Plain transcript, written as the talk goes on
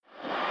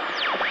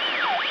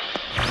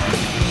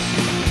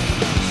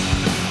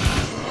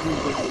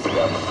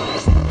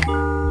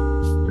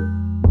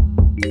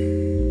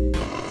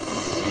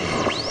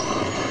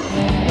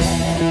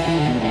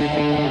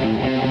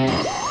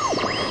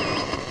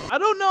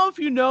know if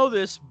you know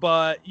this,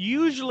 but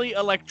usually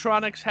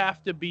electronics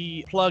have to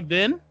be plugged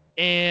in,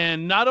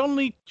 and not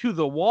only to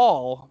the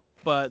wall,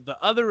 but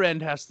the other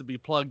end has to be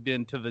plugged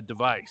into the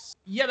device.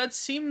 Yeah, that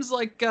seems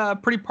like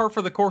pretty par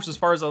for the course as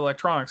far as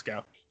electronics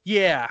go.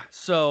 Yeah,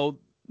 so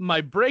my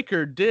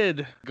breaker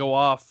did go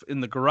off in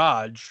the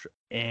garage,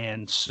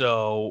 and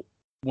so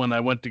when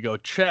I went to go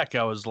check,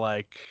 I was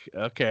like,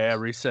 okay, I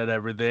reset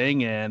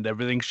everything, and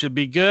everything should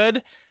be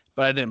good,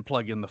 but I didn't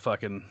plug in the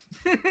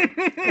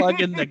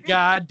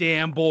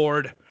goddamn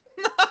board.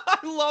 I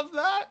love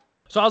that.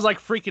 So I was like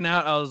freaking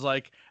out. I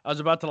was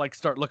about to like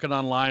start looking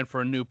online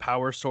for a new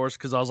power source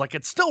because I was like,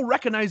 it's still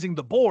recognizing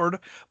the board,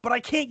 but I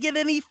can't get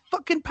any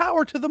fucking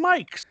power to the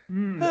mics.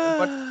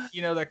 But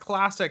you know, the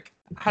classic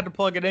had to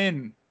plug it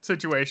in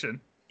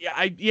situation.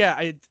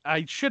 I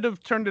should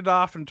have turned it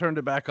off and turned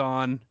it back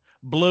on,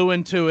 blew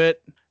into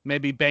it,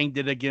 maybe banged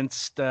it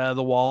against the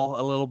wall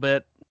a little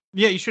bit.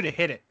 Yeah, you should have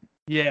hit it.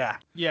 Yeah.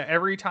 Yeah,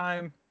 every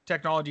time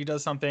technology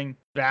does something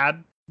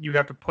bad, you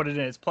have to put it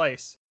in its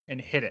place and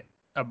hit it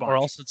a bunch. Or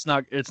else it's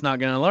not going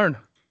to learn.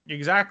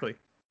 Exactly.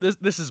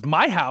 This is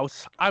my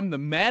house. I'm the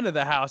man of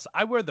the house.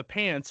 I wear the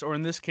pants, or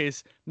in this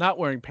case, not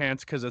wearing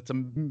pants because it's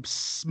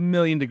a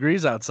million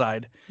degrees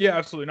outside. Yeah,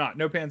 absolutely not.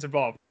 No pants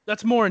involved.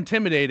 That's more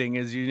intimidating.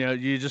 Is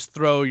you just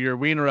throw your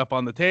wiener up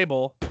on the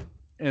table,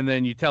 and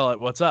then you tell it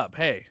what's up.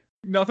 Hey,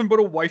 nothing but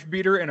a wife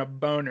beater and a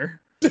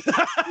boner.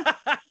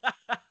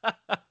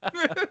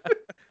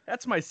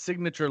 That's my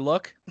signature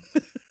look.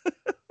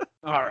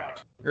 All right.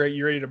 Right,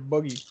 you ready to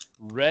boogie?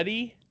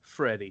 Ready,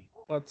 Freddy.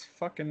 Let's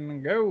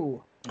fucking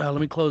go. Let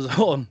me close the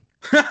hole.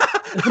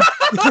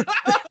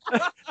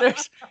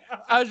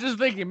 I was just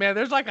thinking, man,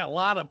 there's like a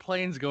lot of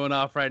planes going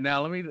off right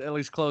now. Let me at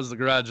least close the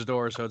garage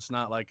door so it's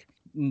not like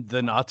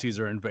the Nazis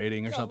are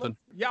invading or something.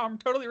 Yeah, I'm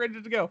totally ready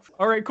to go.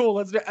 All right, cool.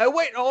 Let's do it.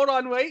 Wait, hold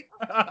on, wait.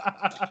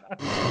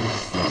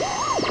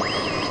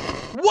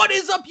 What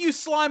is up, you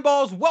slime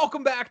balls?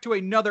 Welcome back to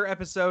another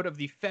episode of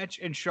the Fetch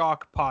and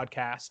Shock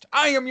podcast.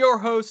 I am your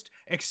host,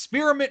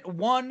 Experiment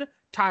One,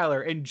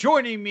 Tyler, and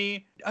joining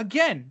me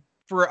again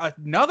for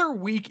another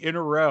week in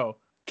a row,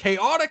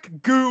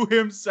 chaotic goo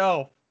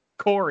himself,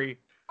 Corey.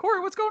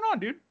 Corey, what's going on,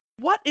 dude?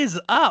 What is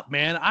up,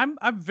 man?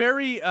 I'm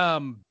very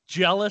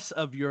jealous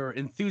of your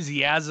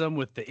enthusiasm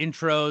with the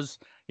intros.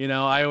 You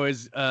know, I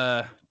always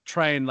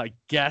try and like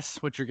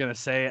guess what you're gonna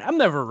say. I'm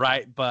never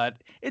right,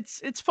 but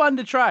it's fun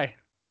to try.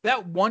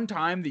 That one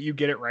time that you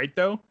get it right,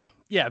 though.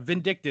 Yeah,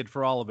 vindicted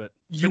for all of it.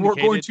 You are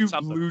going to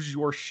lose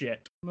your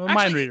shit.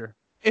 Mind reader.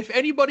 If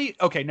anybody,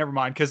 okay, never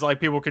mind, because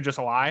like people could just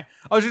lie.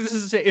 I was just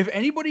going to say, if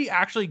anybody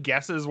actually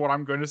guesses what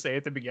I'm going to say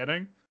at the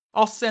beginning,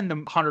 I'll send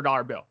them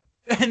 $100 bill.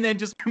 And then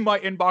just my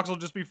inbox will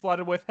just be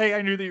flooded with, hey,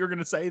 I knew that you were going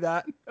to say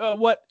that.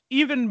 What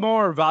even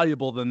more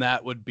valuable than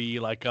that would be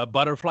like a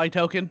butterfly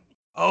token.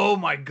 Oh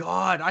my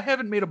God. I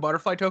haven't made a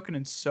butterfly token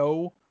in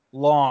so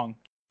long.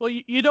 Well,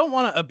 you don't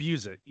want to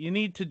abuse it. You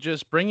need to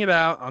just bring it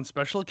out on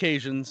special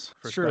occasions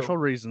for special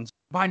reasons.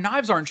 My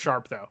knives aren't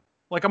sharp, though.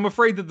 Like, I'm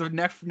afraid that the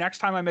next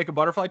time I make a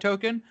butterfly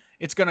token,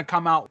 it's going to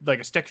come out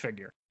like a stick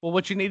figure. Well,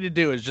 what you need to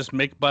do is just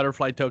make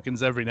butterfly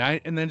tokens every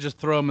night and then just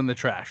throw them in the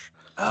trash.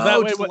 Oh, that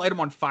way, just light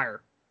them on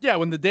fire. Yeah,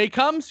 when the day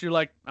comes, you're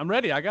like, I'm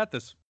ready. I got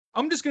this.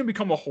 I'm just going to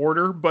become a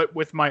hoarder, but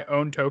with my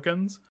own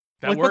tokens.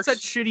 That works. What's that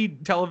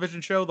shitty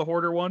television show, the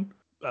Hoarder one?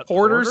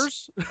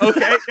 Hoarders?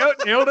 Okay,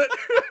 nailed it.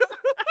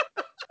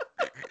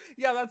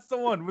 Yeah, that's the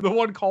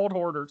one called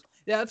Hoarders.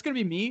 Yeah, that's going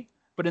to be me.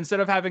 But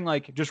instead of having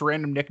like just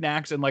random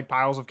knickknacks and like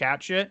piles of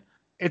cat shit,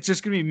 it's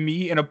just going to be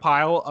me in a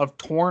pile of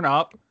torn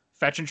up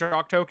Fetch and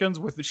Shock tokens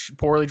with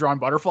poorly drawn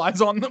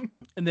butterflies on them.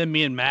 And then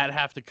me and Matt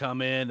have to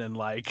come in and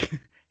like,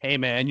 hey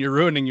man, you're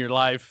ruining your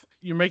life.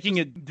 You're making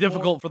it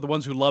difficult for the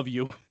ones who love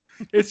you.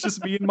 It's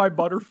just me and my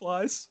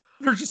butterflies.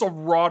 There's just a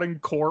rotting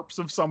corpse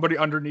of somebody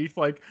underneath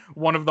like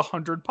one of the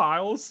 100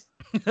 piles.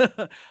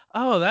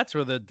 Oh, that's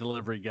where the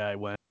delivery guy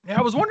went. Yeah,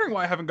 I was wondering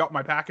why I haven't got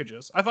my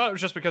packages. I thought it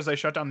was just because they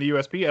shut down the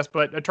USPS,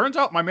 but it turns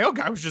out my mail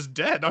guy was just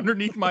dead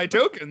underneath my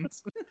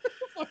tokens.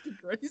 Fucking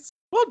crazy.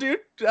 Well, dude,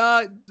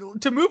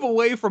 to move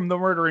away from the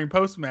murdering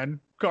postman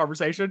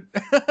conversation,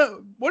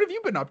 what have you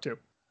been up to?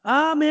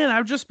 Man,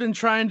 I've just been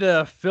trying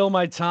to fill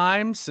my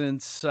time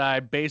since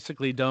I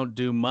basically don't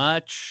do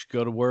much.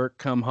 Go to work,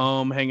 come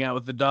home, hang out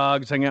with the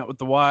dogs, hang out with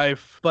the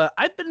wife. But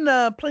I've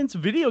been playing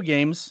some video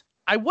games.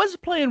 I was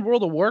playing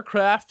World of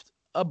Warcraft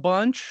a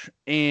bunch,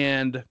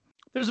 and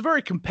there's a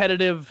very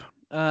competitive,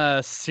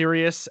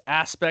 serious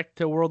aspect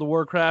to World of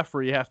Warcraft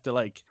where you have to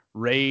like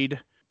raid,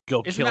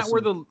 go Isn't kill. That where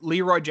the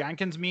Leroy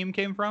Jenkins meme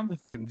came from?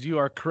 You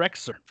are correct,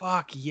 sir.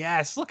 Fuck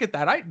yes! Look at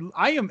that.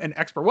 I am an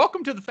expert.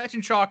 Welcome to the Fetch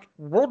and Shock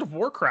World of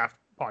Warcraft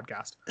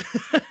podcast.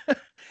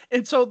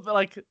 And so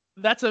like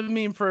that's a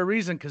meme for a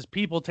reason because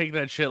people take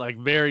that shit like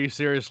very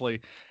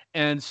seriously.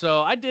 And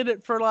so I did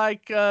it for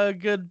like a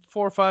good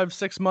 4, 5,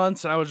 6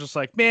 months. And I was just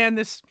like, man,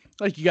 this,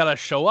 like, you got to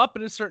show up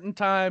at a certain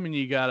time and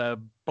you got to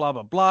blah,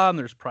 blah, blah. And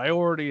there's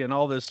priority and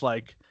all this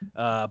like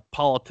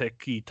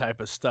politic-y type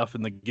of stuff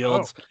in the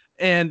guilds. Oh.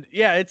 And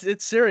yeah,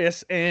 it's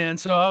serious. And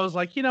so I was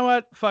like, you know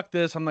what? Fuck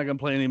this. I'm not going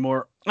to play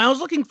anymore. And I was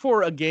looking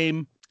for a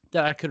game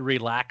that I could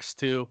relax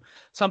to,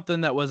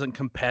 something that wasn't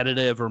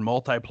competitive or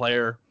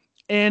multiplayer.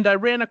 And I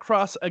ran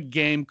across a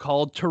game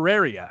called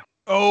Terraria.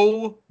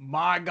 Oh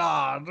my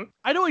God.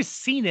 I'd always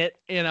seen it,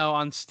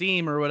 on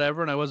Steam or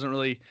whatever, and I wasn't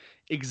really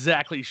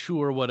exactly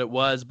sure what it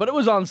was, but it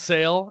was on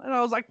sale, and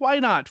I was like, why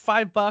not?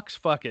 $5,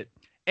 fuck it.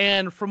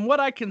 And from what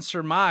I can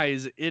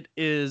surmise, it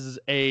is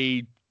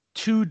a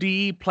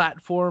 2D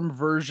platform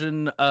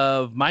version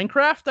of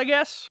Minecraft, I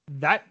guess.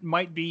 That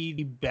might be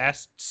the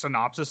best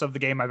synopsis of the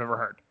game I've ever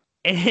heard.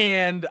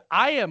 And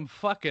I am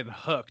fucking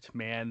hooked,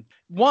 man.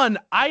 One,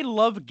 I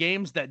love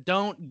games that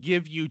don't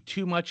give you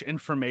too much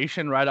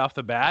information right off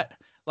the bat.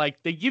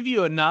 Like, they give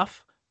you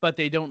enough, but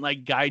they don't,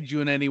 like, guide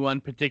you in any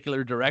one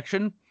particular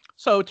direction.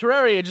 So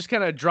Terraria just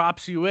kind of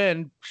drops you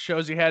in,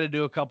 shows you how to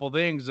do a couple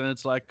things, and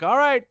it's like, all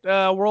right,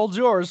 world's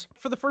yours.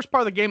 For the first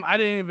part of the game, I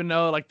didn't even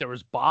know, like, there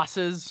was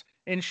bosses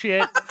and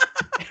shit.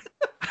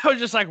 I was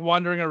just like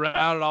wandering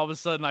around, and all of a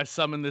sudden I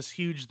summoned this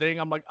huge thing.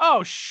 I'm like,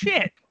 oh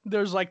shit.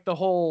 There's like the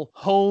whole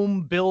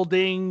home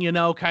building,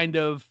 kind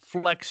of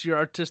flex your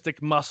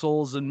artistic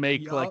muscles and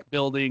make like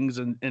buildings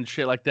and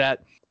shit like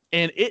that.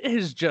 And it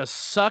has just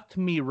sucked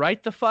me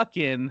right the fuck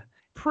in.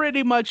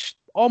 Pretty much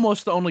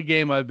almost the only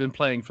game I've been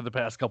playing for the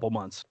past couple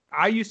months.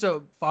 I used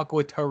to fuck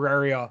with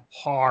Terraria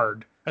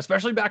hard,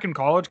 especially back in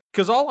college,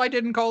 because all I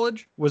did in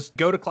college was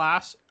go to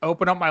class,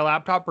 open up my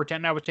laptop,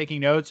 pretend I was taking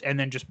notes, and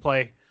then just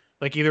play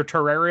like either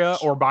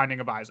Terraria or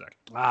Binding of Isaac.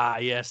 Ah,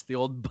 yes, the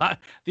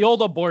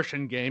old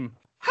abortion game.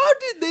 How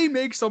did they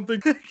make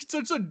something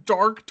such a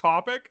dark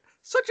topic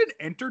such an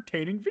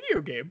entertaining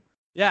video game?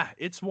 Yeah,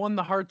 it's won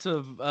the hearts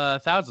of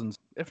thousands,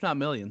 if not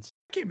millions.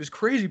 The game is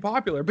crazy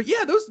popular. But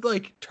yeah, those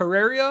like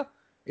Terraria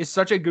is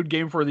such a good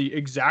game for the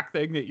exact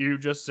thing that you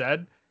just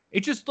said. It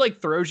just like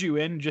throws you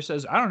in and just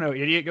says, I don't know,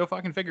 idiot, go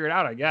fucking figure it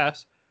out, I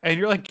guess. And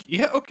you're like,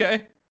 yeah,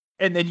 okay.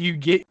 And then you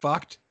get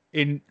fucked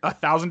in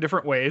 1,000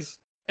 different ways.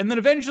 And then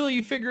eventually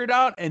you figure it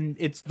out, and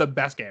it's the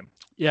best game.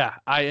 Yeah,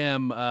 I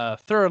am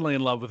thoroughly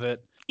in love with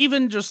it.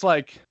 Even just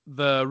like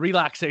the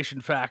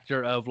relaxation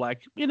factor of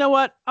like, you know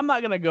what? I'm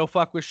not going to go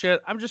fuck with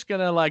shit. I'm just going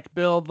to like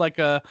build like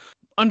a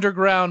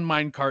underground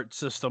minecart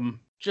system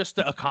just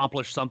to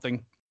accomplish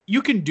something.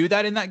 You can do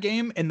that in that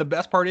game. And the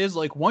best part is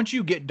like once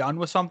you get done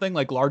with something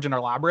like large and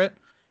elaborate,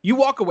 you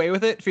walk away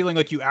with it feeling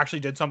like you actually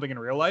did something in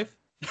real life.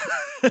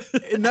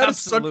 And that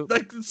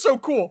is so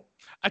cool.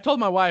 I told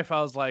my wife,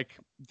 I was like,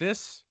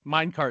 this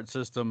minecart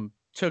system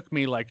took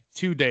me like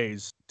 2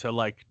 days to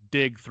like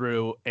dig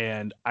through,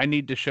 and I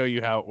need to show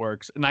you how it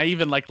works. And I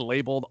even like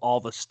labeled all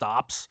the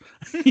stops,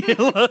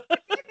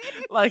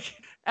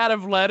 like out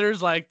of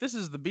letters, like this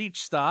is the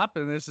beach stop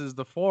and this is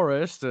the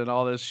forest and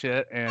all this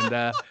shit. And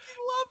I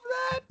love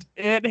that.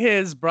 It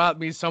has brought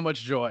me so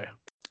much joy.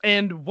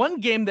 And one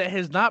game that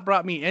has not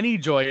brought me any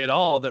joy at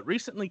all that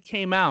recently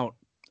came out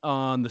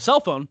on the cell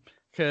phone,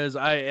 because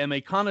I am a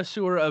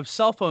connoisseur of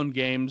cell phone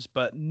games,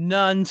 but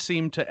none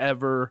seem to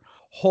ever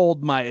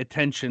hold my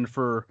attention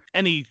for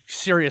any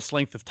serious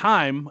length of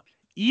time.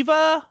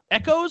 Eva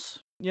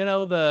Echoes,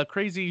 the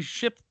crazy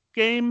ship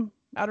game,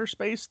 outer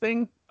space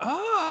thing.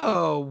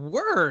 Oh,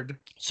 word.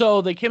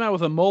 So they came out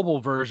with a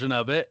mobile version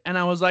of it, and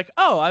I was like,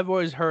 oh, I've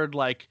always heard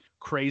like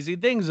crazy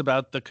things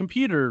about the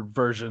computer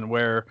version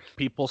where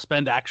people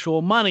spend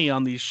actual money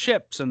on these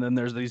ships, and then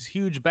there's these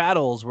huge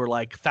battles where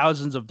like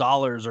thousands of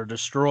dollars are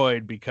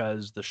destroyed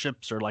because the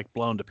ships are like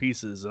blown to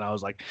pieces. And I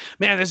was like,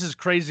 man, this is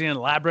crazy and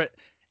elaborate,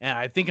 and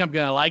I think I'm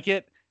gonna like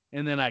it.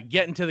 And then I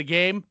get into the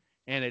game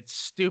and it's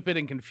stupid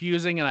and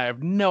confusing, and I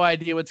have no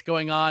idea what's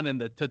going on, and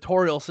the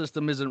tutorial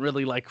system isn't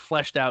really like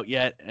fleshed out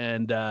yet.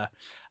 And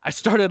I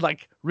started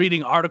like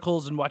reading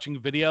articles and watching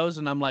videos,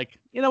 and I'm like,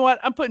 you know what?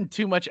 I'm putting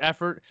too much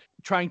effort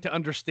trying to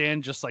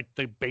understand just like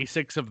the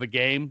basics of the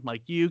game.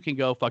 Like, you can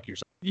go fuck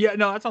yourself. Yeah,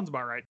 no, that sounds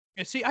about right.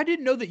 See, I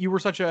didn't know that you were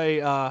such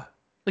a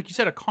like you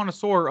said, a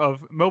connoisseur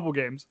of mobile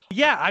games.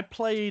 Yeah, I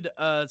played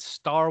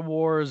Star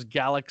Wars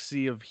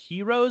Galaxy of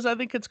Heroes, I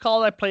think it's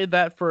called. I played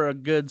that for a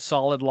good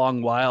solid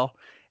long while.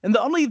 And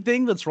the only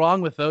thing that's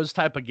wrong with those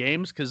type of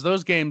games, because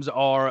those games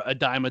are a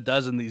dime a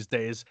dozen these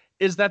days,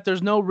 is that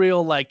there's no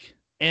real like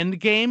end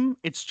game.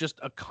 It's just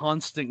a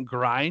constant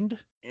grind.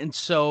 And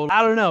so,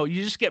 I don't know,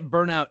 you just get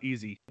burnout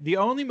easy. The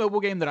only mobile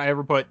game that I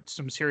ever put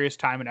some serious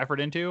time and effort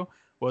into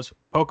was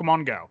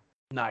Pokemon Go.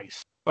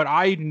 Nice. But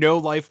I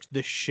no-lifed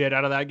the shit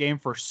out of that game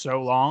for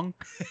so long.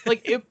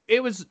 Like,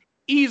 it was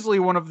easily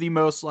one of the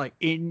most, like,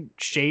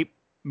 in-shape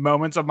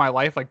moments of my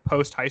life, like,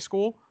 post-high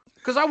school.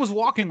 Because I was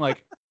walking,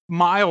 like,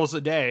 miles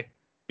a day,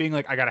 being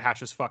like, I gotta hatch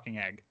this fucking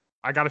egg.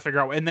 I gotta figure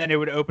out... And then it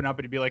would open up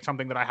and it'd be, like,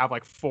 something that I have,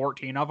 like,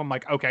 14 of. I'm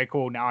like, okay,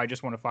 cool, now I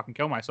just want to fucking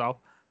kill myself.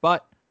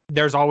 But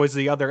there's always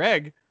the other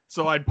egg.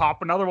 So I'd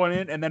pop another one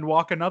in and then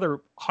walk another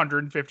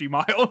 150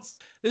 miles.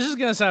 This is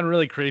going to sound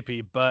really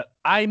creepy, but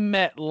I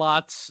met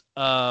lots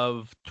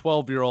of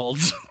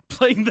 12-year-olds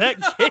playing that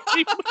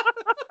game.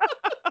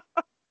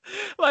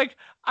 Like,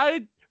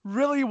 I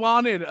really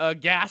wanted a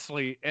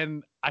Ghastly,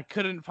 and I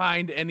couldn't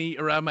find any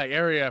around my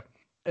area.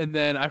 And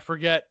then I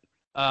forget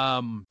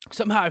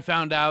somehow I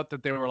found out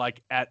that they were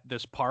like at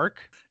this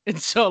park. And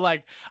so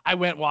like I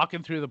went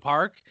walking through the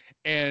park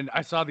and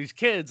I saw these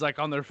kids like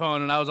on their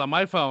phone and I was on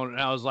my phone and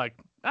I was like,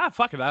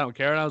 fuck it, I don't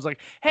care. And I was like,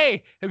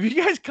 hey, have you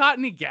guys caught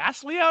any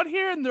ghastly out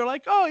here? And they're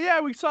like, oh yeah,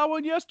 we saw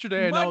one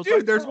yesterday. And I was dude,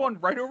 like, there's one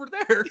right over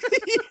there.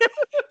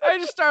 I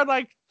just started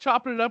like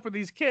chopping it up with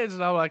these kids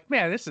and I'm like,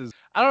 man,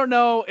 I don't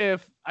know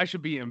if I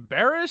should be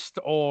embarrassed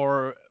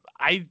or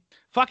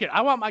fuck it,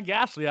 I want my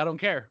ghastly, I don't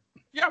care.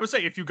 Yeah, I would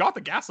say if you got the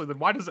ghastly, then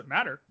why does it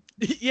matter?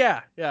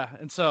 Yeah.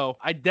 And so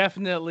I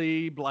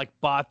definitely like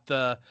bought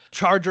the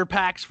charger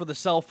packs for the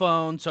cell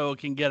phone so it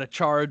can get a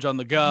charge on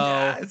the go.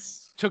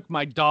 Yes. Took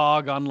my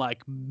dog on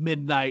like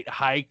midnight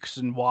hikes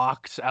and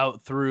walks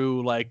out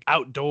through like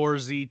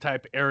outdoorsy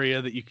type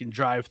area that you can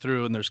drive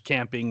through and there's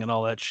camping and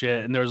all that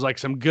shit. And there's like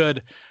some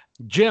good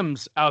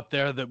gyms out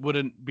there that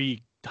wouldn't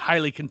be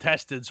highly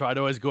contested, so I'd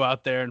always go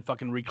out there and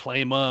fucking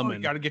reclaim them. You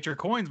gotta get your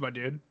coins, my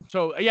dude.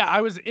 So yeah, I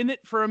was in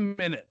it for a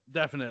minute,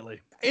 definitely.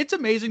 It's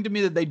amazing to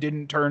me that they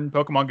didn't turn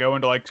Pokemon Go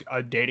into like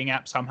a dating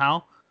app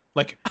somehow.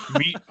 Like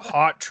meet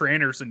hot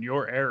trainers in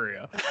your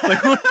area,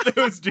 like one of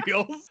those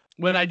deals.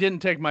 When I didn't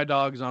take my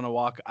dogs on a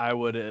walk, I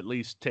would at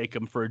least take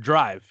them for a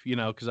drive,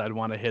 because I'd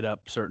want to hit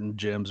up certain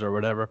gyms or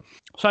whatever.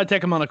 So I'd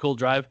take them on a cool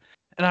drive,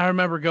 and I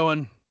remember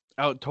going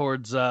out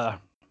towards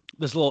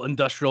this little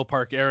industrial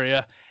park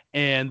area.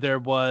 And there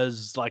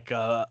was like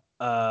a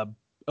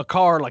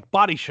car like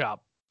body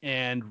shop,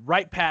 and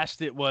right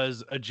past it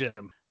was a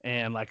gym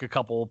and like a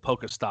couple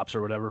Pokestops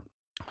or whatever.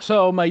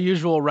 So my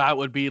usual route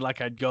would be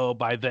like I'd go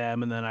by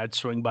them and then I'd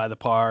swing by the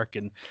park,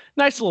 and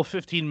nice little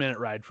 15-minute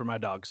ride for my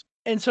dogs.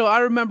 And so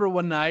I remember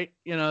one night,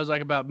 it was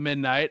like about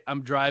midnight,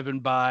 I'm driving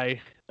by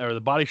the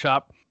body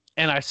shop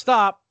and I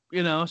stop,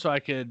 so I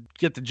could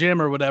get the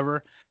gym or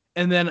whatever.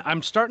 And then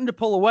I'm starting to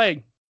pull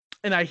away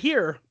and I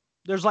hear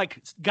there's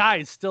like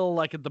guys still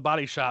like at the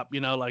body shop,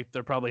 like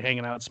they're probably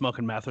hanging out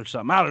smoking meth or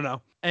something. I don't know.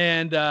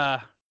 And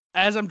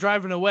as I'm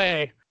driving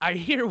away, I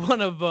hear one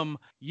of them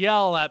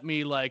yell at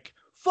me like,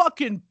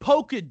 fucking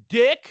poke a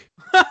dick.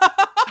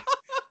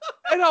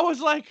 And I was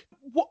like,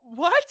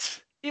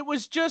 what? It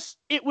was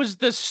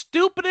the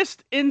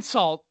stupidest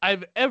insult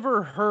I've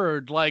ever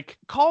heard. Like,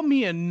 call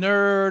me a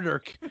nerd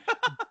or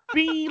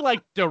be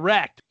like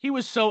direct. He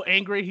was so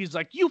angry. He's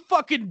like, you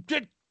fucking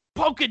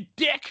poke a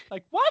dick.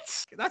 Like,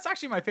 what? That's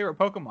actually my favorite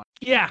Pokemon.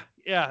 Yeah.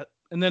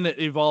 And then it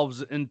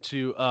evolves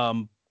into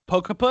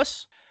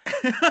Pokepus.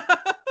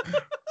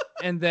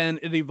 And then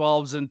it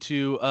evolves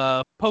into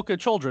Poke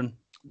Children.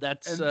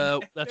 That's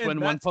when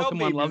one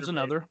Pokemon loves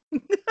another.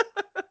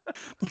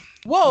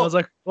 Whoa. I was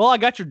like, well, I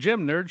got your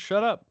gym, nerd.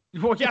 Shut up.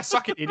 Well, yeah,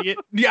 suck it, idiot.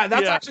 Yeah,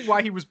 that's actually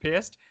why he was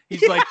pissed.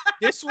 He's like,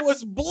 this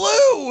was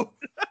blue.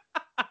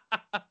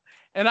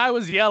 And I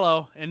was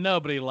yellow, and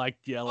nobody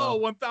liked yellow. Oh,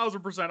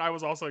 1,000%. I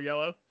was also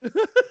yellow.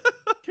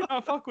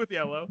 Cannot fuck with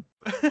yellow.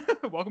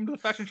 Welcome to the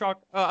Fetch and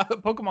Shock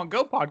Pokemon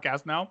Go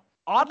podcast now.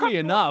 Oddly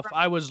enough,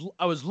 I was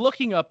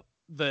looking up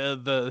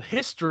the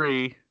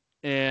history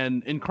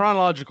and in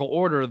chronological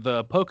order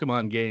the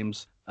Pokemon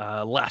games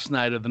last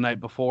night or the night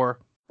before,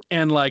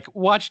 and like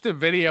watched a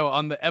video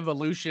on the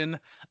evolution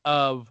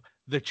of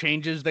the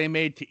changes they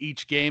made to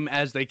each game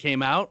as they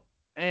came out,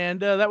 and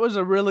that was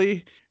a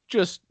really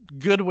just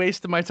good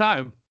waste of my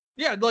time.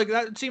 Yeah, like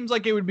that seems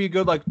like it would be a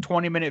good like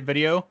 20-minute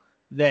video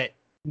that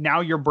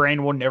now your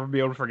brain will never be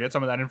able to forget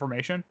some of that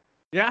information.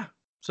 Yeah.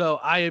 So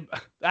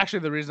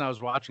the reason I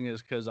was watching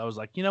is because I was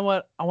like, you know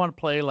what? I want to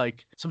play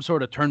like some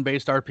sort of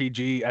turn-based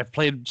RPG. I've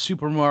played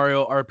Super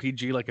Mario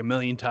RPG like a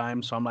million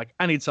times. So I'm like,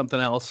 I need something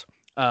else.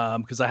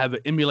 Because I have an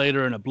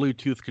emulator and a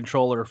Bluetooth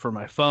controller for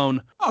my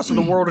phone. Oh, so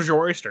the world is your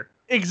oyster.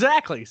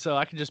 Exactly. So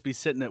I could just be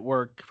sitting at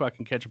work,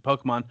 fucking catch a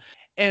Pokemon.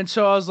 And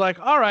so I was like,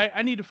 all right,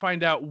 I need to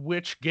find out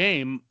which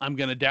game I'm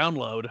going to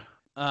download.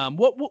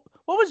 What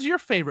was your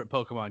favorite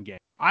Pokemon game?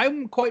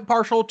 I'm quite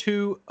partial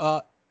to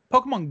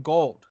Pokemon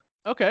Gold.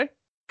 Okay.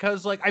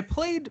 Because like I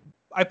played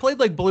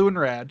like Blue and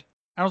Red, and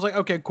I was like,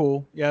 okay,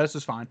 cool, yeah, this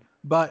is fine.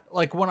 But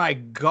like when I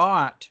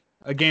got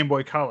a Game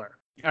Boy Color,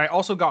 I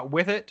also got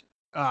with it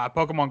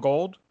Pokemon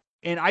Gold,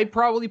 and I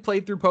probably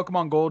played through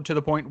Pokemon Gold to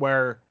the point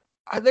where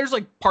there's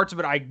like parts of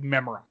it I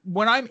memorize.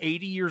 When I'm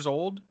 80 years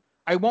old,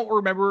 I won't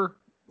remember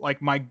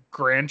like my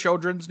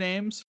grandchildren's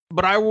names,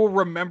 but I will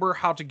remember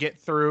how to get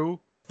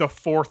through the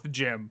 4th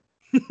gym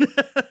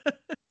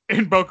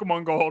in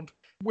Pokemon Gold.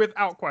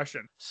 Without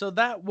question. So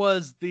that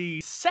was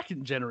the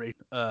 2nd generation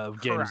of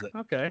games. Correct.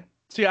 Okay.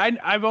 See,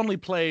 I've only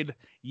played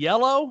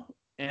Yellow,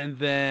 and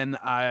then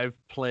I've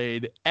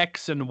played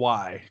X and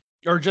Y.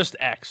 Or just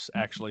X,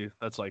 actually.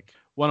 That's like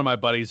one of my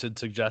buddies had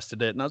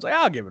suggested it, and I was like,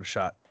 I'll give it a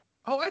shot.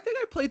 Oh, I think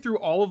I played through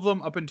all of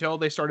them up until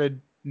they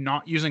started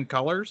not using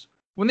colors.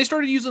 When they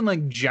started using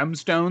like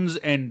gemstones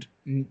and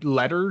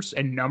letters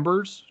and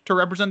numbers to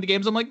represent the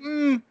games, I'm like,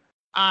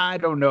 I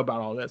don't know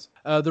about all this.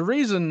 The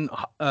reason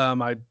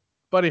my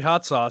buddy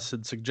Hot Sauce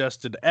had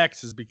suggested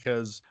X is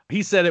because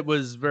he said it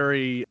was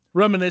very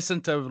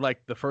reminiscent of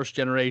like the 1st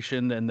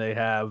generation, and they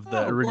have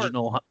the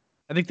original.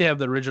 I think they have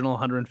the original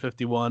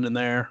 151 in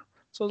there.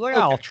 So I was like,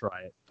 okay. I'll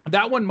try it.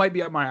 That one might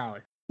be up my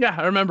alley. Yeah,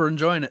 I remember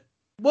enjoying it.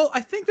 Well, I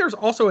think there's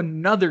also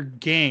another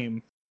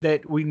game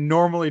that we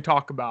normally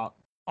talk about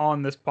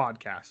on this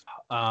podcast.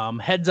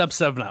 Heads Up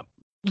 7 Up.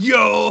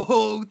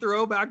 Yo,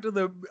 throwback to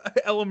the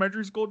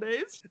elementary school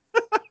days.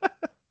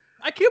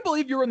 I can't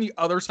believe you're on the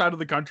other side of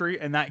the country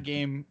and that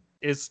game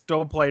is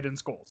still played in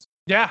schools.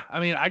 Yeah,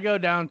 I mean, I go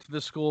down to the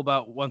school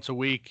about once a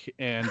week,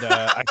 and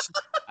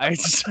I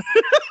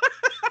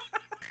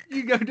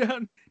You go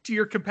down to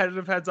your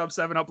competitive Heads Up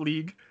 7 Up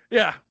league.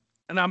 yeah,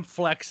 and I'm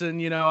flexing.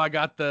 You know, I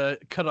got the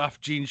cut off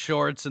jean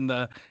shorts and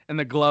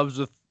the gloves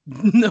with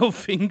no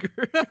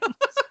finger.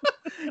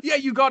 Yeah,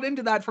 you got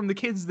into that from the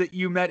kids that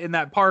you met in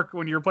that park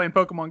when you were playing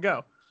Pokemon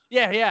Go.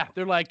 Yeah.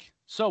 They're like,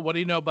 so what do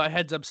you know about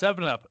Heads Up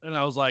 7 Up? And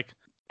I was like,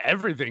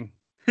 everything.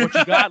 What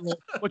you got?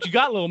 What you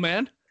got, little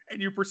man?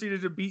 And you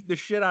proceeded to beat the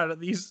shit out of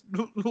these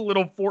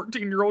little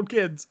 14-year-old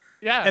kids.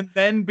 Yeah. And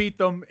then beat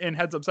them in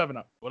Heads Up 7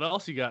 Up. What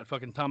else you got?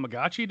 Fucking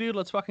Tamagotchi, dude?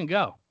 Let's fucking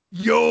go.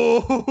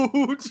 Yo,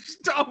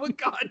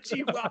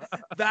 Tamagotchi. Wow.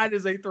 That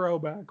is a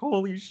throwback.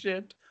 Holy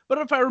shit. But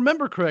if I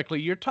remember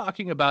correctly, you're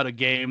talking about a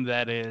game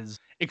that is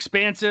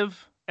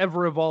expansive,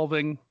 ever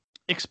evolving,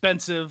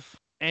 expensive,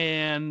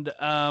 and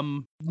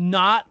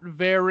not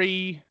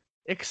very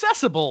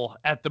accessible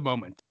at the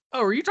moment.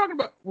 Oh, we're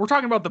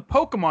talking about the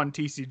Pokemon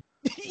TCG.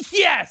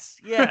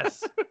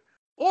 Yes.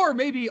 Or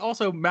maybe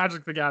also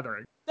Magic the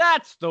Gathering.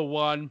 That's the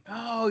one.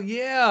 Oh,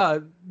 yeah.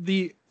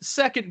 The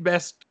second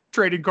best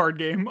trading card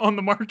game on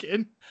the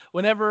market.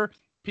 Whenever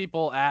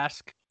people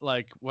ask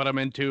like what I'm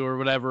into or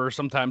whatever,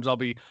 sometimes I'll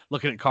be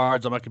looking at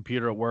cards on my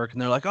computer at work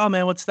and they're like, oh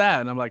man, what's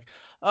that? And I'm like,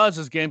 oh, it's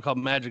this game called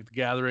Magic the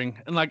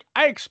Gathering. And like,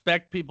 I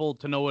expect people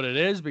to know what it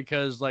is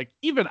because like,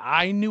 even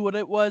I knew what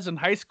it was in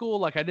high school.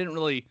 Like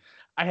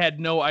I had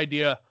no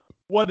idea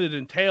what it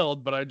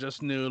entailed, but I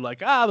just knew like,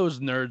 those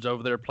nerds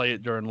over there play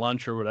it during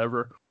lunch or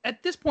whatever.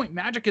 At this point,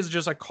 Magic is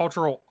just a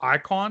cultural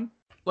icon.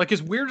 Like,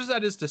 as weird as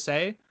that is to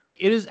say,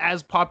 it is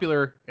as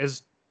popular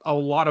as a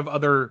lot of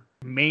other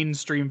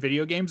mainstream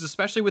video games,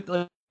 especially with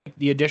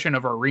the addition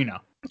of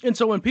Arena. And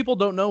so when people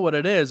don't know what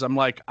it is, I'm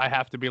like, I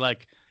have to be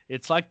like,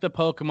 it's like the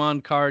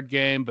Pokemon card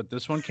game, but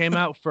this one came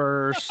out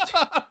first.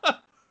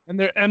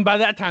 And by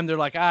that time they're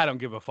like, I don't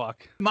give a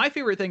fuck. My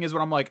favorite thing is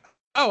when I'm like,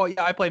 oh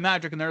yeah, I play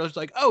Magic, and they're just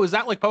like, oh, is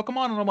that like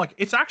Pokemon? And I'm like,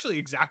 it's actually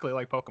exactly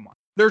like Pokemon.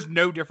 There's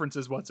no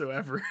differences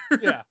whatsoever.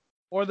 Yeah.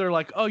 Or they're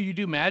like, oh, you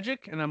do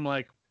Magic? And I'm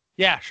like,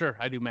 yeah, sure,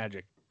 I do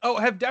Magic. Oh,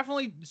 I have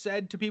definitely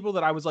said to people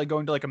that I was like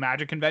going to like a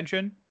Magic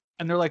convention,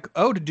 and they're like,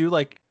 oh, to do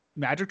like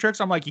magic tricks?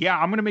 I'm like, yeah,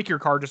 I'm gonna make your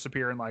card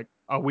disappear in like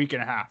a week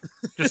and a half.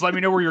 Just let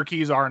me know where your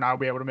keys are and I'll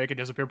be able to make it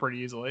disappear pretty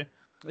easily.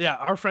 Yeah,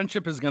 our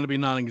friendship is going to be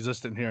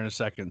non-existent here in a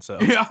second. So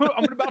yeah,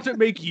 I'm about to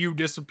make you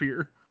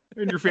disappear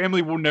and your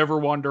family will never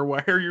wonder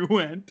where you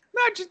went.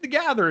 Magic the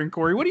Gathering,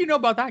 Corey. What do you know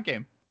about that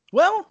game?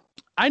 Well,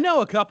 I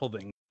know a couple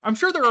things. I'm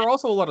sure there are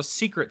also a lot of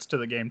secrets to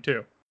the game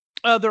too.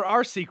 There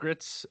are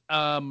secrets.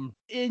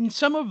 In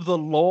some of the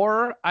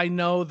lore, I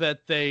know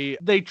that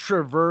they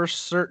traverse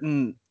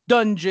certain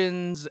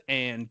dungeons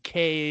and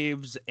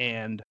caves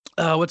and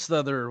there's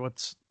another word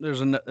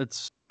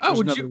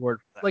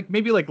for that. Like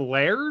maybe like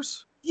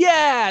layers?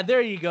 Yeah,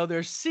 there you go.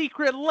 There's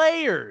secret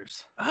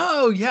layers.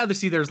 Oh yeah,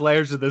 there's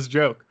layers to this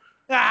joke.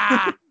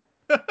 Ah.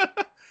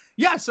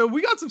 Yeah, so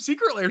we got some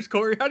secret layers,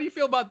 Corey. How do you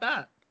feel about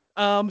that?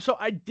 So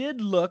I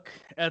did look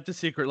at the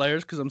secret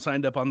layers because I'm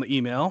signed up on the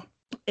email,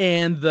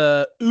 and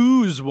the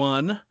ooze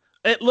one,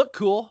 it looked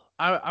cool.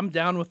 I'm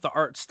down with the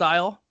art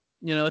style.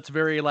 You know, it's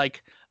very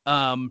like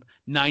 90s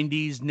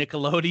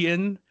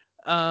Nickelodeon,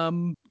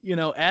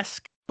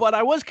 esque. But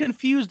I was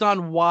confused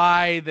on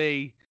why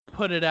they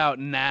put it out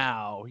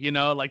now. You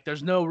know, like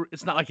it's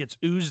not like it's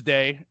Ooze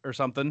Day or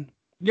something.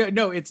 Yeah,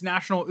 no, it's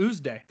National Ooze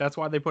Day. That's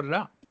why they put it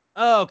out.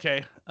 Oh,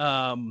 okay.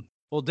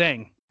 Well,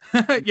 dang.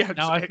 Yeah,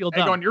 now I feel egg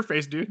dumb. on your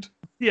face, dude.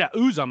 Yeah,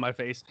 ooze on my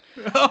face.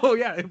 Oh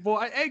yeah,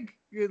 well, egg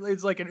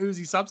is like an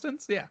oozy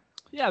substance. Yeah,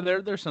 yeah,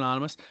 they're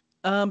synonymous.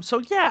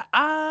 So yeah,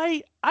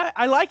 I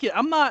like it.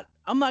 I'm not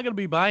gonna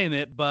be buying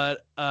it,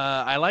 but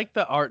I like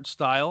the art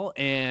style,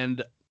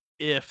 and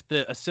if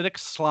the acidic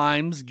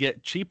slimes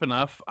get cheap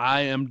enough,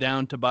 I am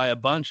down to buy a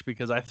bunch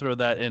because I throw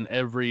that in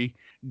every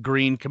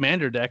green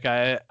commander deck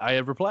I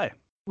ever play.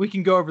 We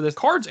can go over this.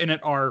 Cards in it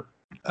are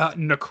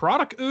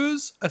Necrotic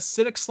Ooze,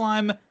 Acidic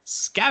Slime,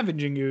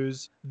 Scavenging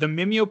Ooze, the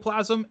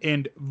Mimeoplasm,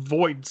 and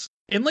Voids.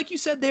 And like you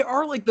said, they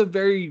are like the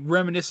very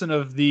reminiscent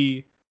of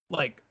the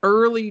like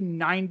early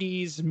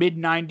 90s, mid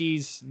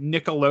 90s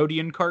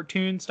Nickelodeon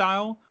cartoon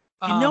style.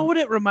 You know what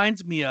it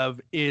reminds me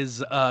of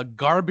is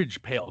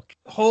Garbage Pail.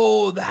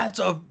 Oh, that's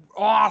a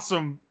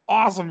awesome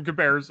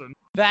comparison.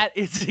 That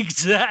is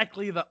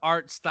exactly the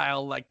art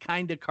style, like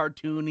kind of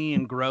cartoony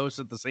and gross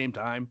at the same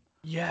time.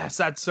 Yes,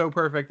 that's so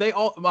perfect. They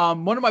all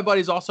one of my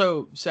buddies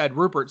also said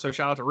Rupert, so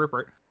shout out to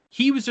Rupert.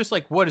 He was just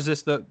like, "What is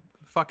this?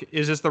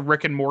 Is this the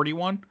Rick and Morty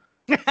one?"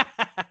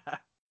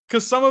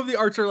 Because some of the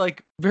arts are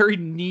like very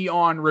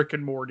neon Rick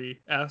and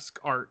Morty-esque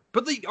art,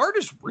 but the art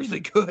is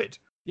really good.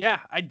 Yeah,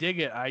 I dig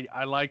it.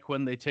 I like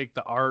when they take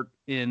the art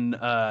in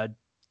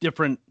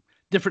different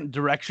different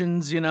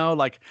directions,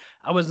 like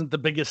I wasn't the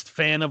biggest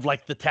fan of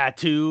like the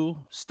tattoo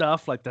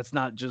stuff. Like that's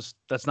not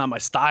my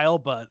style,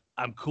 but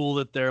I'm cool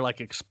that they're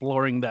like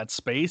exploring that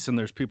space and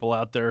there's people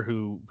out there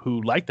who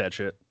like that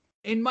shit.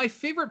 And my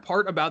favorite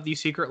part about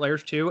these secret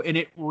layers too, and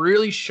it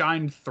really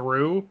shined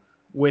through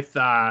with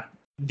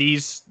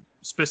these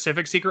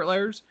specific secret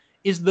layers,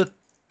 is the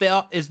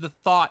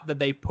thought that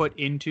they put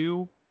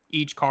into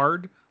each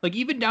card, like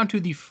even down to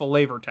the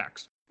flavor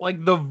text.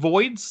 Like the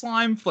Void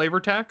Slime flavor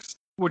text,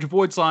 which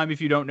Void Slime,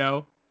 if you don't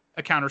know,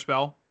 a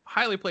counterspell,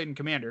 highly played in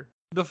Commander.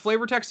 The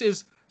flavor text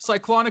is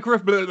Cyclonic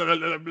Rift, blah, blah,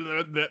 blah,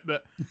 blah, blah,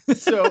 blah.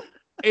 So,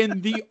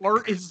 and the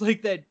art is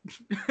like that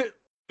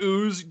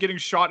ooze getting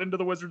shot into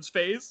the wizard's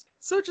face.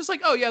 So it's just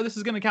like, oh yeah, this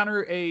is going to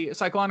counter a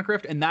Cyclonic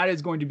Rift, and that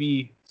is going to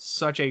be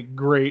such a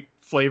great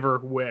flavor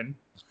win.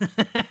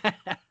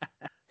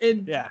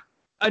 And yeah,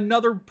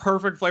 another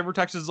perfect flavor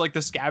text is like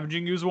the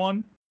Scavenging Ooze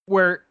one,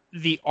 where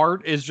the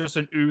art is just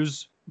an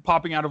ooze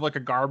popping out of like a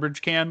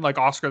garbage can, like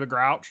Oscar the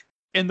Grouch.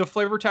 And the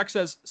flavor text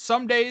says,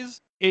 some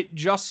days it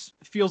just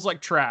feels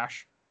like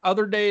trash.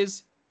 Other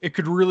days it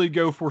could really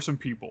go for some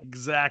people.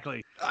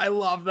 Exactly. I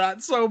love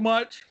that so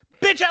much.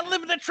 Bitch, I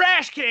live in a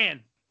trash can.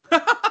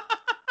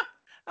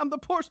 I'm the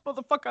poorest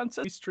motherfucker on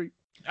Sesame Street.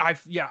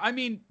 I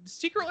mean,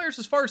 secret layers,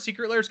 as far as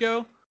secret layers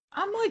go,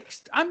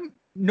 I'm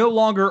no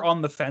longer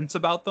on the fence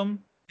about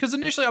them. Because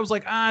initially I was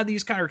like,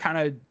 these are kind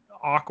of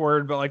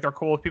awkward, but like they're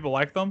cool if people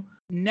like them.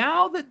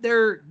 Now that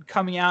they're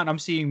coming out and I'm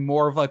seeing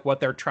more of like what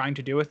they're trying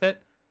to do with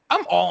it,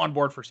 I'm all on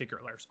board for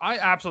secret layers. I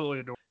absolutely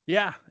adore it.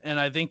 Yeah, and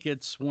I think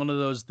it's one of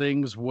those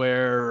things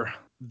where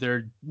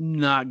they're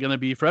not going to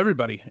be for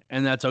everybody,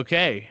 and that's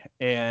okay.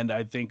 And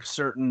I think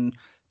certain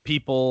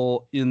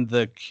people in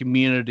the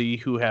community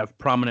who have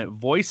prominent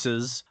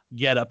voices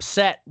get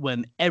upset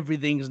when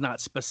everything's not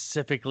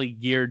specifically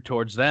geared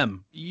towards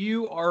them.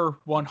 You are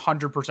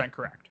 100%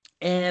 correct.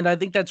 And I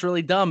think that's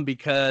really dumb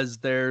because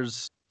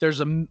there's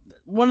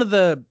one of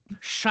the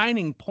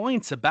shining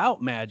points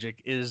about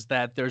Magic is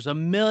that there's a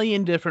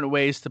million different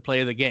ways to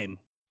play the game,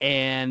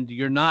 and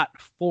you're not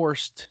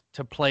forced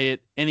to play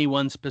it any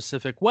one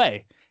specific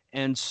way.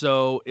 And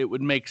so it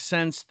would make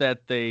sense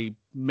that they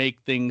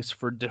make things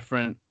for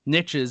different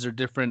niches or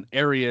different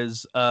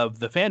areas of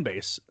the fan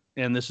base.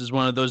 And this is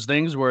one of those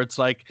things where it's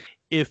like,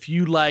 if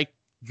you like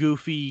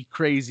goofy,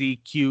 crazy,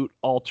 cute,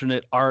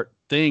 alternate art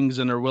things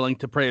and are willing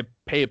to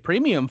pay a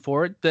premium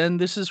for it, then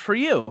this is for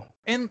you.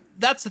 And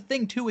that's the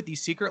thing too with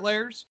these secret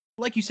layers.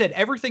 Like you said,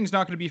 everything's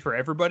not going to be for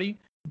everybody,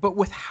 but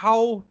with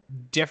how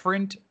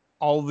different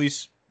all of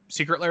these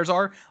secret layers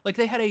are, like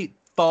they had a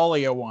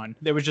Thalia one.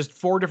 There was just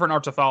 4 different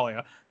arts of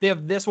Thalia. They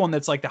have this one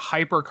that's like the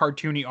hyper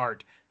cartoony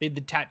art. They had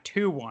the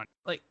tattoo one.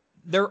 Like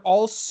they're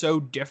all so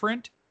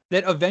different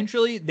that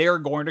eventually they're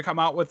going to come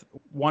out with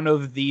one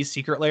of these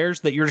secret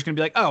layers that you're just going to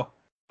be like, oh,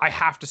 I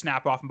have to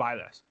snap off and buy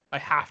this. I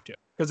have to,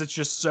 because it's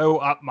just so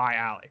up my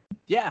alley.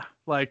 Yeah,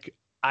 like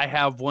I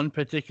have one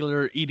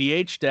particular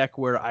EDH deck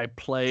where I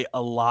play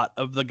a lot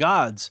of the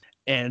gods.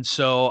 And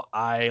so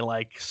I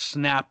like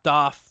snapped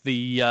off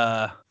the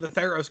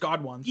Theros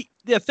God ones.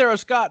 Yeah,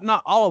 Theros God,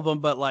 not all of them,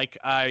 but like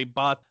I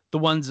bought the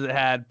ones that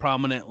had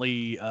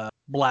prominently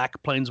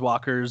black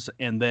planeswalkers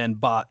and then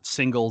bought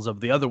singles of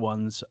the other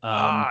ones.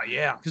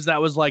 Yeah. Because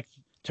that was like,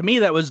 to me,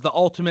 that was the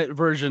ultimate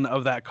version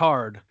of that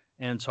card.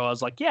 And so I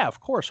was like, yeah, of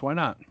course, why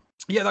not?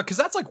 Yeah, because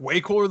that's like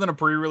way cooler than a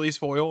pre-release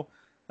foil.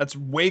 That's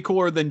way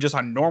cooler than just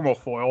a normal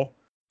foil.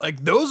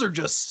 Like those are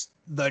just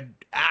the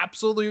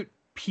absolute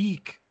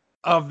peak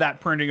of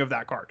that printing of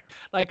that card.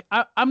 Like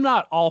I'm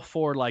not all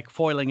for like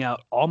foiling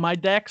out all my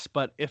decks,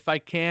 but if I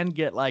can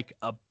get like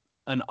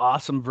an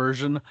awesome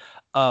version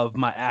of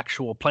my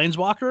actual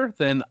planeswalker,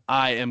 then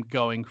I am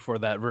going for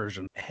that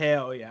version.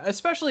 Hell yeah.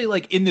 Especially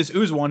like in this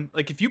ooze one,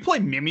 like if you play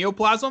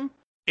Mimeoplasm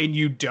and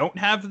you don't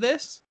have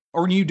this,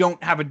 or you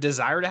don't have a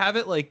desire to have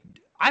it, like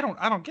I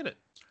don't get it.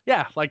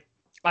 Yeah, like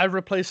I've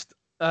replaced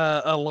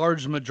a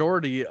large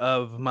majority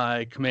of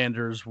my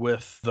commanders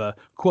with the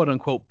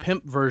quote-unquote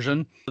pimp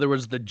version. There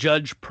was the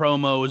Judge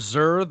promo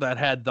Zur that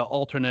had the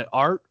alternate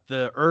art,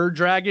 the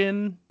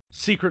Dragon,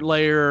 Secret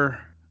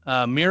Lair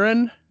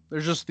Mirren.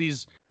 There's just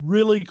these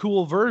really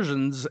cool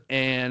versions,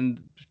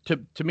 and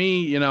to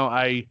me, you know,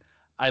 I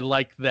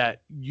like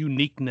that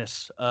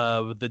uniqueness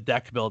of the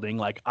deck building.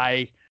 Like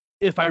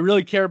if I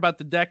really care about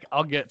the deck,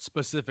 I'll get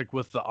specific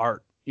with the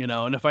art. You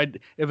know, and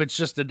if it's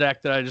just a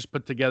deck that I just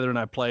put together and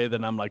I play,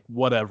 then I'm like,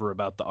 whatever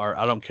about the art.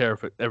 I don't care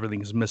if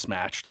everything's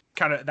mismatched.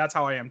 Kind of, that's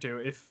how I am too.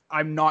 If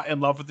I'm not in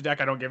love with the deck,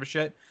 I don't give a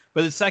shit.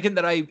 But the second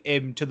that I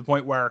am to the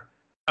point where,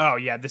 oh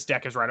yeah, this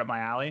deck is right up my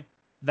alley,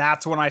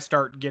 that's when I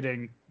start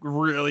getting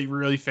really,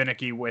 really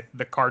finicky with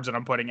the cards that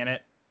I'm putting in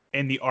it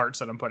and the arts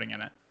that I'm putting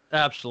in it.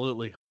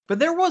 Absolutely. But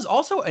there was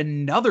also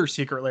another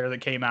secret layer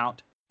that came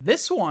out.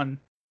 This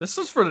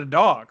was for the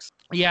dogs.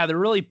 Yeah, they're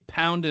really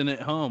pounding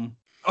it home.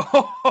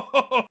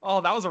 Oh,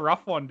 that was a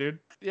rough one, dude.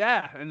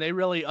 Yeah, and they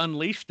really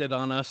unleashed it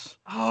on us.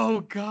 Oh,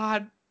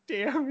 God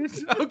damn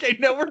it. Okay,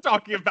 no, we're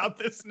talking about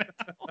this now.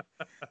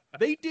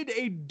 They did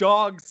a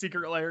dog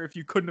secret layer, if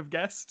you couldn't have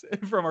guessed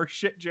from our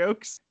shit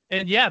jokes.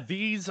 And yeah,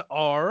 these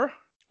are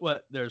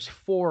there's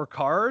 4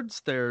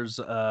 cards. There's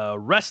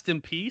Rest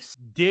in Peace,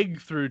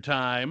 Dig Through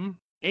Time,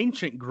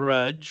 Ancient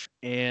Grudge,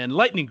 and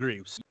Lightning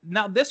Greaves.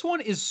 Now, this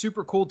one is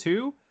super cool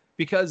too,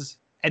 because,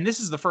 and this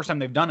is the first time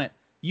they've done it,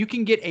 you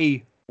can get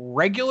a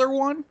regular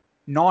one,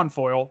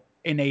 non-foil,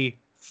 in a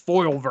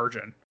foil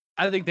version.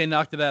 I think they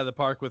knocked it out of the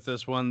park with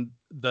this one.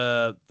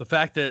 The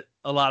fact that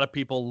a lot of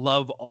people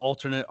love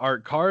alternate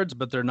art cards,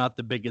 but they're not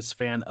the biggest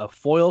fan of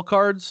foil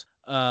cards.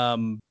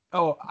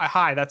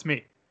 Hi, that's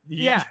me.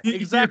 Yeah,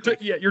 exactly.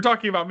 You're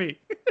talking about me.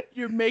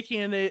 You're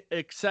making it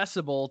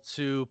accessible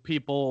to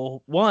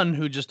people, one,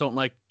 who just don't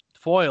like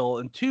foil,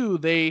 and two,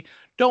 they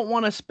don't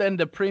want to spend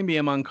a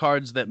premium on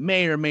cards that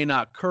may or may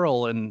not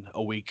curl in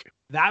a week.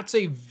 That's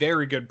a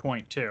very good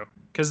point too,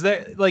 because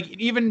like,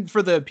 even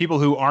for the people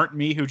who aren't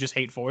me, who just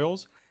hate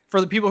foils,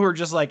 for the people who are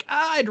just like,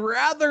 I'd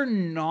rather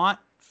not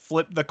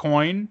flip the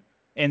coin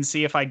and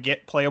see if I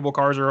get playable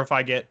cards or if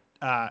I get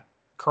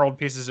curled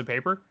pieces of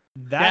paper,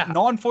 that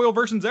non-foil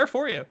version's there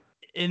for you.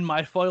 In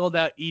my foiled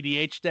out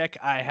EDH deck,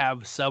 I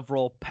have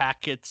several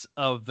packets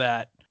of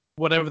that,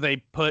 whatever they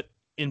put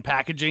in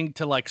packaging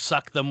to like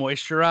suck the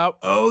moisture out.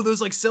 Oh,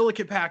 those like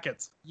silicate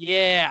packets.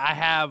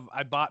 Yeah,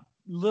 I bought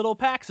little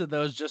packs of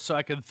those just so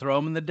I could throw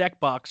them in the deck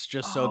box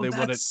just so they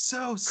wouldn't That's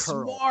so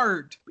curl.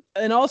 smart.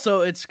 And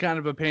also, it's kind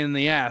of a pain in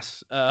the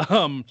ass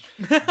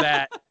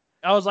that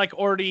I was like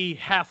already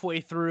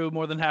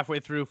more than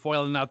halfway through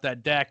foiling out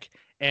that deck,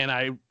 and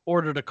I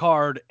ordered a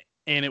card,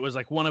 and it was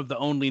like one of the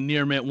only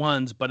near mint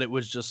ones, but it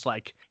was just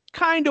like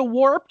kind of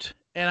warped,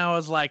 and I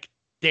was like,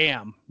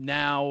 damn,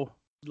 now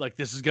like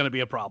this is going to be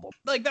a problem.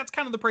 Like, that's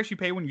kind of the price you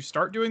pay when you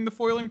start doing the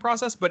foiling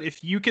process, but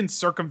if you can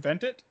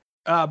circumvent it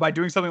by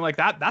doing something like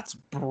that, that's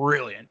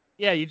brilliant.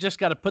 Yeah, you just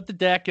got to put the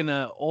deck in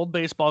an old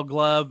baseball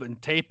glove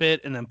and tape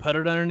it, and then put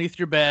it underneath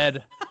your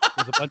bed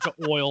with a bunch of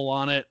oil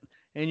on it,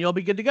 and you'll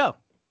be good to go.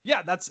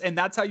 Yeah,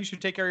 that's how you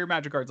should take care of your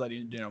Magic cards,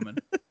 ladies and gentlemen.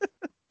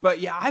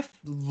 But yeah, I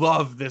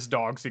love this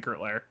dog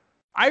secret lair.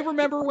 I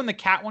remember when the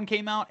cat one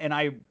came out, and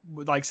I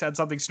like said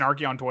something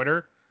snarky on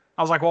Twitter.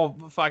 I was like, well,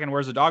 fucking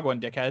where's the dog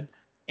one, dickhead?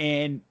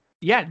 And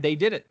yeah, they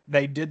did it.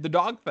 They did the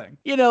dog thing.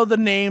 You know, the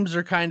names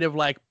are kind of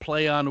like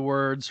play on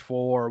words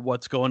for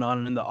what's going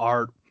on in the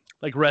art.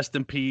 Like Rest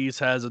in Peace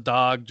has a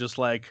dog just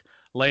like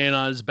laying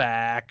on his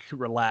back,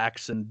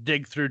 relax, and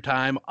dig through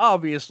time.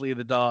 Obviously,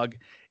 the dog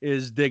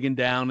is digging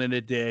down in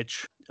a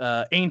ditch.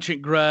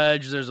 Ancient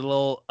Grudge, there's a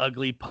little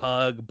ugly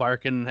pug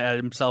barking at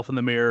himself in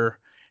the mirror.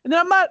 And then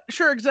I'm not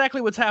sure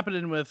exactly what's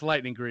happening with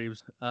Lightning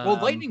Greaves. Well,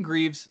 Lightning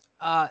Greaves,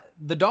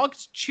 the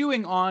dog's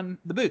chewing on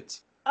the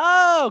boots.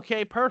 Oh,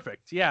 okay,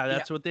 perfect. Yeah,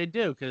 that's what they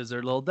do because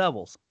they're little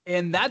devils.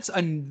 And that's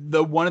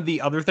one of the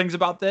other things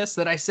about this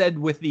that I said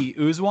with the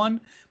ooze one,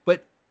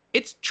 but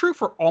it's true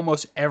for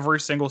almost every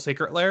single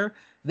secret lair.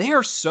 They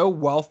are so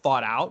well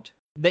thought out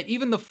that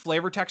even the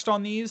flavor text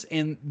on these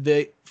and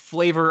the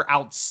flavor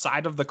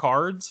outside of the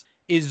cards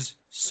is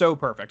so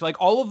perfect. Like,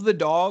 all of the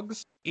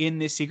dogs in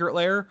this secret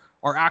lair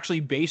are actually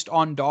based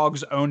on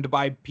dogs owned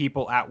by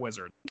people at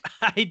Wizard.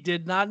 I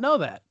did not know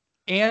that.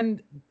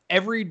 And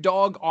every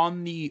dog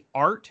on the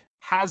art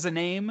has a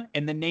name,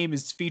 and the name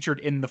is featured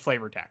in the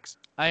flavor text.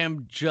 I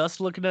am just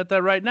looking at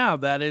that right now.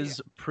 That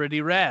is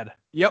pretty rad.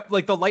 Yep,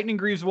 like the Lightning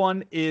Greaves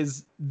one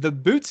is, the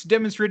boots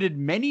demonstrated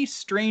many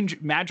strange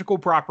magical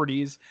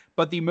properties,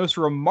 but the most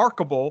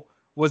remarkable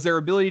was their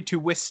ability to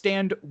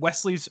withstand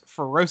Wesley's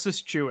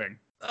ferocious chewing.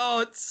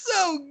 Oh, it's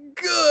so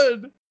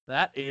good.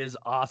 That is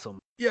awesome.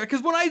 Yeah,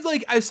 because when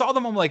I saw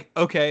them, I'm like,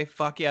 okay,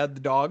 fuck yeah, the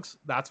dogs.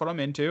 That's what I'm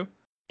into.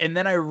 And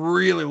then I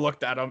really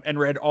looked at them and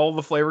read all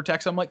the flavor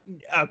text. I'm like,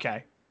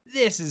 okay,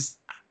 this is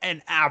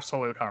an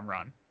absolute home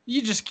run.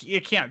 You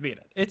can't beat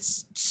it.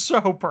 It's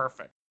so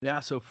perfect. Yeah,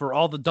 so for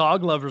all the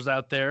dog lovers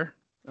out there,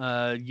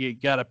 you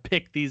got to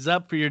pick these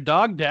up for your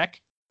dog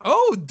deck.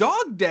 Oh,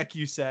 dog deck,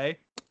 you say?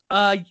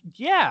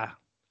 Yeah,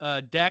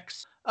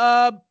 decks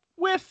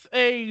with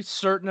a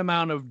certain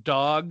amount of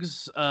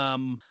dogs.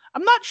 I'm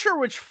not sure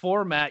which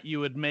format you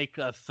would make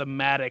a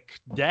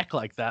thematic deck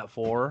like that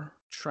for.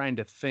 Trying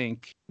to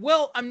think.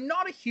 Well, I'm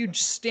not a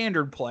huge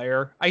standard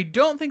player. I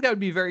don't think that would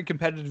be very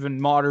competitive in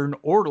Modern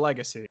or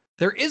Legacy.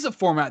 There is a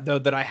format, though,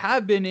 that I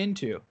have been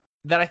into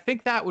that I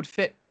think that would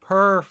fit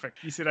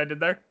perfect. You see what I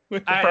did there?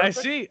 I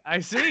see.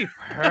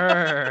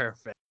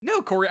 Perfect. No,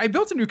 Corey, I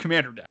built a new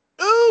commander deck.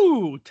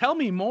 Ooh, tell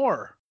me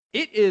more.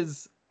 It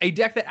is a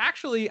deck that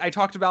actually I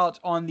talked about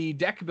on the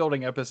deck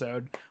building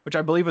episode, which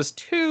I believe was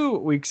 2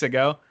 weeks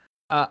ago.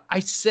 I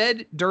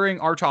said during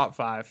our top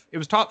 5, it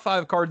was top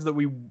 5 cards that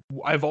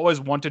I've always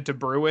wanted to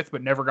brew with,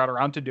 but never got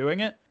around to doing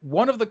it.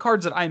 One of the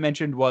cards that I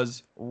mentioned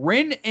was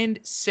Rin and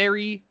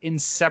Seri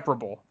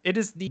Inseparable. It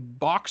is the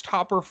boxed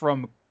hopper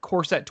from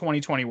Core Set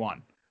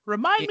 2021.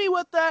 Remind me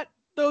what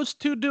those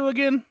two do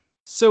again.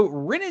 So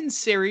Rin and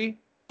Seri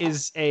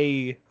is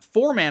a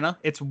 4 mana.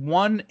 It's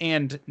 1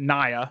 and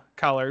Naya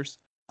colors.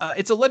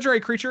 It's a legendary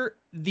creature.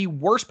 The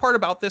worst part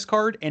about this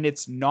card, and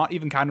it's not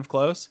even kind of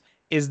close,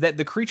 is that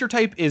the creature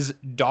type is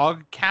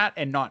dog cat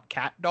and not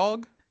cat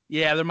dog.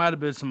 Yeah, there might have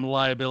been some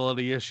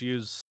liability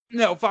issues.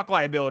 No, fuck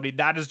liability.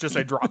 That is just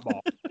a drop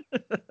ball.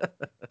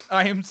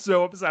 I am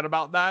so upset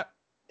about that.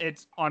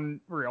 It's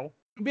unreal.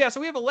 But yeah, so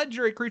we have a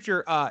legendary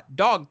creature,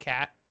 Dog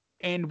Cat.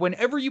 And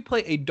whenever you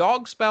play a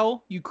dog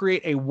spell, you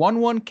create a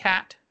 1/1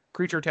 cat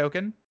creature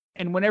token.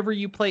 And whenever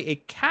you play a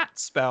cat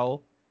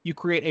spell, you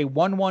create a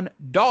 1/1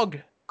 dog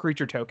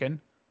creature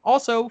token.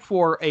 Also,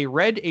 for a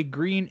red, a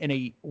green, and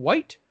a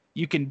white,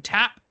 you can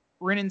tap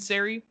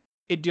Renin-Seri.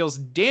 It deals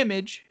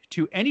damage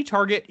to any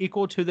target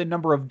equal to the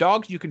number of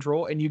dogs you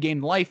control, and you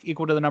gain life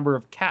equal to the number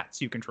of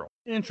cats you control.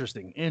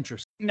 Interesting.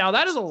 Now,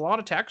 that is a lot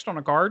of text on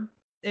a card.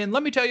 And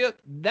let me tell you,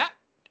 that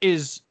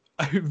is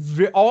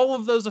all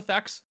of those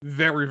effects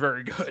very,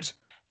 very good.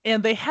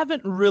 And they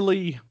haven't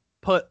really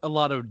put a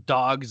lot of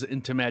dogs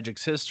into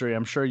Magic's history.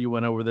 I'm sure you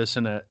went over this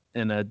in a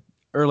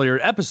earlier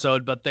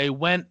episode, but they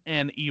went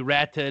and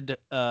errated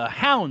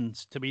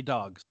hounds to be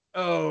dogs.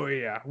 Oh,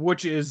 yeah,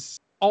 which is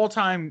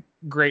all-time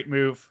great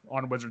move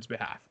on Wizards'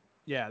 behalf.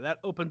 Yeah, that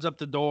opens up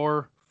the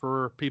door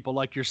for people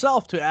like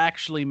yourself to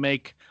actually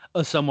make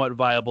a somewhat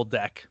viable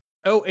deck.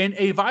 Oh, and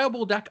a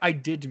viable deck I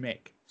did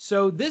make.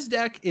 So this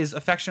deck is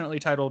affectionately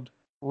titled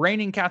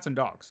Raining Cats and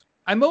Dogs.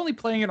 I'm only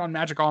playing it on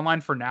Magic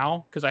Online for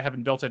now because I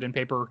haven't built it in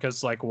paper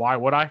because, like, why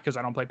would I? Because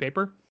I don't play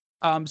paper.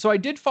 So I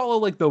did follow,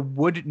 like, the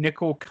wood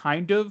nickel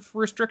kind of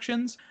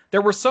restrictions.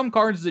 There were some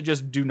cards that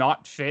just do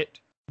not fit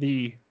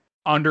the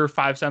under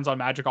 5 cents on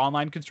Magic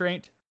Online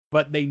constraint,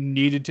 but they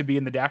needed to be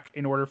in the deck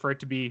in order for it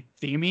to be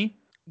themey.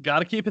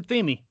 Gotta keep it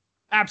themey.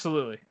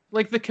 Absolutely.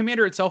 Like, the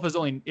commander itself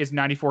is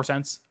 94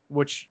 cents,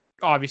 which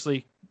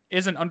obviously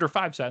isn't under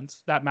 5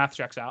 cents. That math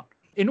checks out.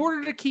 In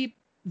order to keep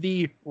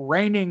the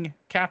raining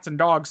cats and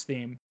dogs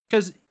theme,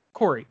 because,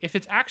 Corey, if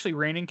it's actually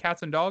raining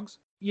cats and dogs,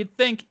 you'd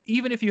think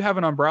even if you have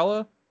an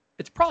umbrella,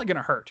 it's probably going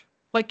to hurt.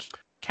 Like,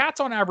 cats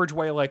on average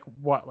weigh, like,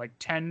 what, like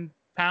 10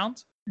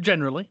 pounds?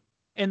 Generally.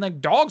 And,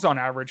 like, dogs on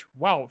average,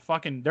 wow,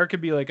 fucking, there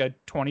could be, like, a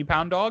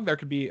 20-pound dog. There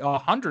could be a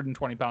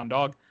 120-pound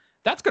dog.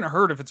 That's going to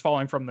hurt if it's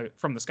falling from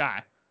the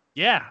sky.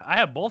 Yeah, I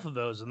have both of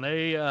those, and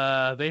they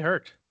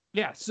hurt.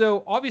 Yeah,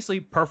 so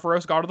obviously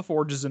Purphoros, God of the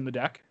Forge, is in the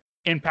deck.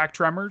 Impact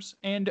Tremors,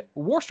 and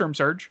Warstorm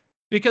Surge,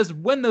 because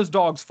when those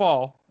dogs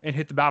fall and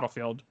hit the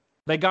battlefield,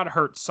 they gotta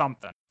hurt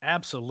something.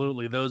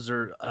 Absolutely. Those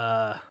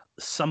are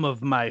some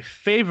of my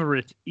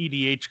favorite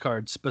EDH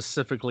cards,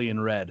 specifically in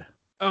red.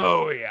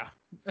 Oh, yeah.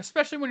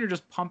 Especially when you're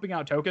just pumping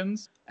out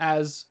tokens,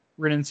 as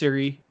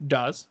Renin-Seri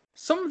does.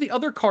 Some of the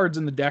other cards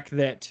in the deck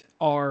that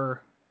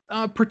are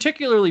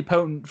particularly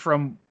potent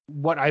from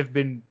what I've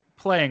been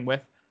playing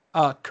with,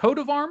 Coat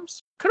of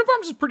Arms. Coat of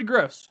Arms is pretty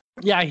gross.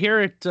 Yeah, I hear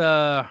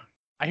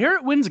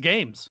it wins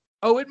games.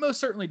 Oh, it most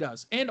certainly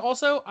does. And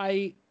also,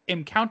 I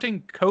am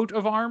counting Coat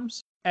of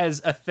Arms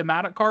as a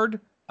thematic card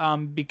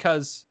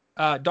because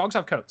dogs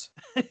have coats.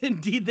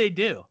 Indeed, they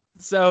do.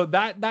 So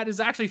that is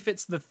actually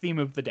fits the theme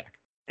of the deck.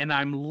 And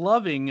I'm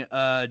loving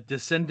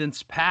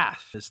Descendants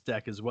Path, this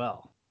deck as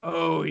well.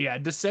 Oh, yeah.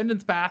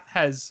 Descendants Path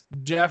has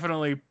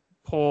definitely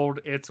pulled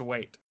its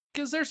weight.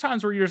 Because there's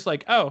times where you're just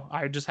like, oh,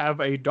 I just have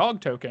a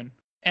dog token.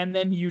 And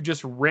then you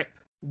just rip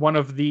one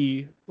of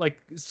the,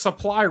 like,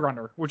 Supply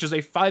Runner, which is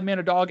a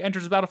 5-mana dog,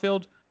 enters the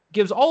battlefield,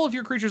 gives all of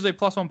your creatures a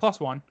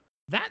 +1/+1.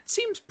 That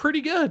seems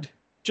pretty good,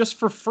 just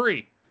for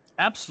free.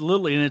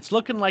 Absolutely, and it's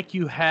looking like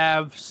you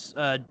have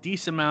a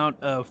decent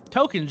amount of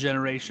token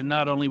generation,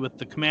 not only with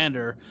the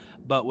commander,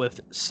 but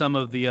with some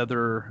of the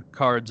other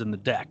cards in the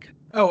deck.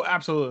 Oh,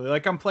 absolutely.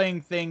 Like, I'm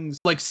playing things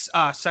like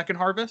Second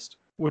Harvest,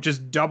 which is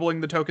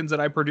doubling the tokens that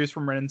I produce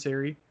from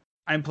Renin-Seri.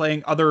 I'm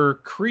playing other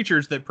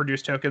creatures that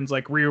produce tokens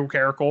like Ryu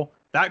Caracal.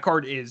 That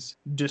card is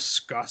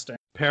disgusting.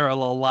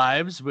 Parallel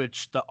Lives,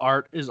 which the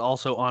art is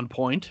also on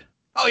point.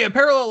 Oh yeah,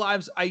 Parallel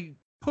Lives, I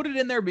put it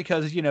in there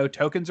because,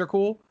 tokens are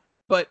cool,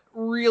 but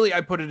really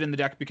I put it in the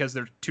deck because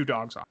there's 2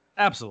 dogs on.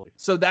 Absolutely.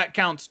 So that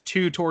counts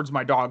 2 towards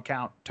my dog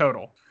count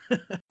total.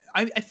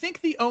 I think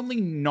the only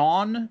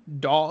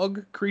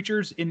non-dog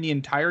creatures in the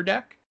entire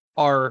deck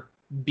are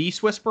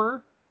Beast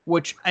Whisperer,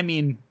 which, I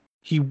mean,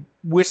 he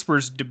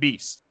whispers to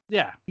beasts.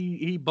 Yeah,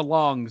 he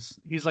belongs.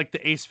 He's like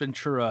the Ace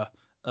Ventura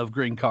of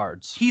green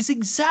cards. He's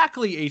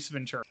exactly Ace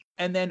Ventura.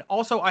 And then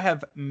also I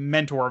have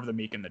Mentor of the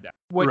Meek in the deck.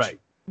 Which,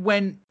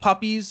 when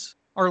puppies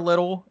are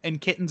little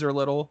and kittens are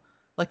little,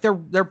 like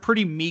they're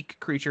pretty meek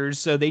creatures,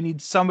 so they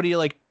need somebody to,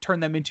 like, turn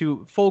them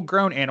into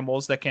full-grown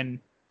animals that can,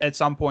 at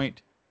some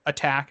point,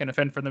 attack and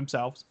fend for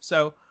themselves.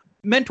 So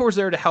Mentor's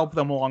there to help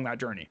them along that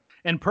journey.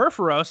 And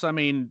Purphoros, I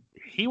mean,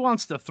 he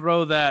wants to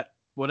throw that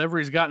whatever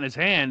he's got in his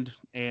hand,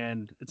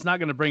 and it's not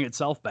going to bring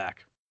itself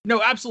back.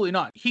 No, absolutely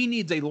not. He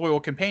needs a loyal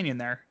companion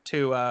there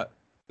to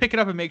pick it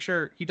up and make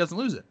sure he doesn't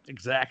lose it.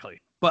 Exactly.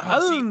 But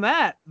other than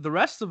that, the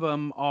rest of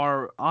them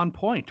are on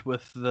point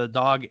with the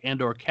dog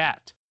and or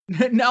cat.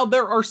 Now,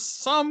 there are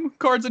some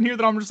cards in here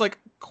that I'm just, like,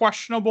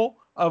 questionable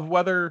of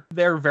whether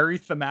they're very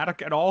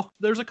thematic at all.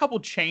 There's a couple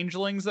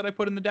changelings that I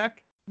put in the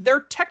deck.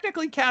 They're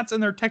technically cats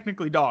and they're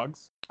technically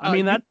dogs. I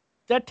mean,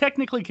 that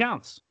technically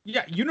counts.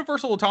 Yeah,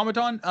 Universal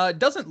Automaton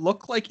doesn't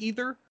look like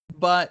either,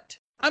 but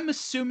I'm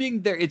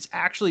assuming it's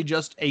actually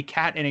just a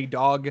cat and a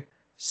dog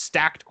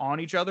stacked on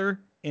each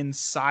other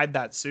inside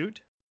that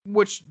suit,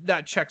 which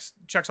that checks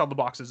all the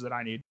boxes that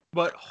I need.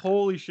 But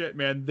holy shit,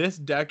 man, this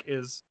deck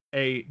is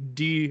a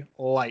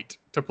delight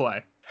to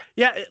play.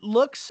 Yeah, it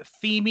looks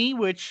themey,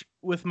 which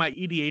with my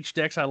EDH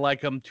decks, I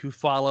like them to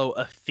follow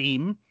a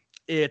theme.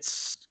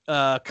 It's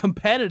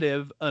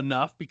competitive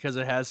enough because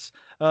it has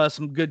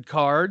some good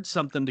cards,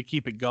 something to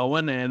keep it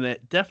going, and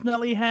it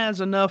definitely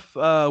has enough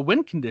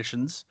win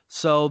conditions.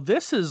 So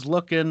this is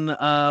looking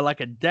like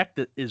a deck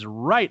that is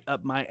right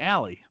up my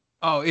alley.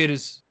 Oh, it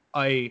is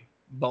a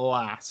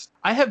blast.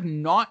 I have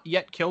not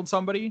yet killed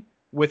somebody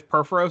with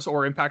Perforos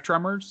or Impact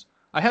Tremors.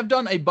 I have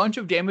done a bunch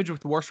of damage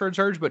with Warstride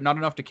Surge, but not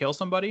enough to kill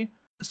somebody.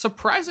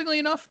 Surprisingly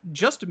enough,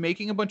 just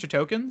making a bunch of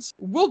tokens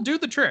will do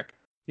the trick.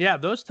 Yeah,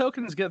 those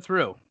tokens get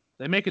through.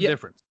 They make a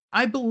difference.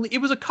 I believe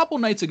it was a couple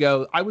nights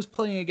ago. I was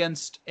playing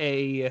against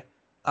a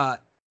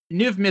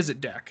Niv Mizzet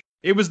deck.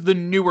 It was the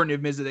newer Niv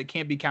Mizzet that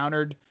can't be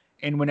countered.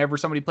 And whenever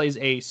somebody plays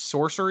a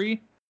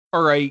sorcery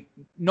or a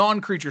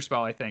non-creature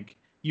spell, I think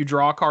you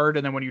draw a card,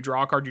 and then when you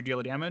draw a card, you deal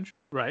a damage.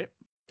 Right.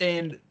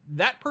 And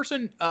that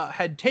person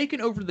had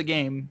taken over the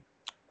game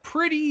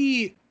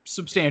pretty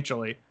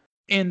substantially.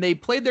 And they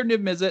played their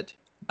Niv Mizzet,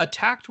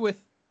 attacked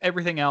with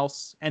everything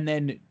else, and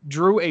then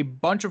drew a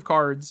bunch of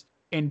cards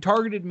and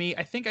targeted me.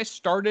 I think I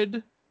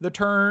started the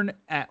turn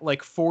at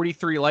like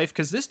 43 life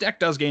because this deck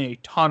does gain a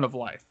ton of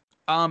life.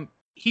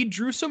 He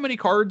drew so many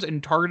cards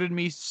and targeted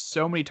me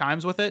so many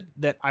times with it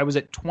that I was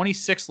at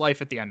 26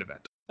 life at the end of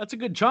it. That's a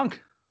good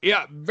chunk.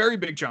 Yeah, very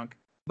big chunk.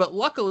 But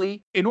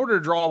luckily, in order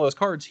to draw all those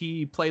cards,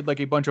 he played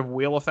like a bunch of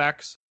wheel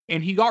effects,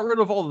 and he got rid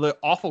of all the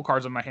awful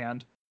cards in my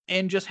hand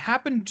and just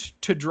happened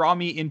to draw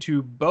me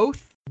into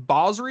both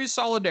Basri's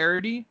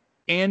Solidarity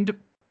and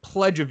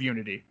Pledge of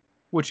Unity,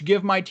 which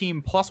give my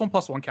team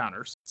 +1/+1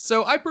 counters.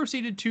 So I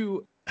proceeded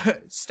to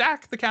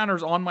stack the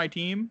counters on my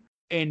team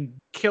and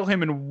kill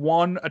him in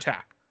one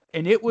attack.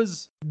 And it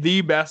was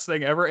the best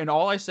thing ever. And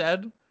all I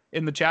said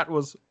in the chat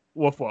was,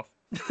 woof woof.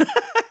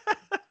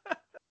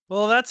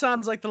 Well, that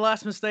sounds like the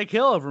last mistake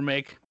he'll ever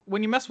make.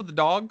 When you mess with the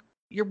dog,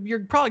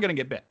 you're probably going to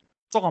get bit.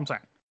 That's all I'm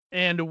saying.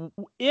 And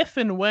if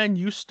and when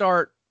you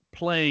start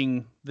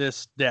playing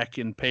this deck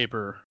in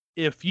paper,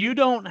 if you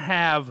don't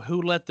have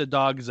Who Let the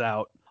Dogs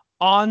Out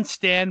on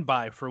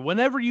standby for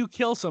whenever you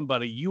kill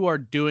somebody, you are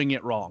doing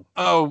it wrong.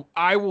 Oh,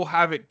 I will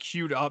have it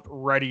queued up,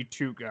 ready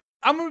to go.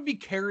 I'm going to be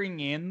carrying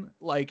in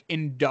like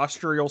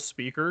industrial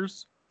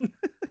speakers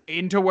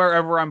into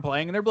wherever I'm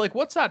playing. And they'll be like,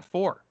 what's that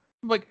for?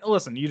 I'm like,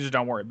 listen, you just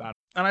don't worry about it.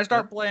 And I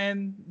start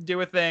playing,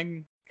 do a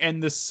thing.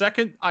 And the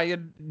second I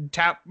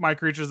tap my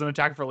creatures and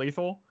attack for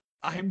lethal,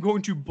 I'm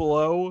going to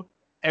blow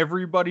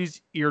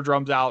everybody's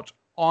eardrums out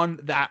on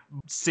that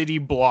city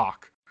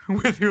block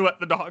with Who Let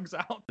the Dogs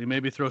Out. You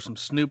maybe throw some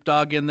Snoop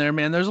Dogg in there,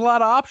 man. There's a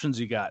lot of options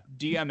you got.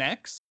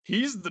 DMX,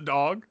 he's the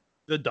dog.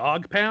 The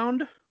Dog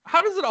Pound.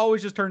 How does it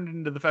always just turn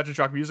into the Fetch and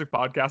Shock Music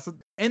Podcast?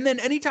 And then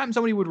anytime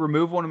somebody would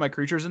remove one of my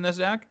creatures in this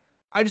deck,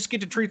 I just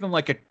get to treat them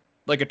like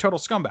a total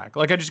scumbag.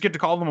 Like I just get to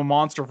call them a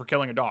monster for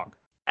killing a dog.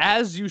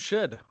 As you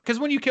should. Because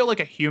when you kill like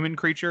a human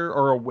creature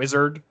or a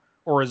wizard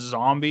or a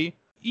zombie,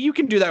 you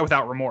can do that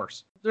without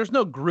remorse. There's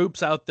no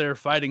groups out there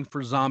fighting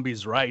for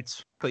zombies'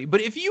 rights. But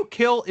if you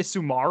kill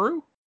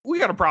Isumaru, we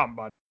got a problem,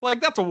 bud.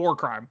 Like, that's a war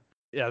crime.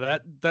 Yeah,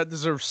 that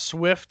deserves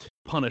swift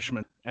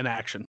punishment and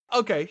action.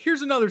 Okay,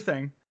 here's another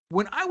thing.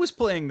 When I was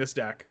playing this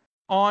deck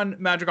on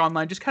Magic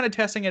Online, just kind of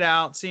testing it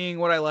out, seeing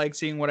what I liked,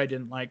 seeing what I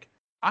didn't like,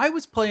 I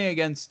was playing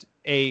against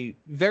a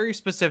very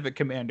specific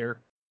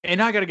commander,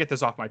 and I got to get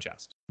this off my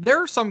chest.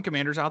 There are some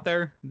commanders out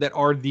there that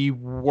are the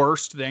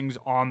worst things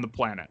on the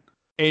planet,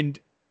 and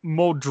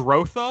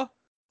Muldrotha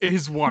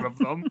is one of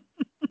them.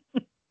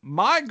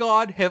 My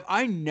God, have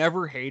I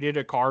never hated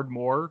a card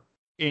more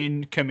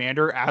in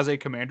Commander as a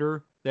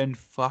commander than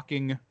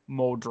fucking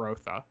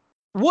Muldrotha.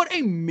 What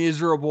a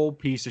miserable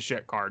piece of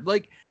shit card.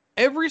 Like,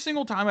 every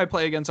single time I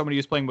play against somebody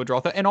who's playing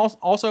Muldrotha, and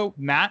also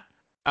Matt,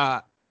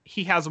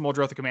 he has a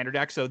Muldrotha commander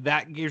deck, so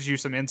that gives you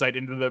some insight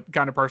into the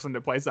kind of person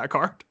that plays that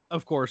card.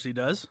 Of course he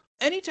does.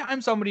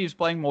 Anytime somebody is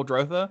playing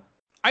Muldrotha,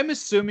 I'm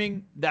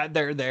assuming that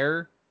they're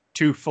there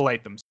to fillet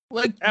them.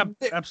 Like,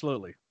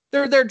 absolutely.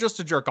 They're there just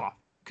to jerk off.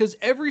 Because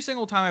every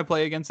single time I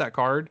play against that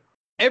card,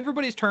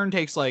 everybody's turn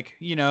takes like,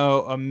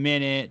 a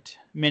minute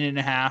and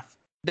a half.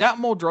 That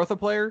Muldrotha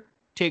player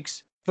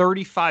takes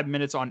 35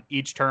 minutes on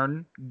each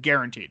turn,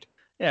 guaranteed.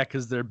 Yeah,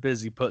 because they're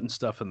busy putting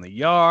stuff in the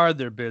yard.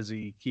 They're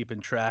busy keeping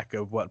track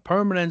of what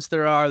permanents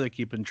there are. They're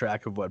keeping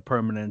track of what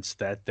permanents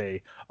that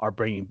they are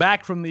bringing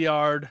back from the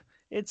yard.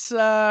 It's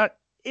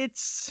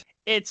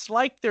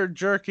like they're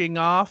jerking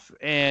off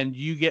and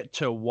you get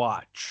to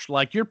watch.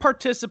 Like, your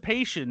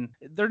participation,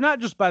 they're not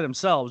just by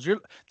themselves.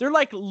 They're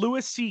like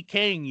Louis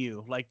C.K.ing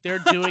you. Like, they're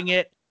doing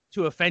it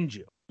to offend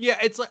you. Yeah,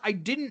 it's like, I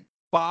didn't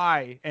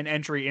buy an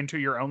entry into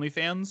your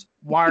OnlyFans.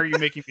 Why are you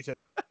making me say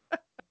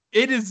that?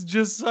 It is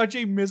just such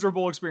a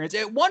miserable experience.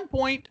 At one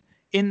point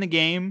in the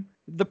game,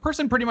 the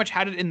person pretty much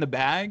had it in the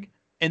bag,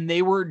 and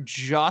they were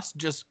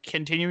just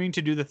continuing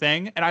to do the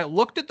thing. And I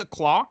looked at the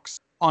clocks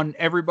on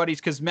everybody's,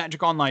 because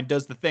Magic Online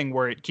does the thing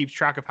where it keeps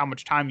track of how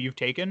much time you've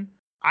taken.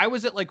 I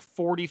was at like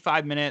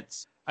 45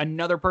 minutes.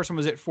 Another person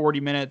was at 40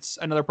 minutes.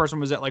 Another person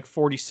was at like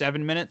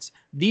 47 minutes.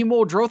 The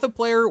Muldrotha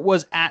player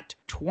was at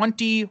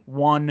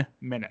 21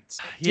 minutes.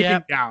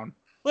 Ticking down.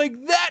 Like,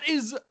 that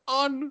is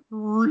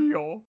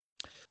unreal.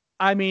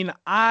 I mean,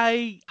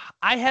 I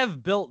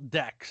have built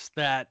decks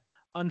that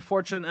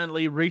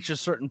unfortunately reach a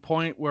certain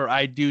point where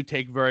I do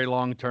take very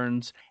long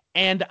turns.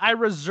 And I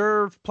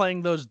reserve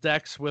playing those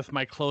decks with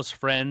my close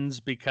friends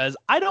because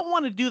I don't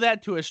want to do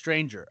that to a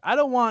stranger. I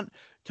don't want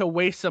to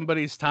waste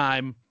somebody's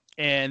time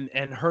and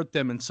hurt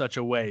them in such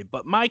a way.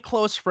 But my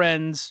close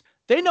friends,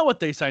 they know what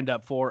they signed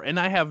up for, and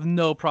I have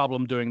no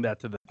problem doing that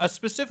to them.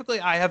 Specifically,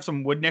 I have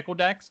some wood nickel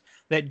decks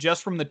that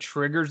just from the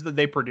triggers that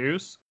they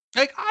produce,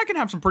 like, I can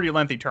have some pretty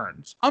lengthy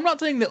turns. I'm not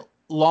saying that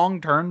long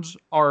turns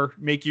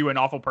make you an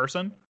awful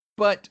person,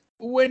 but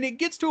when it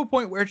gets to a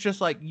point where it's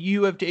just like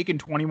you have taken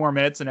 20 more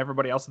minutes than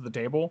everybody else at the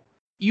table,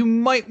 you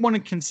might want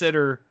to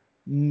consider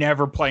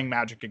never playing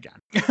Magic again.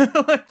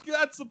 Like,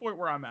 that's the point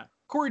where I'm at.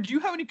 Corey, do you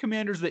have any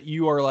commanders that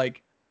you are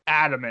like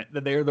adamant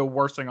that they're the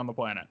worst thing on the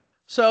planet?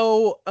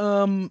 So,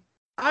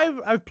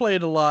 I've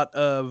played a lot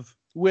of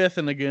with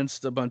and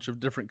against a bunch of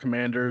different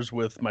commanders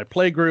with my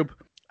play group.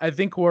 I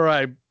think where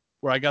I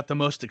got the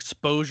most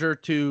exposure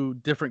to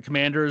different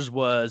commanders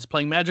was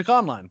playing Magic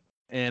Online.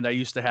 And I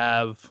used to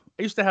have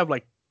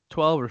like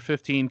 12 or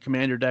 15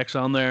 commander decks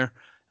on there.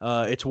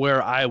 It's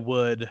where I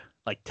would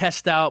like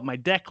test out my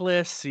deck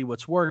list, see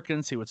what's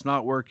working, see what's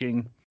not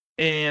working.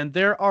 And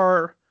there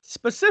are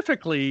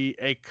specifically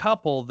a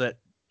couple that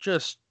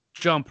just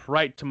jump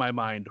right to my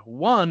mind.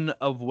 One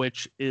of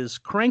which is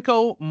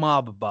Krenko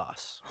Mob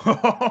Boss.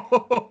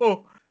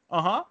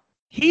 Uh-huh.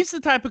 He's the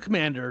type of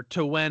commander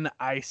to when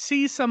I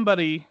see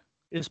somebody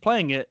is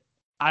playing it,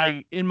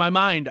 in my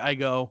mind, I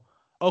go,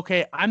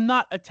 okay, I'm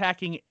not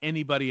attacking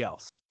anybody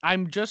else.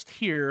 I'm just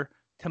here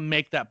to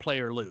make that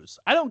player lose.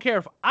 I don't care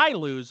if I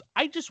lose.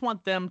 I just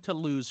want them to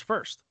lose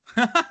first.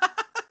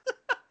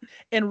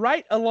 And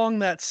right along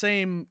that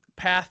same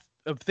path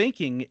of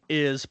thinking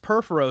is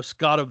Purphoros,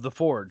 God of the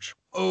Forge.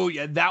 Oh,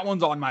 yeah, that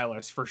one's on my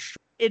list for sure.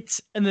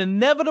 It's an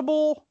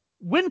inevitable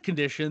win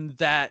condition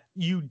that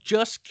you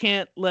just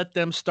can't let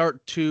them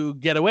start to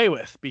get away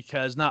with,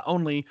 because not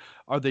only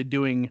are they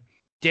doing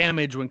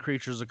damage when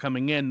creatures are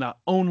coming in, not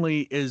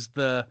only is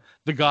the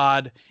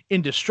god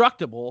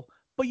indestructible,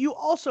 but you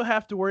also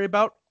have to worry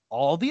about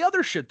all the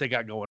other shit they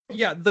got going.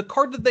 Yeah, the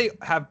card that they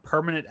have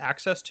permanent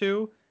access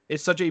to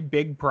is such a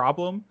big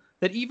problem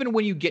that even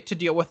when you get to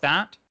deal with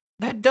that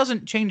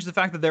doesn't change the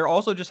fact that they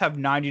also just have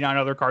 99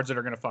 other cards that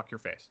are going to fuck your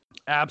face.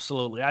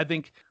 Absolutely. I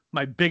think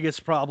my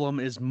biggest problem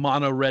is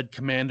mono red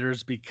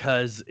commanders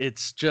because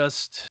it's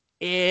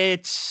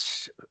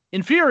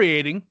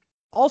infuriating.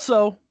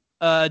 Also,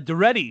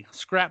 Duretti,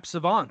 Scrap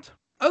Savant.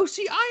 Oh,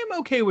 see, I am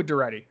okay with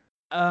Duretti.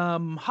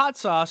 Hot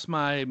Sauce,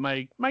 my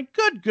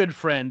good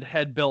friend,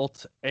 had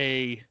built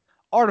a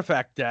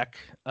artifact deck.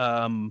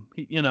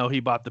 He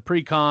bought the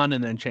Precon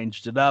and then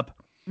changed it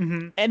up.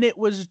 Mm-hmm. And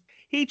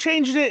he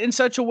changed it in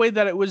such a way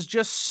that it was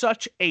just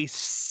such a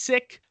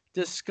sick,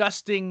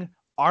 disgusting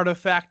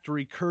artifact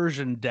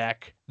recursion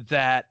deck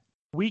that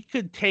we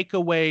could take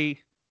away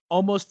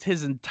almost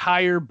his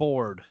entire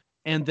board.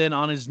 And then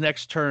on his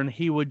next turn,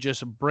 he would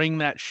just bring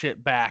that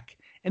shit back.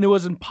 And it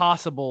was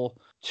impossible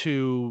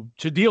to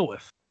deal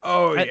with.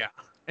 Oh, yeah.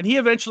 And he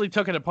eventually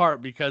took it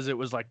apart because it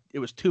was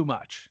too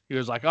much. He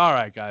was like, all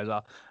right, guys,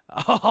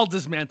 I'll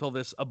dismantle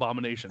this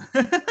abomination.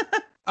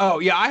 Oh,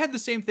 yeah, I had the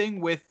same thing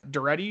with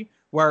Duretti,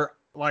 where,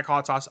 like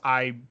Hot Sauce,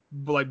 I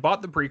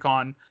bought the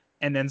Precon,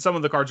 and then some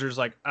of the cards are just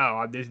like,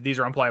 oh, these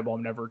are unplayable.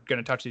 I'm never going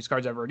to touch these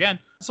cards ever again.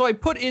 So I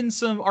put in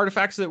some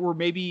artifacts that were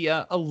maybe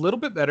a little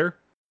bit better,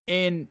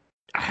 and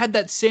I had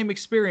that same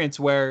experience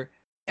where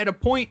at a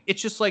point,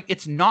 it's just like,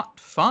 it's not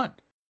fun.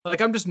 Like,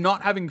 I'm just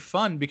not having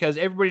fun because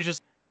everybody's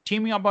just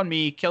teaming up on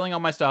me, killing all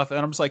my stuff, and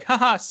I'm just like,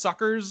 haha,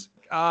 suckers,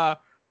 I'm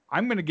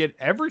going to get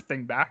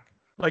everything back.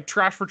 Like,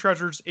 Trash for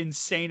Treasure's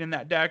insane in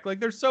that deck.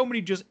 Like, there's so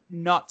many just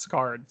nuts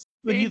cards.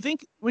 When you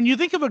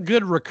think of a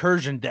good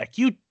recursion deck,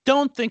 you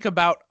don't think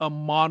about a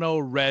mono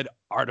red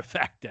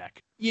artifact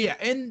deck. Yeah,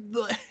 and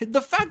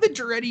the fact that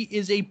Duretti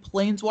is a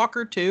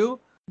planeswalker too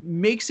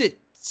makes it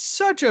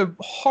such a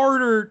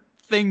harder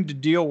thing to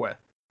deal with.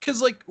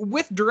 Because, like,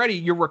 with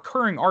Duretti, you're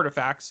recurring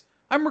artifacts.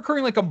 I'm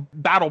recurring like a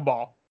Battle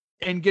Ball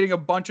and getting a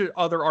bunch of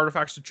other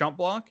artifacts to jump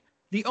block.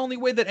 The only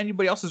way that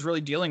anybody else is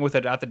really dealing with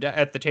it at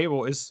the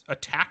table is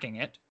attacking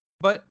it.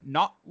 But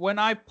not when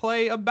I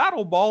play a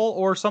Battle Ball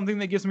or something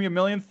that gives me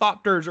 1,000,000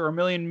 Thopters or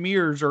 1,000,000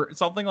 Mirrors or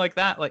something like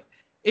that. Like,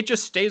 it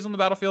just stays on the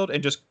battlefield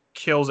and just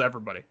kills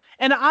everybody.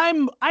 And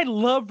I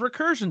love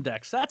recursion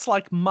decks. That's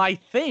like my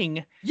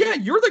thing. Yeah,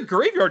 you're the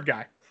graveyard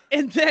guy.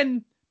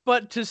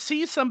 But to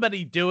see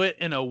somebody do it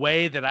in a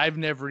way that I've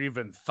never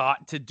even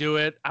thought to do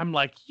it, I'm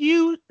like,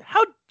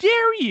 how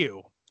dare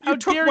you? How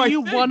dare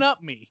you one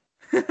up me?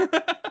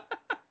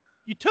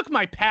 You took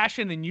my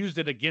passion and used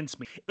it against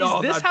me.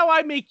 Is this how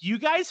I make you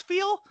guys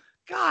feel?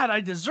 God, I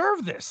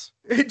deserve this.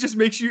 It just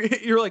makes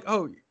you're like,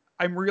 oh,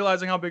 I'm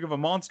realizing how big of a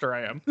monster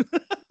I am.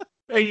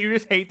 And you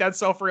just hate that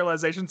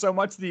self-realization so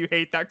much that you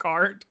hate that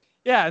card.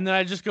 Yeah, and then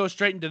I just go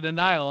straight into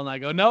denial and I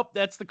go, nope,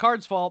 that's the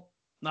card's fault,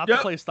 not the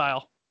play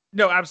style.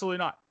 No, absolutely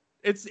not.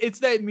 It's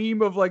that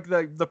meme of like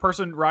the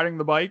person riding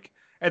the bike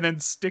and then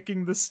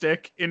sticking the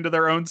stick into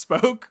their own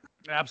spoke.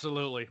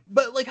 Absolutely.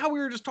 But like how we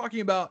were just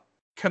talking about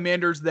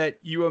commanders that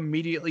you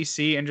immediately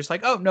see and just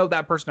like, oh no,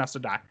 that person has to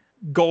die.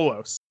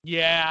 Golos.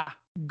 Yeah.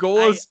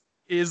 Golos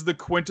is the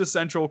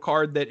quintessential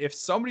card that if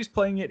somebody's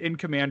playing it in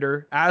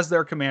Commander as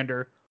their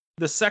commander,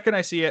 the second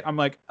I see it, I'm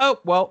like, oh,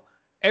 well,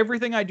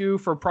 everything I do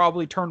for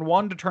probably turn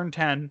 1 to turn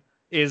 10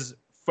 is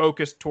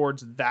focused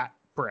towards that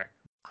brick.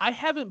 I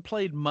haven't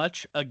played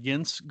much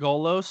against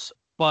Golos,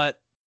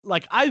 but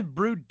like I've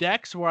brewed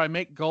decks where I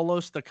make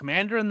Golos the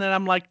commander, and then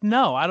I'm like,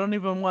 no, I don't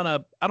even want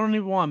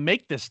to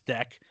make this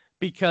deck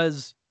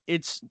because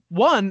it's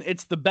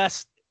the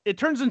best. It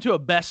turns into a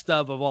best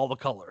of all the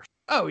colors.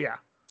 Oh yeah.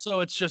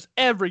 So it's just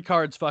every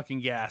card's fucking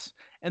gas.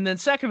 And then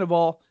second of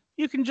all,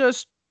 you can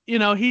just,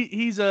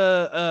 he's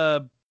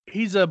a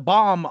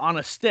bomb on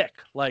a stick,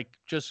 like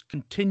just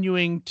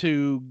continuing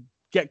to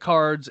get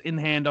cards in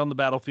hand on the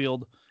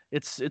battlefield.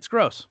 It's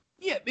gross.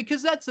 Yeah,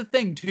 because that's the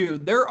thing too.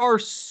 There are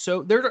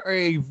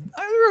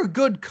a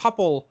good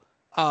couple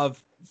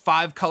of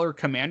 5-color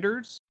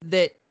commanders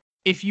that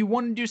if you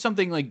want to do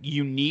something like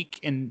unique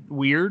and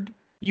weird,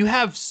 you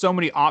have so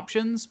many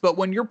options. But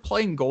when you're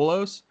playing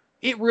Golos,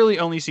 it really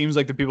only seems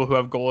like the people who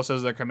have Golos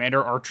as their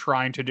commander are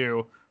trying to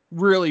do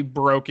really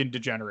broken,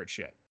 degenerate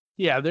shit.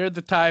 Yeah, they're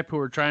the type who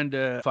are trying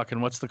to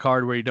fucking, what's the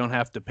card where you don't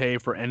have to pay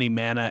for any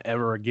mana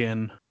ever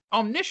again?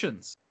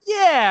 Omniscience.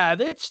 Yeah,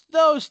 it's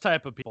those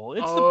type of people.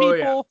 It's the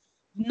people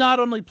not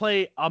only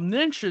play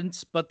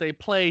Omniscience, but they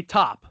play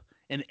top.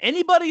 And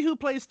anybody who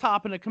plays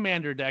top in a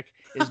commander deck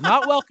is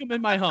not welcome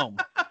in my home.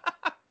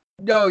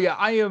 No, yeah,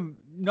 I am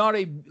not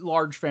a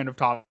large fan of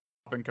top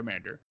in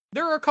commander.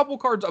 There are a couple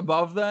cards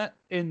above that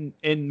in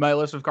my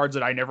list of cards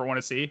that I never want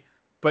to see,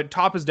 but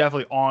top is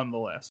definitely on the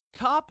list.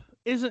 Top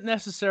isn't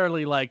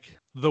necessarily like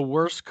the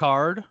worst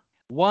card.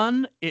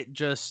 One, it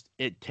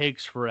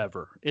takes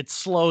forever. It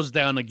slows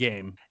down a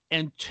game.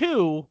 And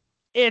two,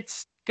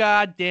 it's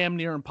goddamn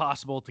near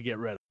impossible to get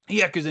rid of.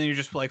 Yeah, because then you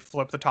just like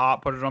flip the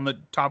top, put it on the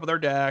top of their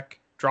deck,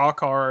 draw a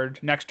card,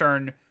 next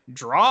turn,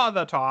 draw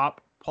the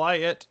top,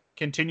 play it,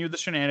 continue the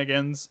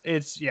shenanigans.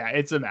 It's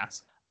a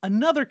mess.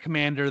 Another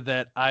commander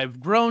that I've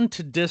grown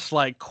to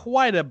dislike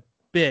quite a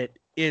bit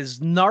is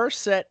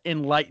Narset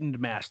Enlightened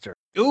Master.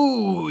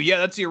 Ooh, yeah,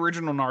 that's the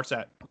original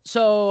Narset.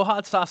 So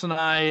Hot Sauce and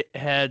I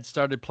had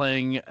started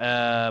playing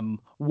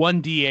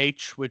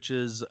 1DH, which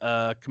is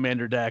a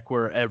commander deck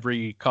where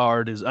every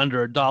card is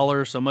under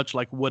 $1, so much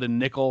like Wood and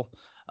Nickel.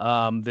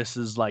 This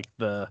is like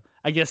the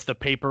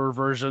paper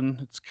version.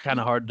 It's kind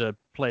of hard to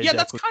play. Yeah,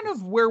 that's kind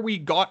of where we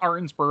got our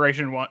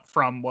inspiration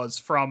from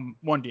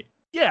 1D.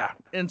 Yeah,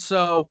 and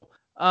so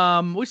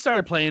we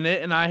started playing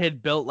it, and I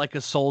had built like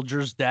a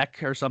soldier's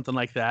deck or something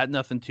like that,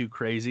 nothing too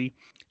crazy.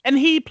 And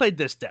he played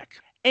this deck,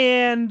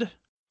 and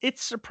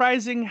it's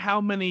surprising how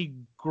many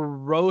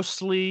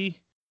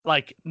grossly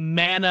like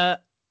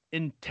mana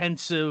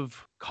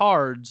intensive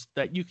cards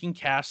that you can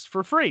cast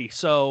for free.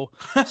 So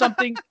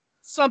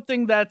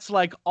something that's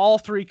like all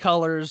 3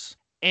 colors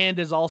and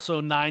is also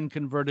 9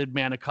 converted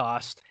mana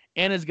cost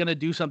and is going to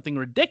do something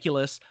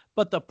ridiculous,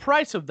 but the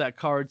price of that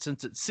card,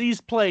 since it sees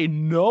play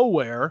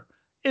nowhere,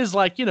 is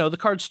like, the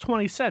card's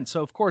 20 cents.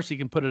 So of course he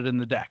can put it in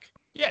the deck.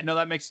 Yeah, no,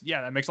 that makes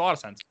a lot of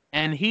sense.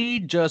 And he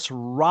just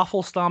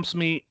raffle stomps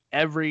me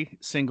every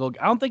single.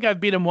 I don't think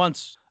I've beat him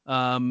once.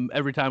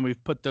 Every time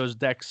we've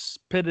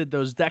pitted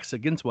those decks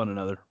against one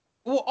another.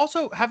 Well,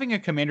 also having a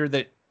commander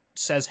that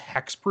says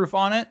hexproof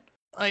on it,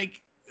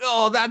 like,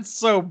 oh, that's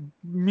so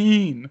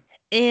mean.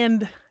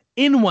 And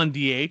in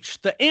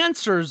 1DH, the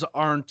answers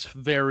aren't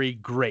very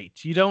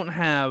great. You don't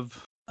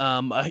have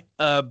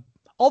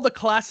all the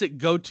classic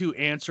go-to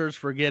answers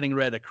for getting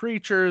rid of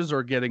creatures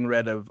or getting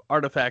rid of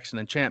artifacts and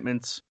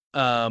enchantments.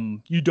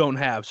 You don't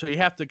have. So you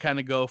have to kind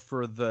of go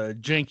for the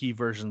janky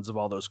versions of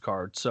all those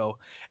cards. So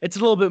it's a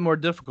little bit more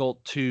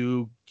difficult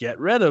to get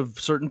rid of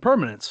certain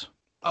permanents.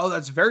 Oh,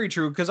 that's very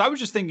true. Because I was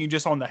just thinking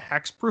just on the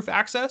hexproof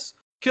access.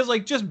 Because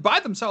like just by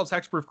themselves,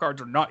 hexproof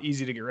cards are not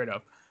easy to get rid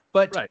of.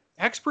 But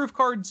hexproof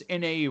cards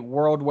in a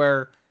world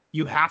where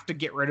you have to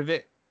get rid of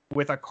it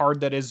with a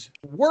card that is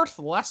worth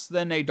less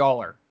than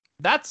 $1,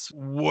 that's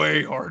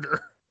way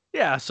harder.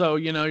 Yeah, so,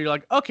 you're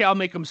like, okay, I'll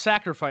make them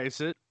sacrifice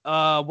it.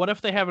 What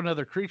if they have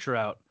another creature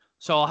out?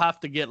 So I'll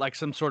have to get like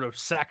some sort of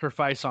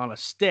sacrifice on a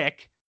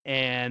stick.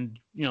 And,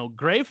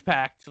 Grave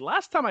Pact,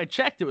 last time I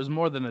checked, it was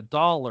more than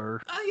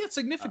 $1. Yeah,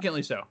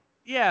 significantly so.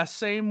 Yeah,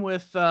 same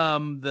with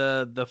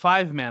the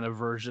 5-mana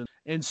version.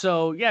 And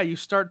so, yeah, you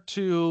start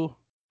to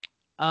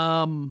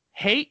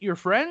hate your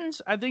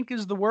friends, I think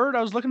is the word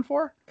I was looking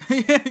for.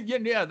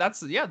 yeah, that's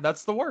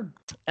the word.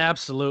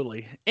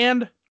 Absolutely.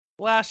 And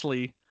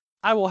lastly,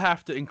 I will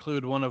have to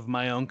include one of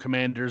my own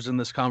commanders in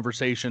this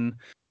conversation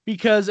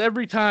because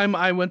every time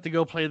I went to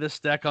go play this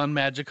deck on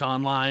Magic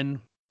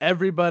Online,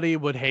 everybody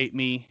would hate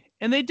me.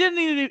 And they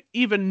didn't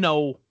even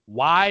know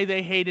why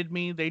they hated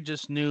me. They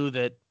just knew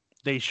that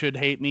they should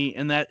hate me,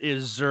 and that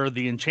is Zur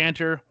the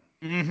Enchanter.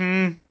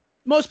 Mm-hmm.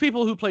 Most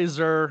people who play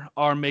Zur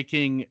are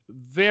making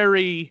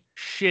very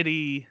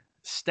shitty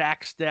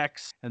stacks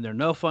decks, and they're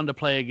no fun to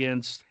play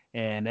against,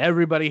 and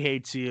everybody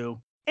hates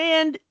you.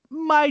 And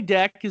my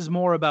deck is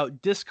more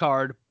about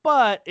discard,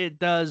 but it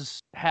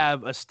does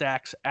have a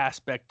stacks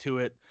aspect to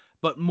it,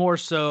 but more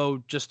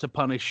so just to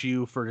punish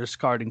you for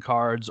discarding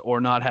cards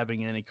or not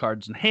having any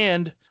cards in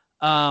hand.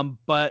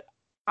 But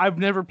I've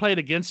never played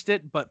against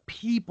it, but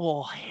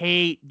people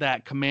hate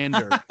that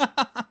commander.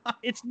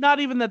 It's not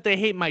even that they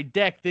hate my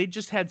deck. They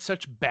just had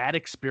such bad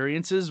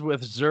experiences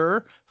with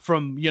Zur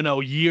from,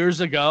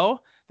 years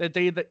ago that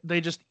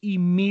they just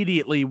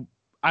immediately,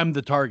 I'm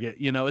the target.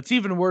 It's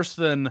even worse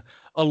than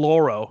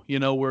Aloro,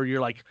 where you're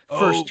like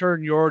first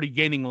turn, you're already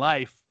gaining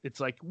life.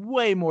 It's like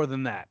way more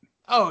than that.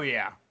 Oh,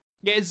 yeah.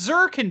 Yeah,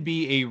 Zur can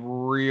be a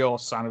real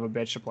son of a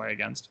bitch to play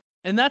against.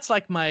 And that's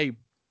like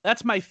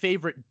that's my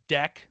favorite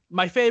deck.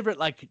 My favorite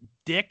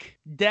dick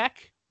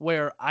deck,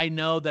 where I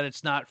know that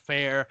it's not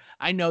fair.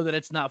 I know that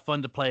it's not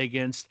fun to play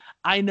against.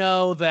 I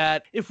know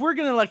that if we're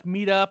going to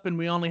meet up and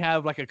we only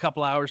have a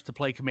couple hours to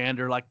play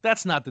Commander,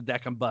 that's not the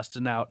deck I'm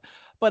busting out.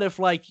 But if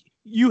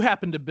you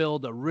happen to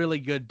build a really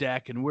good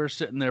deck and we're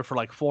sitting there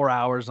for 4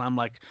 hours, I'm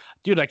like,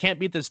 dude, I can't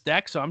beat this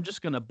deck. So I'm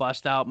just going to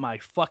bust out my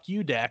fuck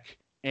you deck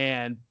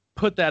and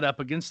put that up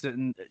against it.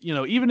 And,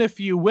 even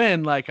if you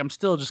win, I'm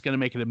still just going to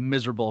make it a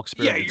miserable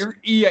experience.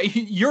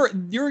 You're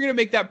going to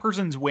make that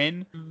person's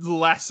win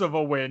less of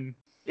a win.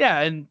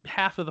 Yeah, and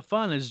half of the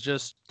fun is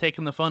just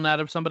taking the fun out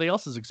of somebody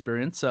else's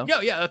experience. So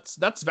yeah,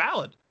 that's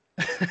valid.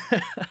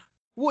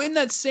 Well, in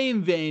that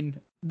same vein,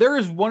 there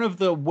is one of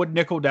the wood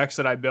nickel decks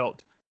that I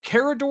built,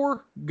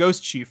 Karador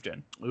Ghost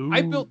Chieftain. Ooh.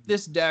 I built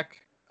this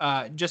deck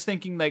just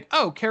thinking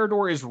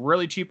Karador is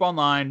really cheap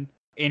online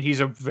and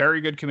he's a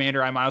very good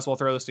commander. I might as well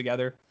throw this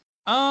together.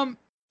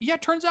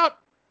 Turns out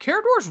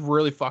Karador is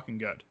really fucking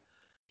good.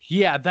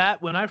 Yeah,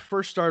 when I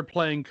first started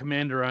playing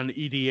Commander on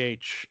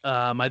EDH,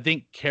 I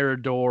think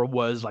Karador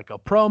was a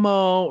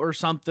promo or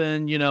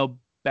something,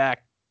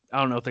 back. I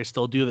don't know if they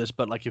still do this,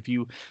 but if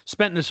you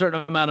spent a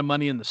certain amount of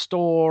money in the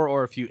store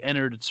or if you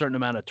entered a certain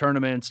amount of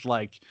tournaments,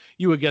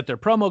 you would get their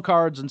promo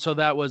cards. And so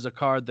that was a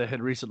card that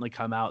had recently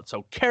come out.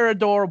 So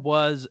Karador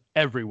was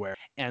everywhere.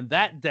 And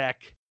that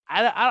deck,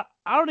 I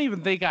don't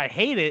even think I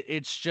hate it.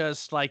 It's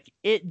just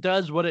it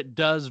does what it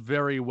does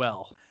very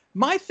well.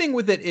 My thing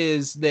with it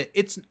is that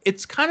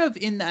it's kind of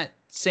in that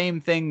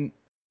same thing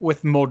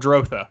with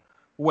Muldrotha,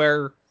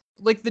 where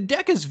the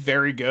deck is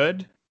very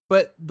good,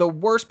 but the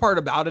worst part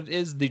about it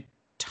is the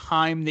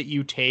time that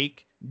you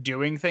take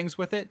doing things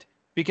with it,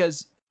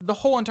 because the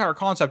whole entire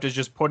concept is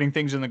just putting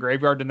things in the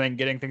graveyard and then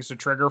getting things to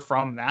trigger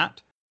from that.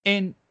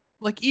 And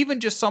even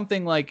just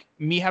something like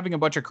me having a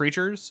bunch of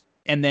creatures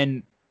and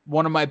then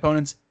one of my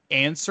opponents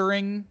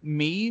answering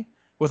me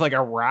with a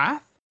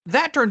wrath,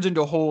 that turns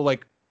into a whole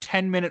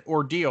 10-minute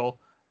ordeal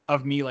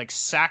of me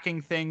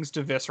sacking things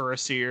to Viscera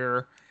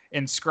Seer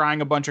and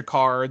scrying a bunch of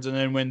cards, and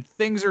then when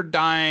things are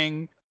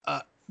dying,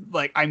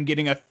 I'm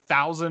getting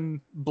 1,000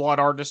 Blood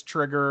Artist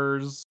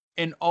triggers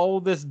and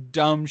all this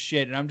dumb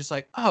shit, and I'm just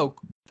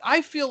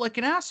I feel like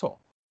an asshole.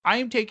 I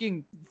am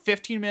taking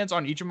 15 minutes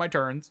on each of my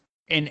turns,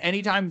 and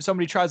anytime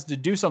somebody tries to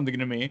do something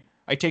to me,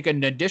 I take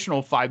an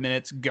additional 5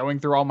 minutes going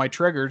through all my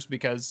triggers,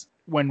 because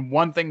when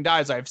one thing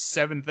dies, I have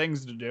 7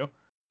 things to do.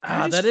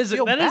 That is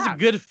a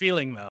good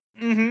feeling, though.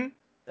 Mm-hmm.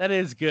 That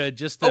is good.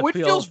 Just to it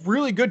feels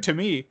really good to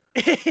me.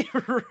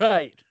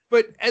 Right.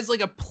 But as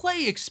a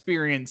play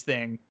experience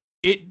thing,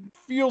 it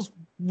feels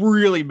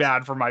really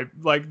bad for my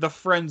the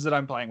friends that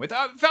I'm playing with.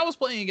 If I was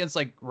playing against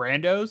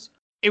randos,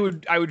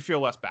 I would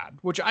feel less bad.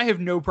 Which I have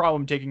no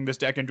problem taking this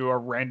deck into a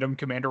random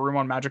commander room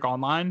on Magic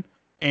Online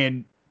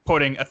and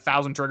putting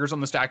 1,000 triggers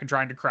on the stack and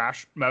trying to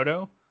crash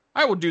Moto.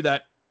 I will do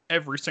that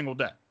every single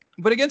day.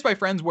 But against my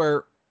friends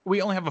where we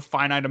only have a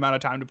finite amount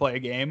of time to play a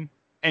game,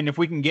 and if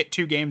we can get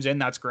 2 games in,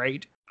 that's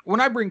great.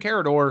 When I bring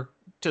Karador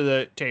to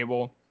the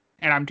table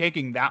and I'm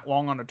taking that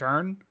long on a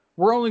turn,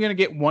 we're only going to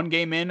get 1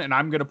 game in, and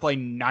I'm going to play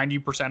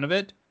 90% of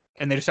it,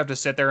 and they just have to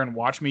sit there and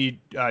watch me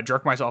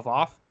jerk myself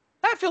off.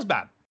 That feels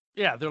bad.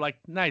 Yeah, they're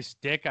nice,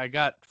 dick. I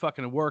got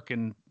fucking work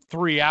in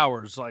 3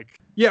 hours.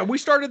 Yeah, we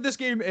started this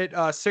game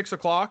at 6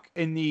 o'clock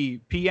in the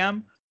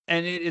PM,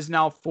 and it is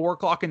now 4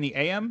 o'clock in the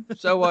AM.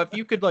 So if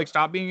you could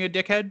stop being a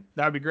dickhead,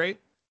 that would be great.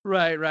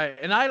 Right.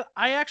 And I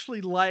actually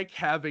like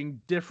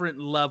having different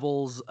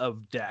levels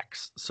of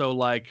decks.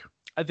 So I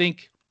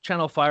think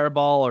Channel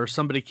Fireball or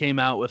somebody came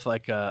out with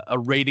a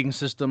rating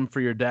system for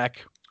your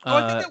deck.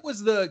 I think that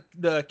was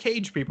the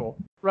Cage people.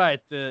 Right,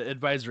 the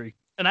advisory.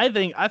 And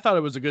I thought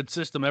it was a good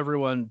system.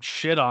 Everyone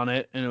shit on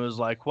it, and it was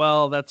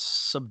well, that's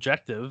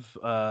subjective.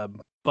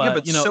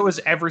 But so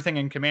is everything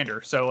in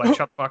Commander. So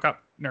shut the fuck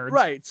up, nerds.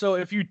 Right. So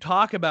if you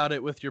talk about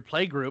it with your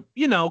play group,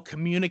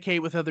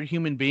 communicate with other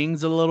human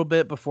beings a little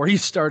bit before you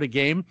start a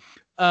game.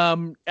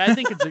 I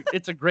think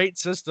it's a great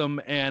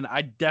system, and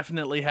I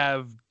definitely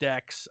have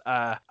decks.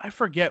 I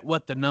forget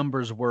what the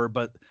numbers were,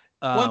 but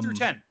 1 through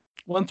 10.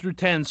 1 through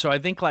 10. So I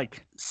think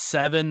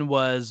 7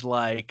 was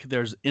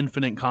there's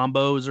infinite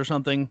combos or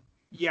something.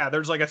 Yeah,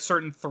 there's like a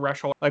certain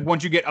threshold. Like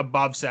once you get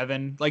above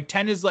 7, like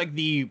 10 is like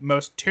the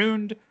most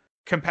tuned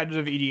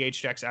competitive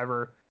EDH decks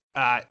ever.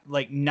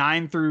 Like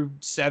 9 through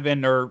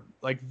 7 are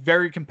like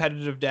very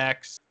competitive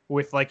decks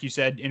with, like you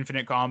said,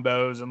 infinite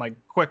combos and like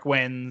quick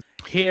wins.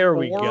 Here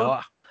we 4 go.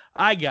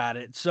 I got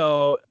it.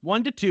 So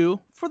 1 to 2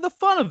 for the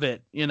fun of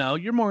it. You know,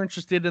 you're more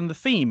interested in the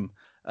theme.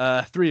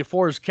 3 to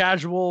 4 is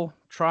casual,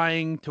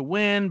 trying to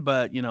win,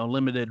 but you know,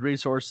 limited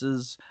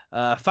resources.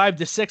 5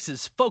 to 6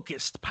 is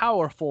focused,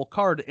 powerful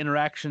card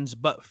interactions,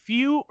 but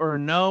few or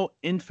no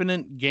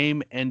infinite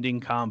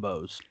game-ending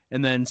combos.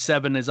 And then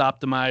 7 is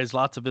optimized,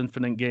 lots of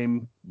infinite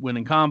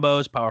game-winning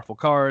combos, powerful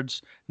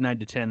cards. 9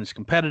 to 10 is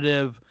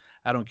competitive.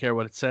 I don't care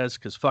what it says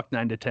because fuck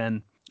 9 to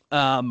 10.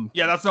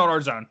 Yeah, that's not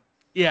our zone.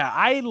 Yeah,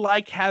 I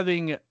like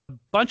having a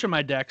bunch of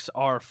my decks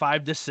are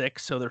 5 to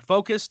 6, so they're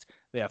focused.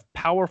 They have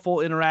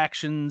powerful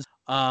interactions,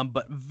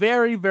 but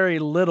very, very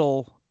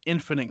little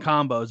infinite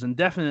combos, and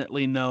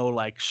definitely no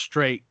like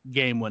straight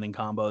game-winning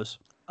combos.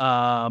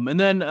 And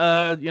then,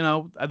 you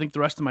know, I think the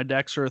rest of my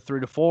decks are 3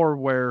 to 4,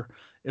 where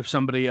if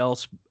somebody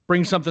else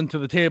brings something to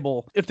the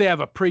table, if they have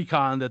a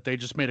precon that they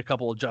just made a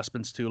couple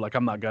adjustments to, like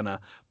I'm not gonna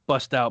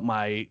bust out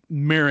my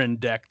Mirren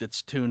deck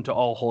that's tuned to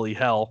all holy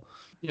hell.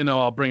 You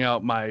know, I'll bring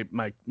out my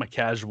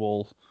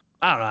casual.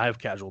 I don't know. I have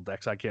casual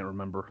decks. I can't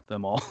remember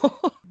them all.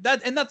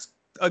 That's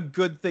a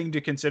good thing to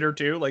consider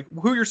too. Like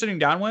who you're sitting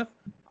down with.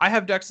 I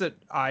have decks that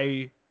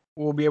I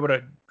will be able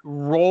to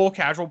roll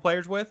casual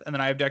players with, and then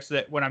I have decks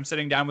that when I'm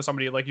sitting down with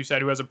somebody like you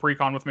said who has a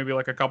precon with maybe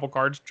like a couple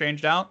cards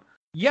changed out,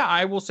 yeah,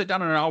 I will sit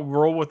down and I'll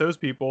roll with those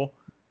people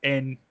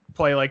and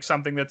play like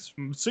something that's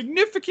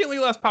significantly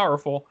less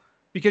powerful,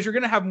 because you're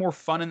gonna have more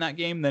fun in that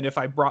game than if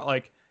I brought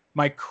like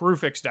my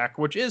Kruphix deck,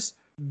 which is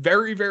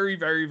very, very,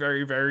 very,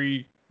 very,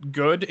 very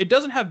good. It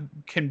doesn't have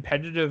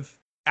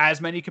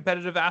as many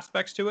competitive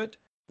aspects to it,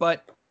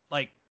 but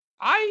like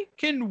I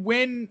can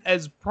win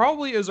as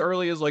probably as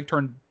early as like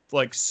turn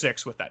like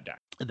 6 with that deck.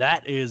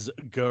 That is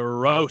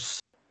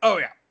gross. Oh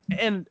yeah.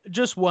 And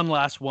just one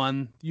last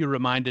one. You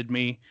reminded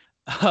me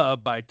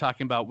by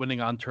talking about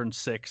winning on turn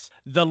 6.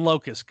 The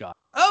Locust God.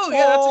 Oh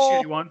yeah, that's a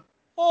shitty one.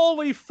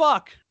 Holy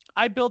fuck.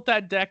 I built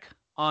that deck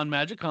on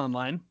Magic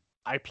Online.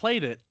 I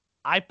played it.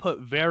 I put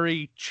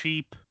very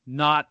cheap,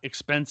 not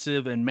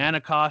expensive in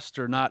mana cost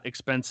or not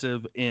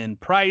expensive in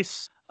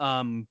price,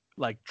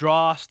 like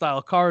draw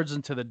style cards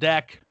into the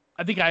deck.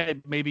 I think I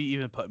maybe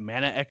even put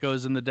mana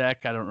echoes in the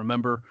deck. I don't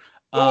remember.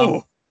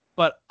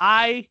 But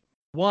I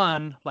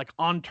won like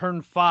on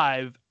turn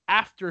 5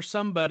 after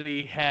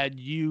somebody had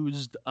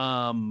used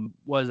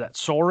what is that,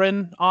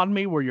 Sorin on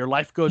me, where your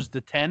life goes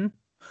to 10.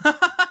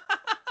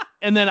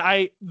 And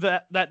then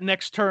that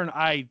next turn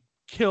I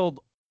killed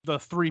the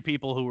 3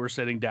 people who were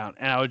sitting down,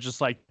 and I was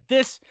just like,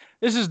 this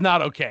is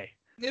not okay.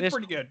 It's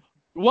pretty good.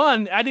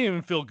 1, I didn't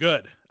even feel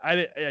good.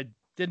 I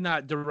did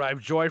not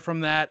derive joy from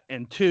that,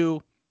 and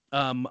 2,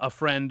 a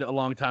friend a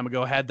long time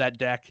ago had that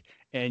deck,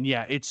 and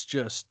yeah, it's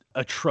just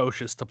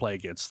atrocious to play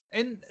against.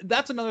 And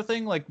that's another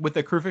thing, like with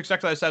the Kruphix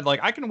deck, I said,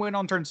 like I can win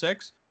on turn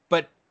 6,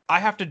 but I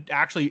have to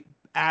actually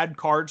add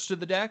cards to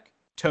the deck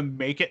to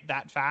make it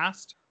that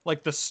fast.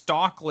 Like the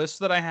stock list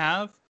that I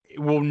have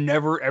will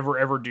never, ever,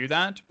 ever do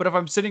that. But if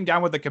I'm sitting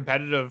down with a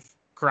competitive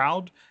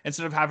crowd,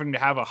 instead of having to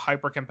have a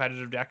hyper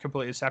competitive deck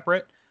completely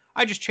separate,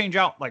 I just change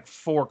out like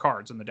 4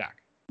 cards in the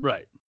deck.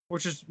 Right.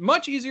 Which is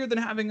much easier than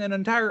having an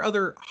entire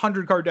other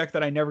 100-card deck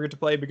that I never get to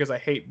play because I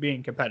hate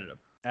being competitive.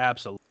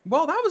 Absolutely.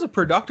 Well, that was a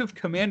productive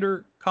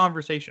Commander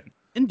conversation.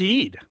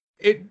 Indeed.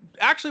 It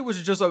actually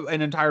was just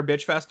an entire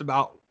bitch fest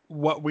about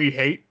what we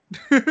hate.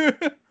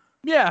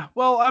 Yeah,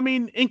 well, I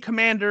mean, in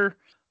Commander,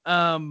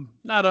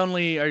 not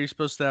only are you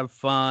supposed to have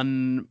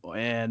fun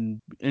and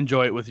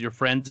enjoy it with your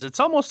friends, it's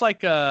almost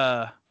like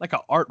a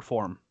art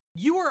form.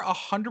 You are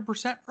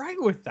 100%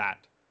 right with that.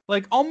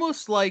 Like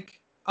almost like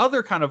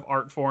other kind of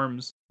art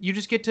forms, you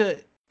just get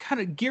to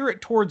kind of gear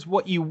it towards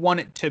what you want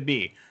it to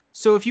be.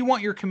 So if you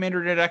want your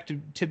Commander deck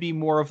to be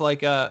more of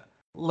like a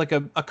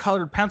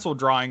colored pencil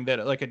drawing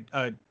that like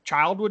a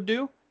child would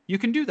do, you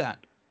can do that.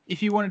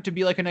 If you want it to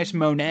be like a nice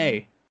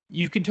Monet,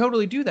 you can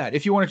totally do that.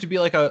 If you want it to be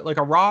like a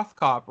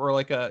Rothkopf or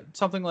like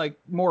something like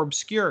more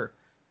obscure,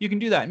 you can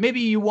do that. Maybe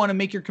you want to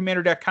make your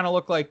Commander deck kind of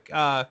look like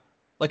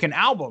an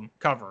album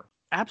cover.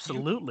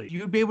 Absolutely.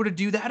 You'd be able to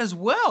do that as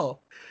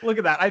well. Look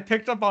at that. I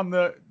picked up on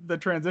the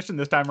transition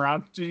this time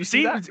around. Did you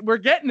see that? We're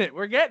getting it.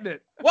 We're getting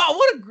it. Wow,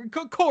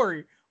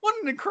 Corey, what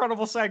an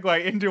incredible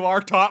segue into our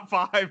top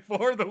 5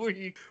 for the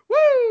week.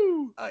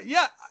 Woo!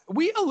 Yeah,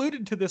 we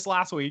alluded to this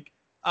last week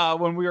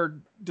when we were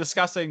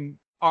discussing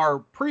our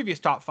previous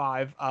top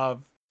 5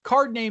 of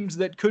card names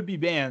that could be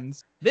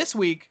bands. This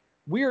week,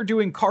 we are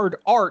doing card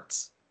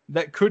arts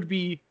that could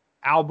be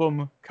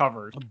album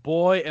covers.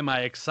 Boy, am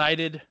I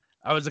excited.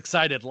 I was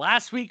excited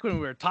last week when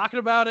we were talking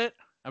about it.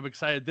 I'm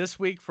excited this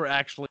week for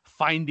actually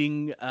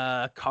finding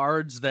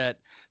cards that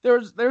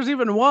there's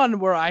even one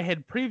where I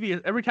had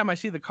every time I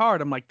see the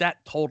card, I'm like,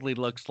 that totally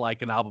looks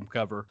like an album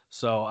cover.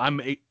 So I'm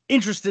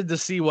interested to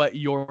see what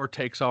your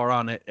takes are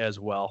on it as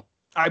well.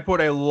 I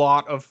put a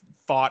lot of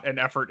thought and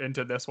effort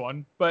into this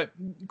one. But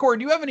Corey,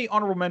 do you have any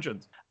honorable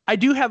mentions? I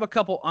do have a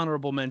couple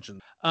honorable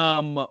mentions.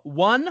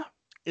 One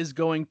is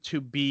going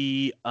to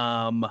be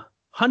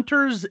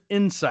Hunter's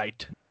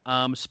Insight.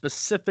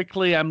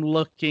 Specifically, I'm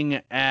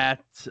looking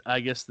at, I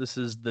guess this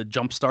is the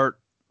Jumpstart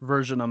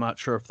version. I'm not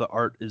sure if the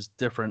art is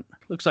different.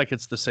 Looks like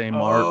it's the same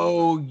art.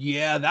 Oh,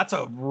 yeah, that's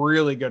a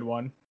really good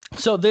one.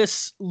 So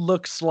this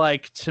looks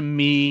like to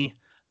me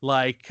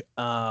like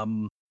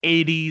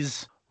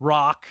 80s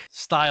rock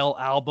style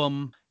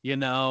album,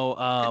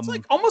 It's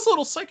like almost a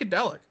little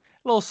psychedelic.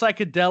 a little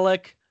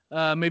psychedelic,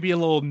 maybe a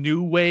little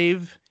new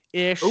wave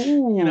ish.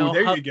 Ooh,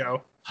 there you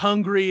go.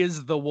 Hungry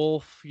is the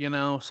wolf,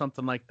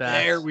 something like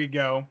that. There we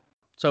go.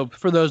 So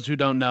for those who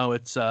don't know,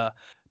 it's a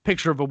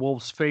picture of a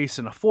wolf's face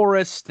in a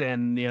forest,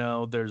 and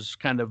there's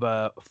kind of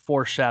a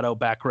foreshadow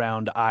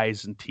background,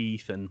 eyes and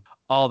teeth and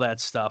all that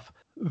stuff.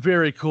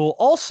 Very cool.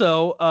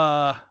 Also,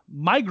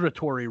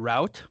 Migratory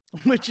Route,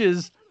 which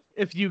is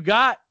if you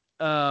got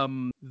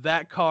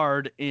that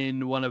card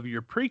in one of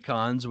your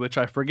precons, which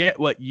I forget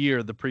what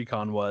year the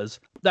precon was,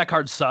 that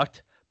card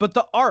sucked. But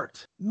the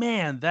art,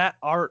 man, that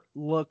art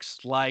looks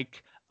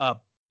like a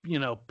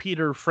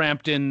Peter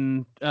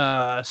Frampton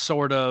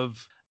sort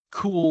of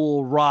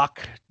cool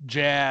rock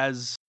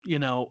jazz,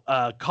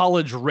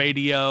 college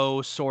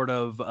radio sort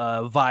of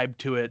vibe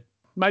to it.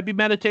 Might be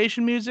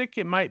meditation music.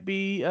 It might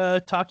be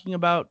talking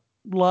about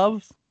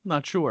love.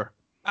 Not sure.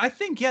 I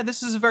think, yeah,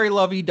 this is a very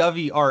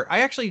lovey-dovey art.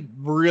 I actually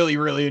really,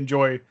 really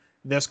enjoy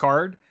this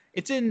card.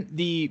 It's in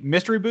the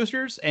Mystery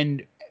Boosters,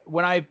 and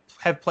when I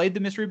have played the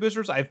Mystery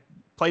Boosters, I've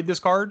played this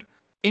card.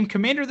 In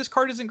Commander, this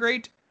card isn't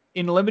great.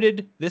 In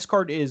Limited, this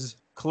card is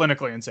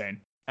clinically insane.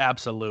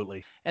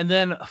 Absolutely. And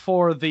then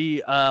for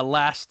the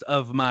last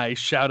of my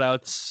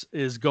shout-outs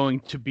is going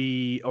to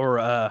be, or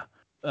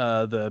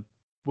the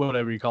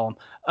whatever you call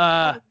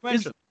them,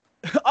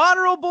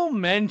 honorable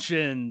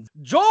mentions.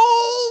 Joel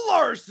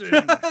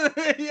Larson.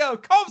 Yo,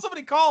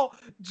 somebody call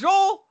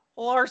Joel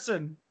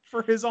Larson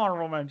for his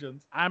honorable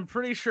mentions. I'm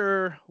pretty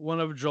sure one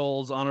of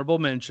Joel's honorable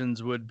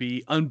mentions would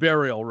be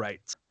Unburial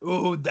Rites.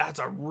 Ooh, that's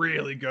a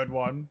really good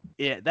one.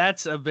 Yeah,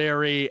 that's a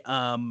very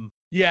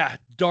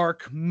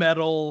dark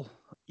metal,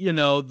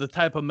 the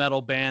type of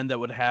metal band that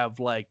would have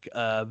like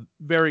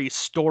very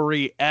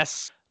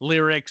story-esque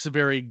lyrics,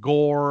 very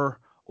gore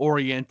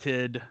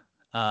oriented,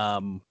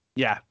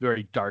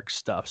 very dark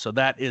stuff. So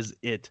that is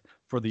it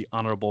for the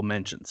honorable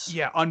mentions.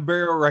 Yeah,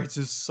 Unburial Rites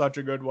is such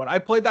a good one. I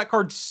played that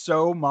card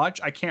so much,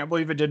 I can't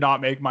believe it did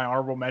not make my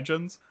honorable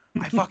mentions.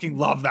 I fucking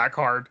love that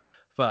card.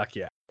 Fuck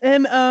yeah.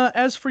 And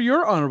as for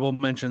your honorable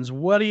mentions,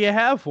 what do you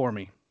have for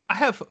me? I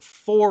have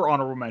 4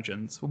 honorable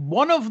mentions.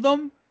 One of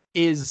them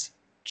is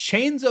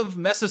Chains of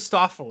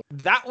Mephistopheles.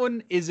 That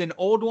one is an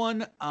old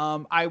one.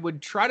 I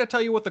would try to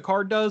tell you what the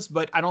card does,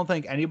 but I don't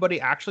think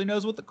anybody actually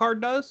knows what the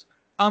card does.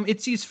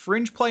 It sees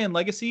fringe play and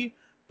legacy,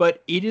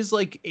 but it is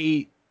like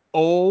a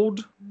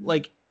old,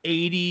 like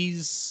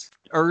 80s,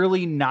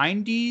 early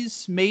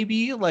 90s,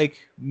 maybe,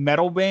 like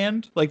metal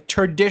band, like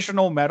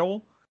traditional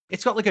metal.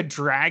 It's got like a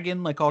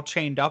dragon, like all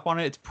chained up on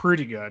it. It's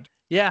pretty good.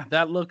 Yeah,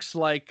 that looks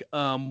like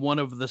one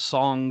of the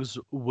songs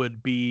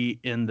would be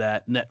in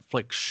that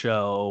Netflix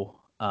show,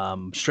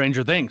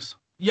 Stranger Things.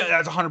 Yeah,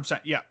 that's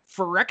 100%. Yeah.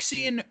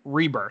 Phyrexian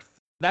Rebirth.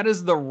 That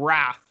is the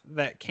Wrath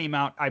that came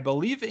out, I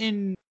believe,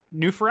 in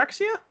New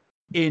Phyrexia.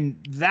 In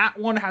that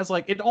one has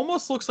like, it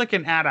almost looks like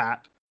an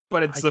AT-AT,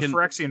 but it's the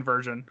Phyrexian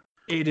version.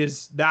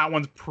 That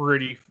one's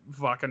pretty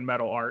fucking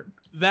metal art.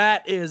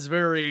 That is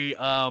very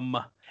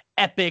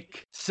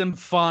epic,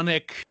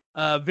 symphonic,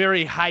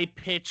 very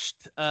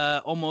high-pitched,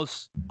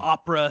 almost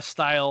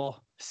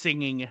opera-style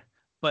singing,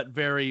 but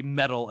very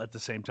metal at the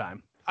same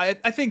time. I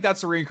think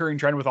that's a recurring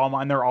trend with all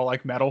mine. They're all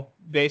like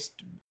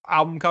metal-based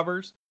album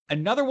covers.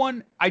 Another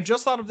one, I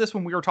just thought of this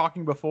when we were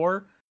talking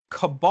before,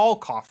 Cabal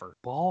Coffer.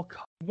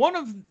 One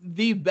of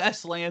the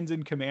best lands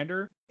in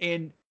Commander,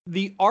 and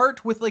the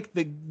art with like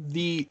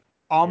the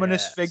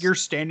ominous figure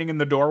standing in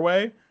the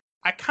doorway.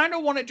 I kind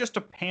of want it just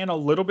to pan a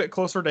little bit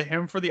closer to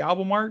him for the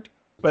album art,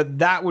 but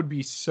that would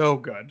be so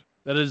good.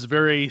 That is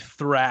very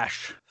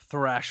thrash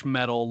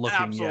metal looking.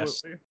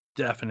 Absolutely. Yes,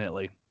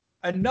 definitely.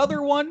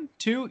 Another one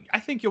too, I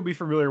think you'll be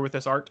familiar with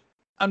this art.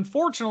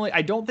 Unfortunately,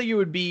 I don't think it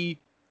would be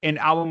an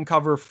album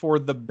cover for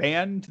the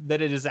band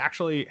that it is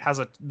actually has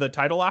the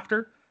title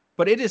after,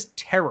 but it is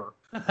Terror.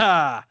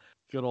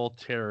 Good old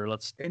Terror.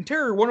 And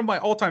Terror, one of my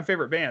all-time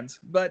favorite bands.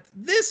 But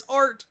this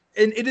art,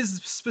 and it is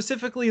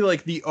specifically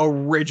like the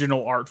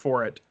original art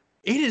for it.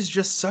 It is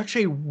just such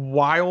a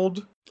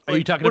wild. Are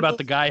you talking about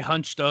the guy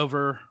hunched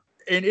over?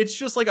 And it's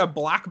just like a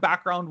black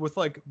background with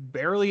like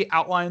barely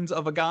outlines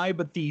of a guy,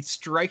 but the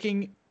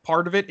striking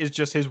part of it is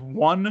just his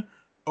one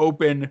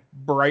open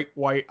bright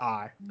white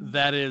eye.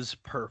 That is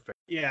perfect.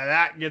 Yeah,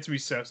 that gets me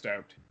so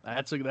stoked.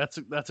 That's a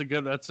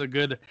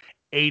good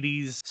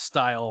 80s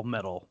style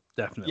metal,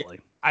 definitely.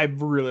 Yeah, I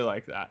really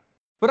like that.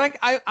 But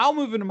I'll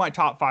move into my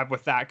top 5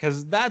 with that,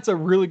 because that's a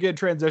really good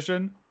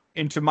transition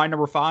into my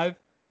number 5.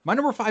 My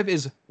number 5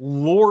 is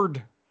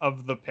Lord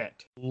of the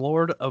Pit.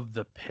 Lord of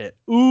the Pit.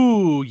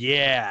 Ooh,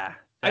 yeah.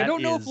 I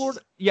don't know if Lord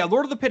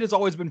of the Pit has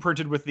always been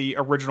printed with the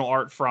original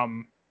art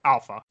from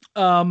Alpha.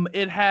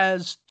 It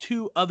has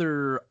 2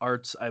 other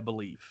arts, I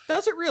believe.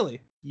 Does it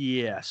really?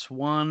 Yes,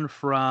 one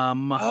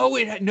from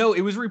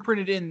it was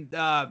reprinted in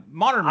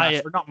Modern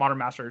Masters, not Modern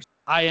Masters.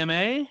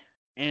 IMA,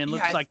 and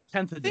looks I like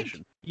 10th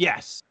edition.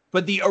 Yes,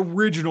 but the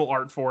original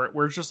art for it,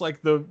 where it's just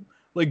like the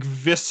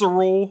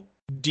visceral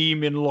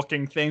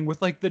demon-looking thing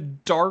with like the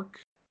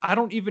dark. I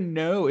don't even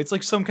know. It's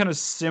like some kind of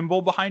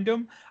symbol behind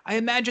him. I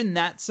imagine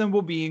that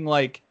symbol being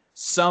like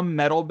some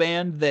metal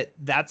band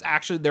that's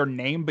actually their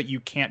name, but you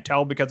can't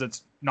tell because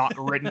it's not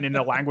written in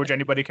a language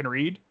anybody can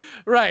read.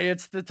 Right.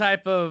 It's the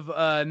type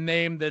of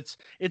name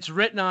it's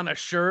written on a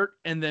shirt,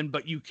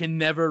 but you can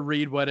never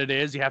read what it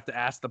is. You have to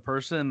ask the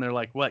person, and they're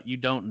like, "What? You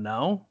don't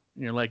know?"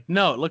 And you're like,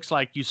 "No, it looks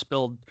like you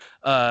spilled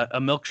a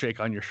milkshake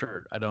on your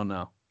shirt. I don't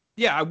know."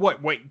 Yeah,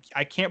 wait,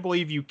 I can't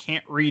believe you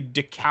can't read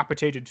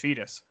decapitated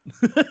fetus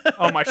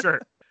on my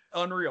shirt.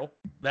 Unreal.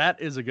 That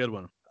is a good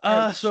one.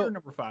 So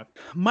number 5.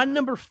 My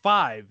number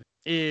 5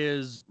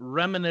 is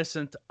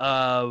reminiscent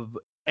of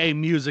a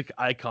music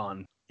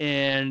icon,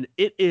 and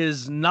it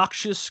is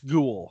Noxious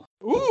Ghoul.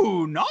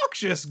 Ooh,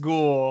 Noxious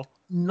Ghoul.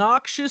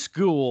 Noxious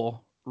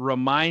Ghoul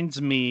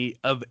reminds me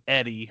of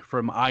Eddie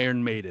from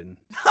Iron Maiden.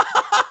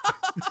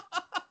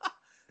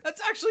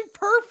 That's actually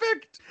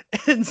perfect.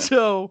 And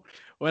so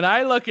when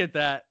I look at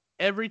that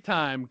every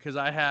time, because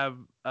I have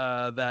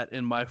that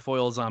in my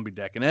foil zombie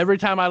deck, and every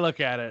time I look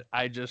at it,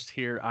 I just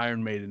hear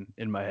Iron Maiden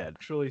in my head.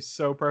 Actually,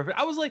 so perfect.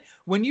 I was like,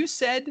 when you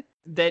said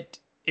that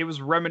it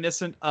was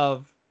reminiscent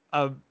of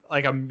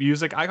like a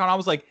music icon, I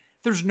was like,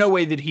 there's no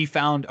way that he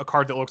found a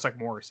card that looks like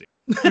Morrissey.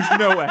 There's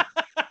no way.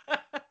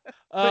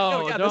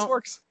 This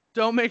works.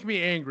 Don't make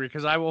me angry,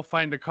 because I will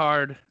find a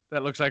card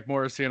that looks like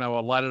Morrissey and I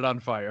will light it on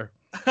fire.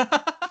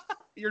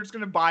 You're just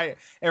going to buy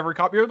every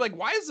copy. You're like,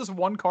 why is this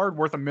one card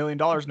worth $1 million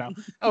now?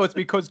 Oh, it's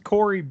because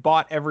Corey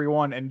bought every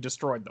one and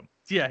destroyed them.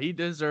 Yeah, he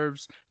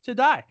deserves to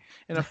die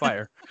in a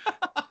fire.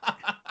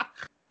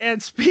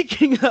 And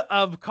speaking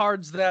of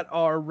cards that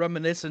are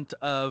reminiscent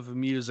of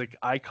music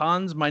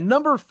icons, my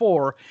number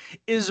 4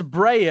 is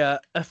Brea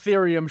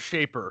Ethereum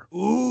Shaper.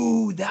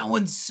 Ooh, that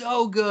one's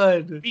so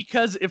good.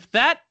 Because if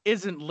that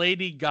isn't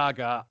Lady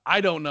Gaga,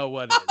 I don't know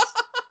what is.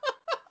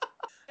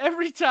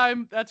 Every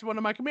time, that's one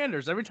of my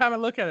commanders. Every time I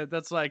look at it,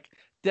 that's like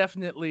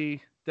definitely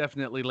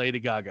Lady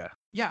Gaga.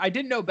 Yeah, I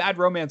didn't know Bad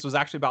Romance was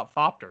actually about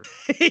Thopter.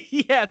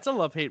 Yeah, it's a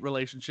love-hate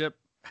relationship.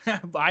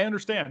 I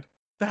understand.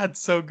 That's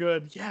so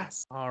good.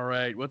 Yes. All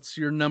right, what's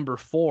your number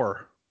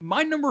 4?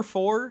 My number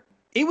 4,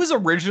 it was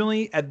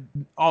originally at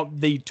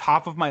the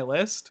top of my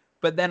list,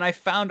 but then I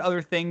found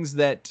other things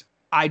that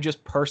I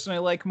just personally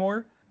like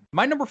more.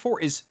 My number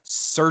 4 is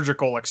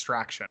Surgical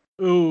Extraction.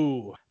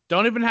 Ooh.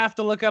 Don't even have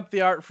to look up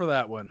the art for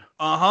that one.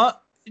 Uh-huh.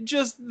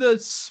 Just the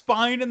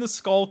spine and the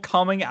skull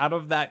coming out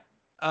of that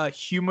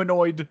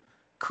humanoid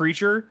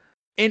creature.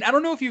 And I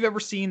don't know if you've ever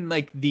seen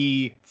like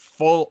the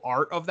full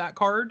art of that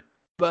card,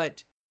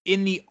 but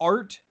in the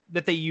art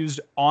that they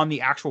used on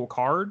the actual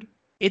card,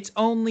 it's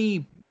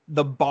only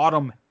the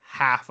bottom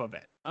half of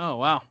it. Oh,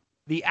 wow.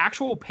 The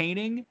actual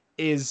painting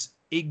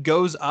it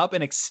goes up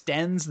and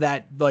extends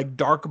that like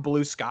dark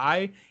blue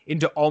sky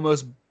into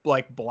almost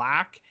like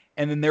black.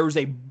 And then there was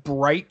a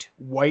bright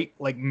white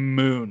like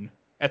moon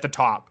at the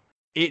top.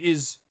 It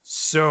is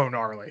so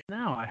gnarly.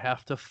 Now I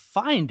have to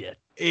find it.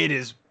 It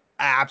is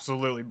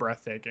absolutely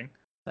breathtaking.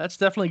 That's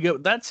definitely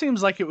good. That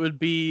seems like it would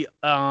be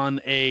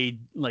on a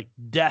like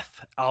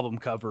Death album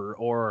cover,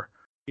 or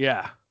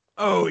yeah.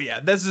 Oh yeah,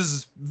 this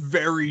is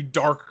very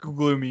dark,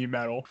 gloomy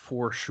metal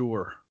for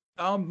sure.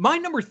 My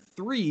number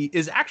 3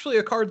 is actually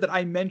a card that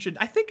I mentioned.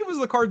 I think it was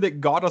the card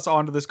that got us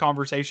onto this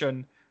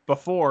conversation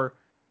before.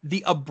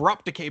 The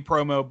Abrupt Decay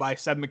promo by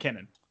Seb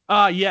McKinnon.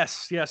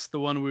 Yes, the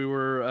one we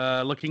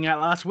were looking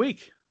at last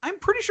week. I'm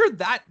pretty sure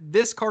that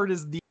this card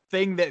is the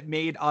thing that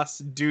made us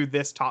do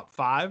this top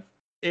 5.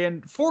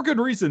 And for good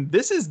reason.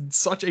 This is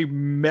such a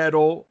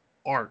metal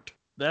art.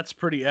 That's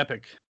pretty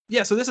epic.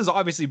 Yeah, so this is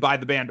obviously by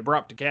the band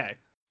Abrupt Decay.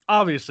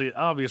 Obviously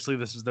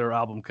this is their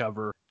album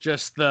cover.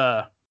 Just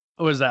what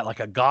is that,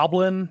 like a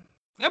goblin?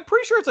 I'm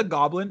pretty sure it's a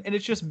goblin, and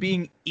it's just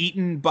being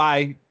eaten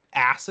by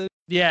acid.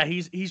 Yeah,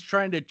 he's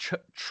trying to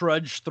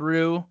trudge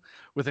through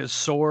with his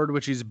sword,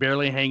 which he's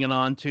barely hanging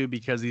on to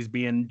because he's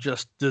being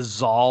just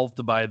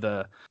dissolved by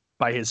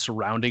his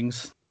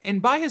surroundings.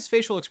 And by his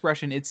facial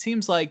expression, it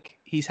seems like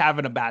he's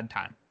having a bad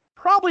time.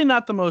 Probably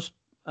not the most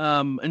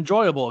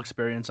enjoyable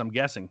experience, I'm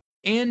guessing.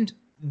 And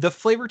the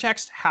flavor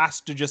text has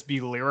to just be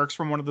lyrics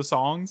from one of the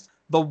songs.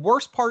 The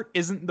worst part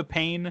isn't the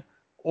pain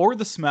or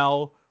the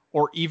smell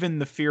or even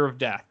the fear of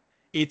death.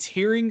 It's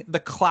hearing the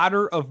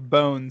clatter of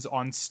bones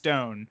on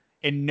stone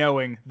and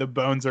knowing the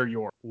bones are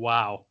yours.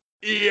 Wow.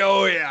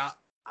 Oh yeah.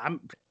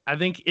 I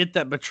think It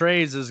That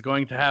Betrays is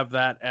going to have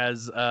that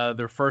as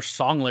their first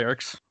song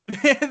lyrics.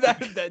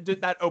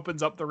 that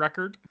opens up the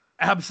record.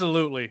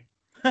 Absolutely.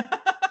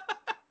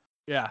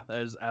 Yeah,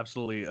 that is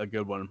absolutely a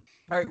good one.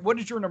 All right, what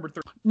is your number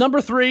 3?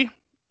 Number 3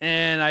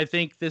 and I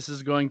think this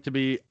is going to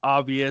be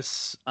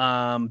obvious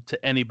to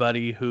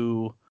anybody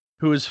who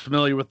is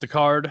familiar with the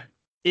card.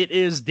 It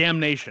is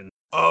Damnation.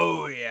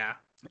 Oh yeah.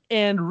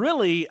 And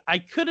really, I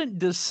couldn't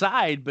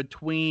decide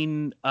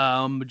between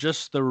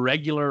just the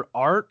regular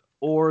art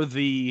or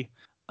the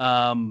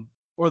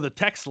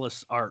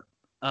textless art.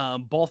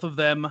 Both of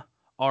them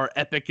are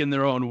epic in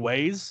their own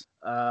ways.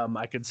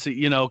 I could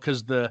see,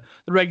 because the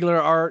regular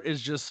art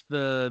is just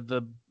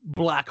the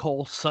black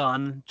hole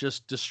sun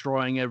just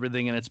destroying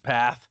everything in its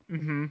path.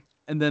 Mm-hmm.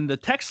 And then the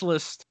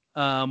textless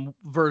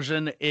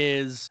version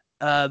is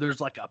there's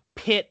like a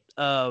pit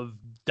of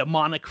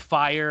demonic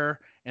fire,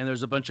 and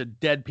there's a bunch of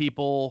dead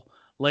people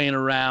laying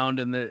around,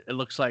 and it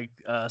looks like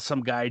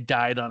some guy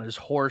died on his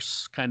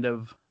horse, kind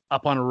of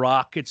up on a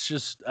rock. It's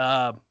just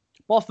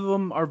both of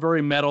them are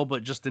very metal,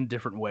 but just in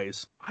different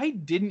ways. I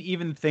didn't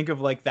even think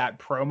of like that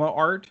promo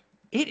art.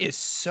 It is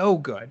so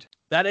good.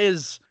 That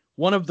is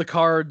one of the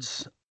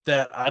cards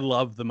that I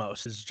love the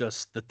most, is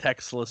just the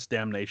textless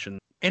Damnation.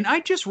 And I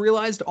just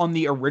realized on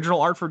the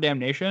original art for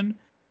Damnation,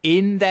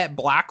 in that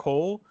black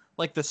hole,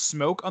 like the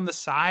smoke on the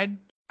side,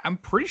 I'm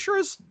pretty sure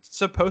is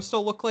supposed to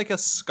look like a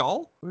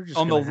skull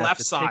on the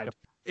left side.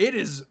 That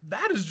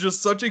is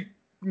just such a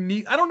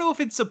neat. I don't know if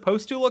it's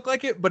supposed to look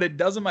like it, but it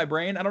does in my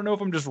brain. I don't know if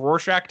I'm just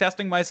Rorschach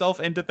testing myself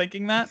into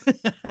thinking that.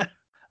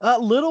 A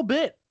little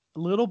bit,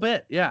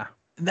 yeah.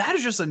 That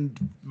is just a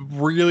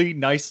really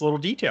nice little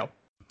detail.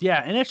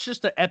 Yeah, and it's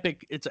just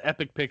it's an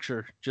epic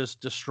picture,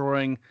 just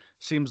destroying.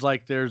 Seems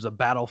like there's a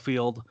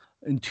battlefield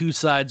and two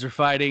sides are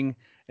fighting,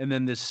 and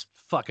then this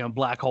fucking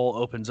black hole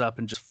opens up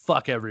and just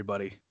fuck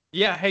everybody.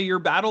 Yeah, hey, your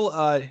battle,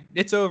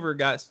 it's over,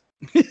 guys.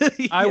 Yeah.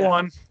 I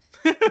won.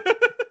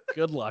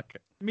 Good luck.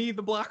 Me,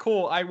 the black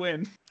hole, I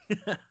win.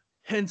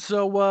 And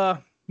so,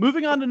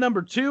 moving on to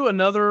number 2,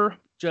 another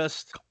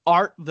just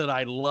art that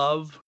I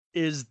love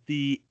is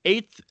the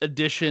 8th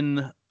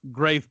edition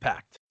Grave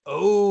Pact.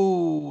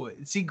 Oh,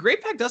 see,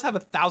 Grave Pact does have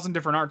 1,000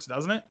 different arts,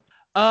 doesn't it?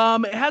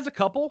 It has a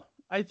couple.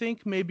 I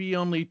think maybe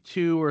only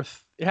 2 or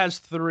it has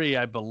 3,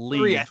 I believe.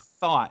 3, I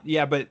thought.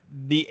 Yeah, but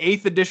the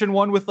 8th edition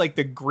one with like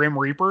the Grim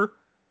Reaper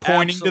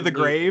pointing to the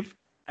grave.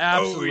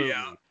 Absolutely. Oh,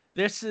 yeah.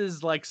 This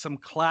is like some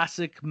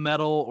classic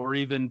metal or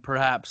even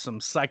perhaps some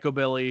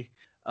psychobilly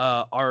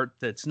art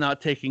that's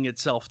not taking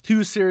itself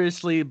too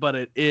seriously, but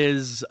it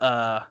is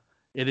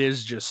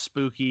just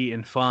spooky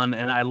and fun,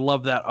 and I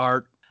love that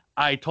art.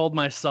 I told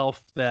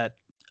myself that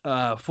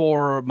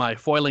for my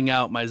foiling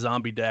out my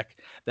zombie deck,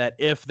 that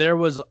if there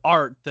was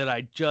art that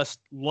I just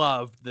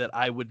loved, that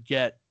I would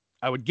get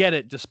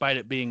it despite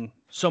it being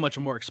so much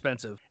more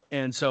expensive.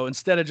 And so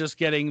instead of just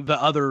getting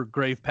the other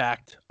Grave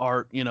Pact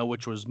art,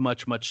 which was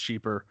much, much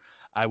cheaper,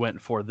 I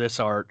went for this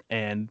art,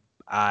 and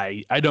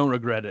I don't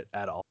regret it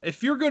at all.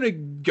 If you're going to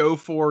go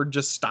for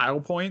just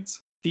style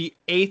points, the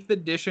 8th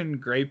edition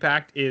Grave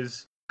Pact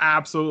is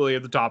absolutely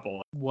at the top of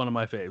it. One of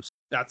my faves.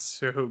 That's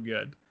so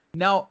good.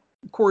 Now,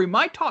 Corey,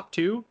 my top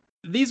 2,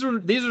 these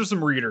are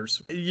some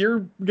readers.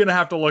 You're going to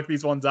have to look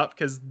these ones up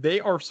because they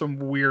are some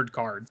weird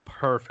cards.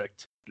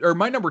 Perfect. Or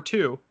my number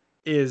 2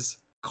 is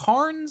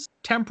Karn's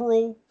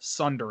Temporal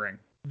Sundering.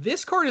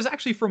 This card is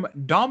actually from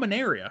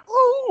Dominaria.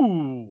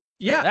 Ooh.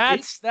 Yeah.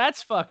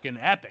 That's fucking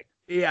epic.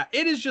 Yeah,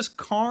 it is just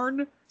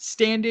Karn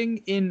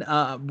standing in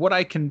what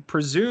I can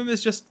presume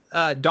is just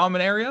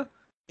Dominaria,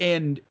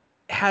 and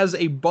has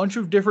a bunch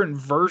of different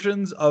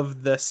versions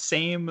of the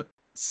same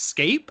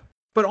scape,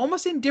 but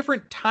almost in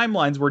different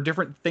timelines where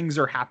different things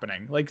are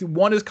happening. Like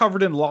one is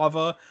covered in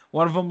lava.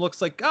 One of them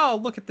looks like, oh,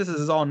 look at this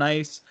is all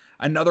nice.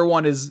 Another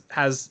one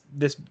has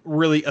this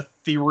really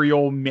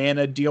ethereal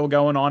mana deal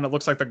going on. It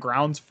looks like the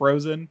ground's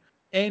frozen.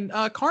 And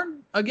Karn,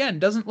 again,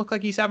 doesn't look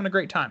like he's having a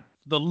great time.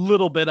 The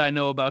little bit I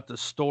know about the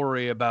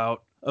story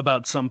about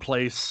some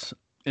place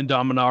in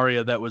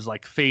Dominaria that was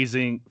like phased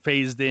in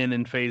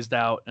and phased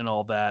out and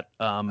all that.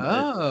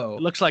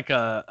 It looks like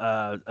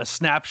a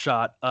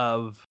snapshot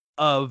of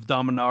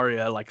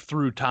Dominaria, like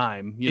through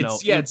time,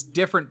 it's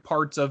different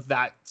parts of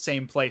that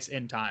same place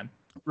in time.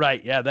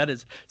 Right. Yeah, that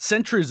is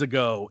centuries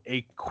ago.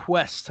 A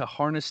quest to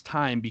harness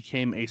time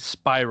became a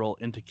spiral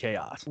into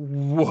chaos.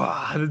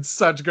 Wow, that's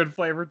such good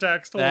flavor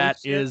text. That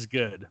is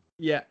good.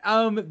 Yeah.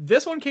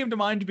 This one came to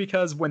mind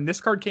because when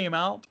this card came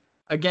out,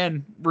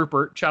 again,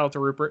 Rupert, shout out to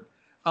Rupert.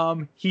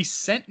 He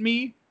sent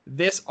me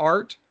this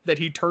art that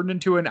he turned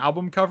into an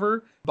album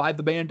cover by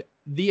the band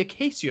The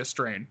Acacia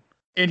Strain.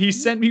 And he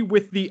sent me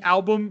with the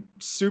album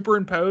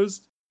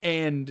superimposed,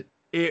 and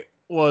it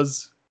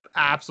was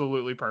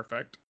absolutely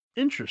perfect.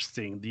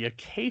 Interesting. The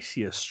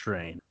Acacia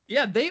Strain.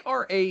 Yeah, they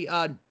are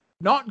a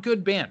not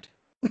good band.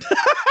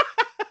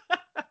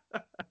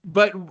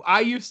 But I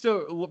used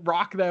to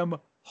rock them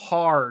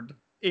hard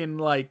in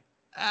like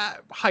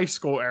high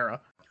school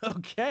era.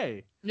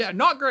 Okay. Yeah,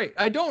 not great.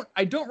 I don't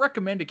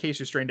recommend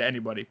Acacia Strain to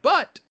anybody.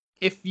 But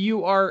if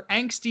you are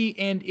angsty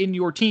and in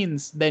your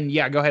teens, then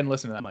yeah, go ahead and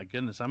listen to that. Oh my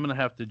goodness, I'm gonna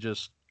have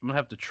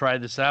to try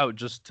this out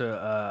just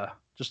to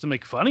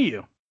make fun of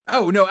you.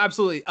 Oh no,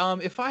 absolutely.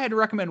 If I had to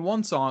recommend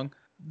one song,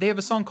 they have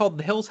a song called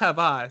 "The Hills Have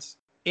Eyes,"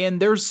 and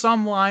there's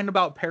some line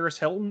about Paris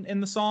Hilton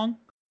in the song,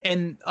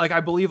 And like,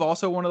 I believe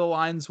also one of the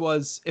lines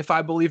was, "If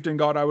I believed in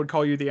God, I would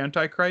call you the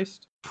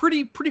Antichrist."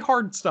 Pretty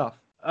hard stuff.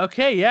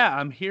 Okay, yeah,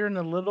 I'm hearing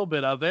a little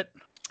bit of it.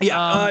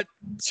 Yeah.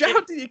 Shout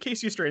out to the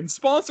Acacia Strain,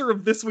 sponsor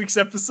of this week's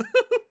episode.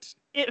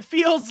 It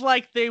feels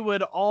like they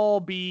would all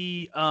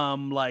be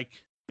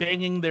like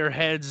banging their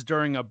heads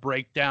during a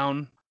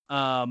breakdown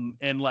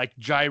and like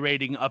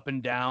gyrating up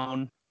and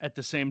down at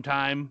the same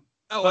time.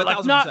 Oh, But like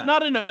 1000%.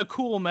 not in a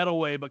cool metal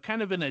way, but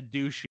kind of in a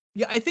douchey.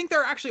 Yeah, I think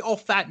they're actually all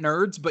fat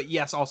nerds, but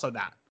yes, also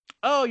that.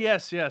 Oh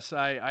yes,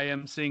 I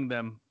am seeing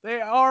them. They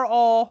are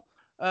all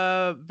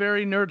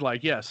very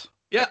nerd-like. Yes,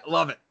 Yeah,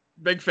 love it.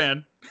 Big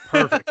fan.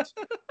 perfect.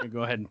 I'll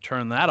go ahead and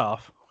turn that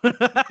off.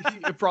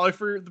 Probably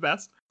for the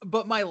best.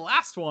 But my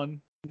last one,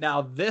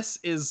 now this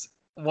is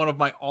one of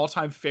my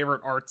all-time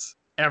favorite arts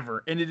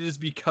ever, and it is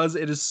because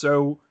it is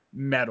so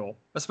metal,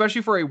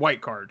 especially for a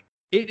white card.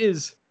 It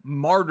is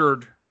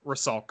Martyred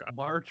Rusalka.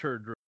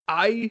 Martyred.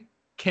 I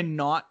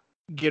cannot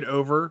get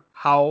over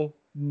how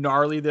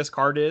gnarly this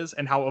card is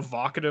and how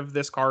evocative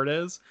this card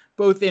is,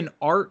 both in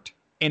art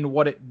and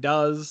what it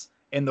does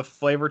and the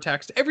flavor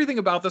text. Everything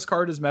about this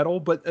card is metal,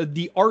 but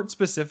the art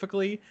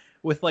specifically,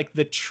 with like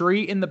the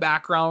tree in the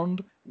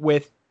background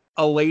with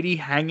a lady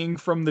hanging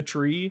from the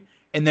tree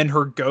and then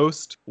her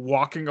ghost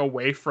walking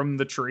away from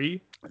the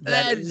tree.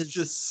 That is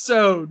just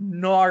so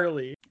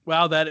gnarly.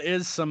 Wow, that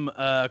is some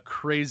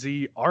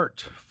crazy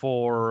art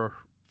for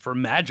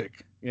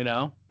Magic, you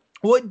know?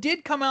 Well, it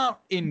did come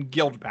out in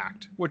Guild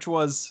Pact, which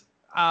was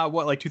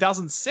like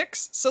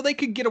 2006, so they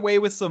could get away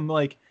with some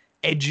like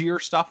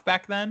edgier stuff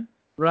back then.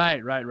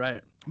 Right.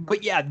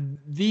 But yeah,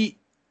 the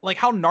like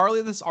how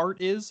gnarly this art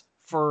is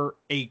for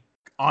a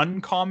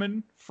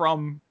uncommon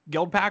from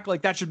Guild Pact,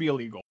 like that should be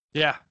illegal.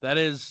 Yeah, that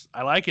is.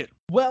 I like it.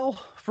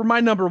 Well, for my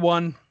number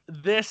one,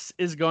 this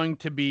is going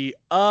to be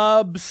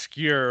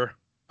obscure.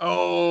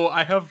 Oh,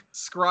 I have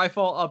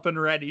Scryfall up and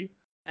ready.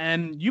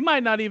 And you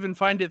might not even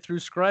find it through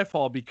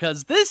Scryfall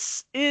because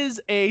this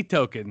is a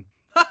token.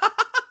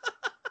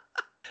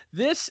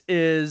 This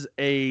is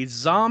a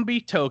zombie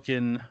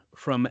token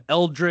from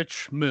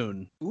Eldritch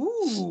Moon.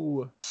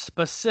 Ooh.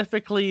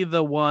 Specifically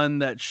the one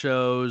that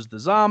shows the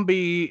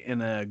zombie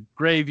in a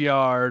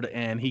graveyard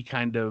and he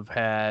kind of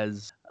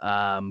has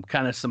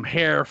kind of some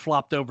hair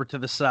flopped over to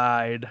the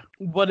side.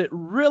 What it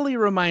really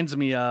reminds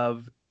me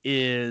of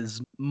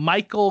is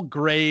Michael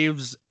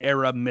Graves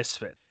era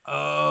Misfit.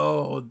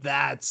 Oh,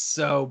 that's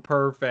so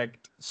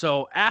perfect.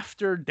 So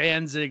after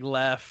Danzig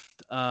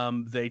left,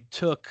 they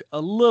took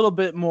a little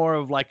bit more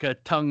of like a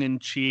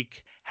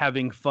tongue-in-cheek,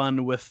 having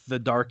fun with the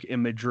dark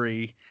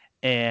imagery.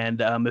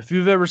 And if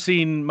you've ever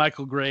seen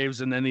Michael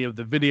Graves in any of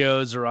the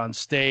videos or on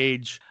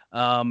stage,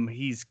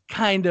 he's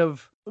kind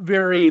of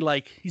very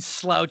like, he's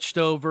slouched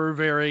over,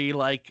 very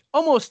like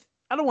almost,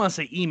 I don't want to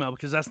say emo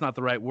because that's not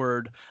the right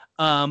word,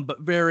 but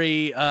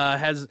very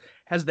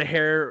has the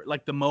hair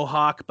like the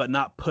mohawk, but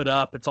not put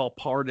up. It's all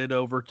parted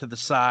over to the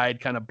side,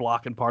 kind of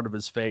blocking part of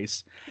his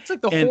face. It's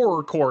like the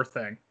horrorcore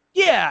thing.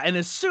 Yeah, and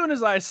as soon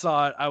as I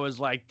saw it, I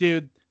was like,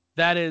 dude,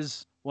 that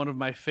is one of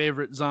my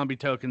favorite zombie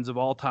tokens of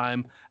all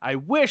time. I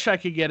wish I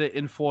could get it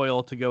in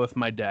foil to go with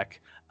my deck.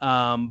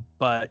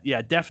 But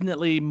yeah,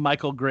 definitely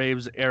Michael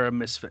Graves era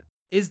Misfit.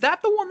 Is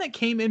that the one that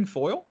came in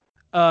foil?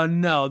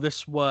 No,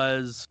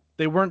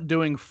 they weren't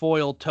doing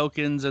foil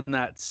tokens in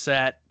that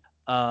set.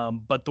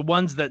 But the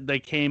ones that they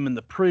came in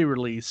the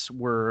pre-release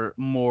were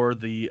more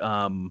the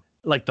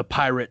like the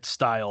pirate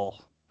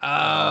style.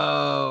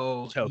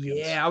 Tokens.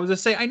 Yeah, I was gonna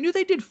say I knew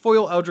they did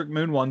foil Eldritch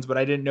Moon ones, but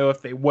I didn't know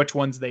which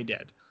ones they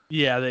did.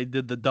 Yeah, they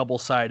did the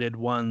double-sided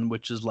one,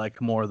 which is like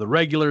more the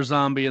regular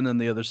zombie, and then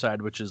the other side,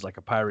 which is like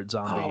a pirate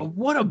zombie. Oh,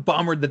 what a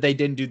bummer that they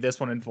didn't do this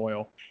one in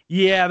foil.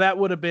 Yeah, that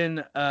would have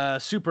been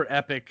super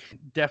epic.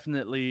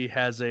 Definitely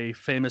has a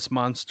Famous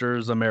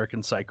Monsters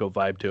American Psycho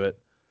vibe to it.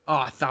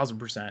 Oh,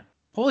 1000%.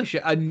 Holy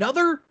shit. I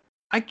know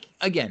I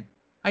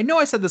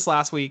said this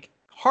last week.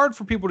 Hard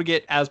for people to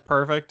get as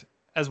perfect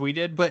as we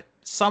did, but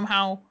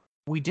somehow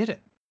we did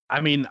it.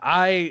 I mean,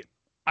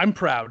 I'm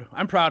proud.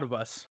 I'm proud of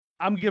us.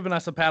 I'm giving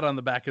us a pat on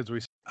the back as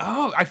we.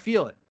 Oh, I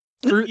feel it.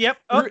 Yep.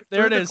 Oh,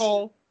 there it is.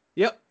 Call.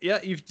 Yep. Yeah.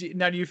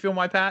 Now, do you feel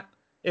my pat?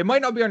 It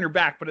might not be on your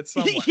back, but it's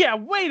somewhere. Yeah.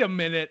 Wait a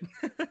minute.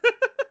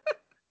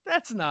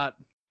 That's not.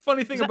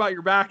 Funny thing about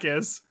your back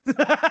is.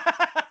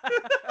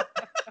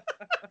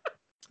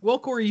 Well,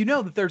 Corey, you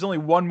know that there's only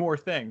one more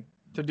thing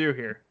to do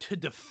here. To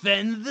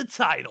defend the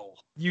title.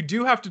 You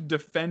do have to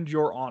defend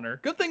your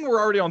honor. Good thing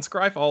we're already on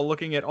Scryfall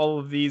looking at all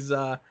of these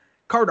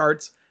card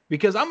arts,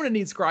 because I'm going to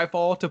need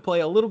Scryfall to play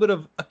a little bit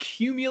of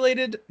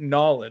accumulated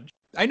knowledge.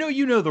 I know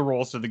you know the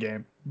rules to the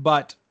game,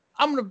 but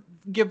I'm going to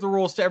give the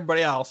rules to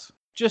everybody else,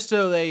 just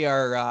so they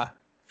are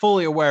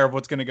fully aware of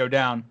what's going to go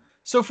down.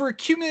 So for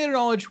accumulated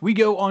knowledge, we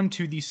go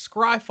onto the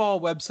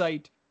Scryfall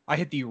website. I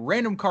hit the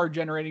random card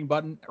generating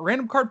button. A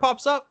random card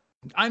pops up.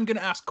 I'm going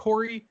to ask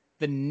Corey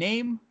the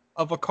name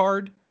of a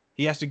card.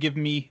 He has to give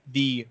me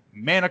the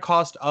mana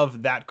cost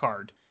of that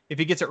card. If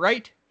he gets it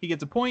right, he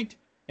gets a point.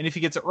 And if he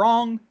gets it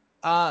wrong,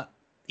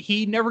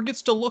 he never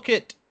gets to look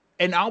at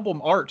an album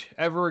art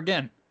ever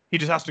again. He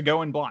just has to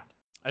go in blind.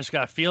 I just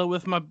gotta feel it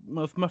with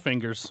my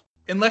fingers.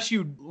 Unless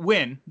you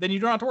win, then you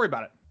don't have to worry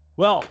about it.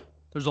 Well,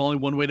 there's only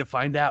one way to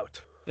find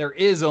out. There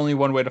is only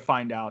one way to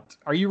find out.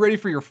 Are you ready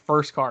for your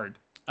first card?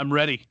 I'm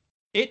ready.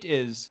 It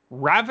is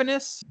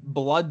Ravenous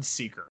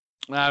Bloodseeker.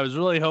 I was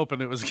really hoping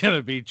it was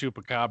gonna be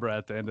Chupacabra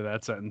at the end of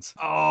that sentence.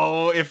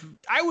 Oh, if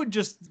I would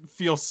just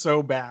feel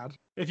so bad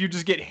if you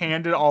just get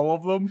handed all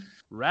of them.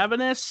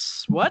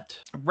 Ravenous what?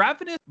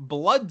 Ravenous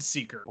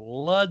Bloodseeker.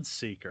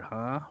 Bloodseeker,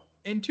 huh?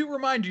 And to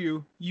remind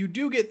you, you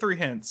do get 3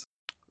 hints.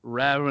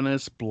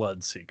 Ravenous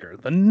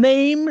Bloodseeker. The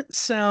name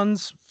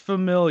sounds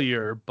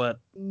familiar, but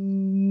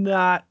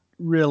not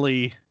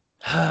really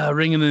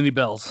ringing any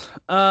bells.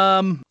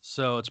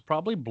 So it's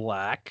probably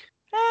black.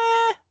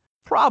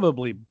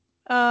 Probably.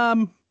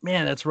 Man,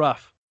 that's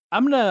rough.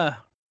 I'm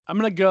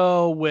gonna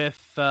go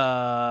with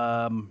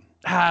I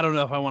don't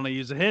know if I want to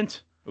use a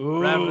hint.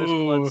 Ooh. Ravenous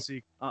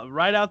Bloodseeker.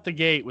 Right out the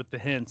gate with the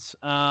hints.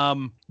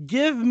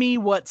 Give me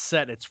what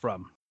set it's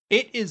from.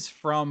 It is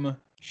from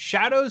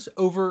Shadows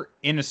over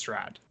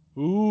Innistrad.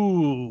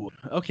 Ooh.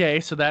 Okay,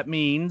 so that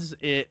means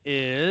it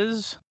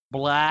is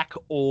black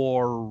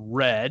or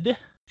red,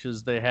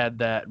 because they had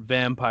that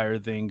vampire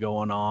thing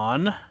going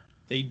on.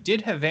 They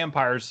did have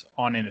vampires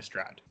on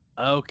Innistrad.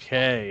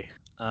 Okay.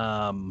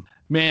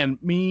 Man,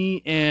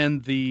 me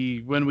and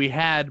when we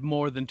had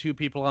more than 2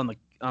 people on the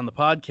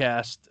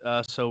podcast,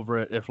 us over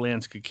at If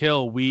Lands Could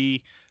Kill,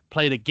 we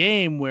played a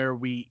game where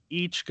we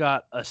each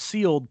got a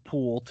sealed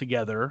pool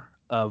together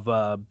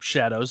of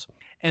shadows,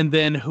 and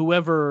then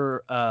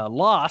whoever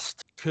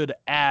lost could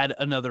add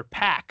another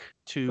pack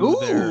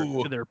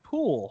to their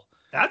pool.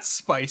 That's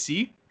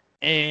spicy.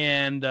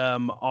 And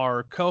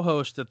our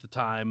co-host at the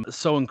time,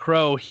 Soen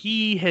Crow,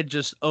 he had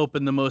just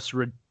opened the most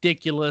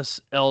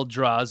ridiculous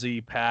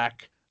Eldrazi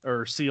pack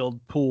or sealed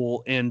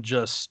pool and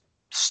just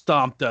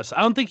stomped us. I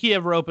don't think he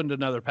ever opened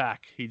another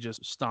pack. He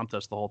just stomped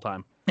us the whole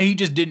time. He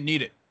just didn't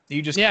need it.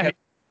 He just kept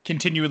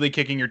continually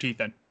kicking your teeth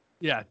in.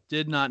 Yeah,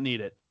 did not need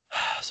it.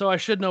 So I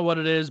should know what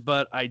it is,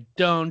 but I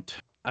don't.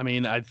 I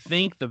mean, I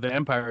think the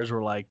vampires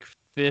were like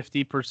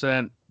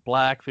 50%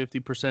 black,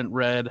 50%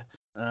 red.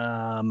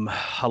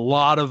 A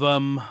lot of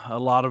them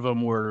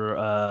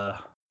were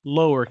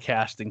lower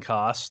casting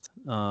cost.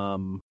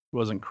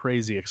 Wasn't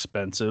crazy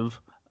expensive.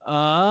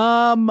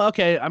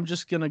 Okay, I'm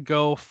just gonna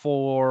go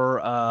for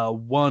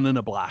 1 and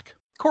a black.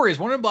 Corey, is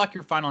 1 and a black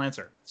your final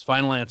answer? It's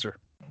final answer.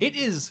 It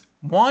is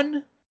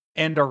 1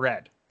 and a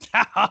red.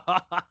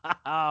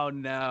 Oh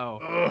no.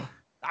 Ugh.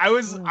 I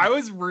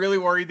was really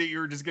worried that you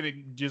were just gonna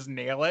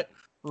nail it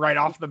right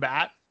off the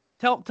bat.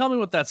 Tell me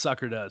what that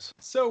sucker does.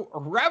 So,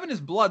 Ravenous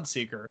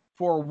Bloodseeker,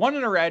 for 1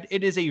 and a red,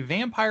 it is a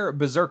vampire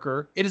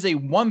berserker. It is a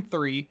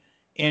 1/3,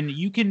 and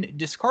you can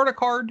discard a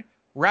card.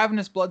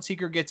 Ravenous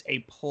Bloodseeker gets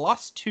a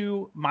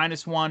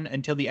 +2/-1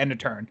 until the end of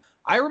turn.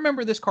 I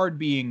remember this card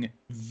being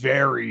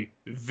very,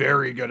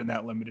 very good in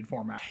that limited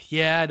format.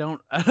 Yeah, I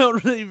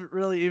don't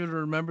really even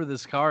remember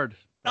this card.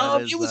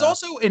 It was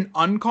also an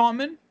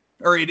uncommon,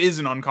 or it is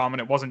an uncommon.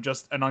 It wasn't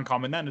just an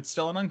uncommon then; it's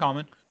still an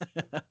uncommon.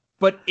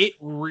 But it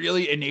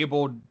really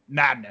enabled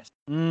madness.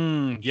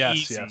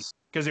 Yes.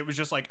 Because it was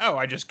just like, oh,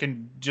 I just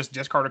can just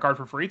discard a card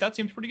for free. That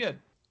seems pretty good.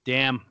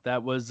 Damn,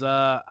 that was.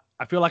 I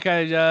feel like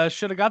I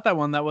should have got that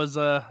one. That was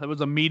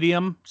a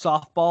medium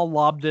softball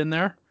lobbed in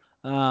there.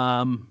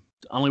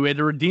 Only way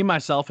to redeem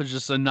myself is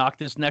just to knock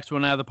this next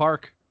one out of the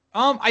park.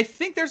 I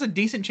think there's a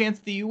decent chance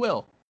that you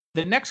will.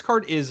 The next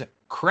card is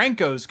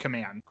Krenko's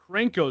Command.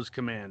 Krenko's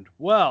Command.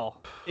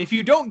 Well, if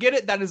you don't get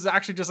it, that is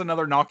actually just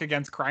another knock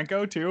against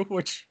Krenko too,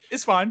 which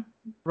is fine.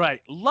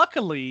 Right.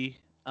 Luckily,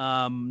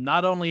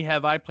 not only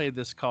have I played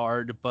this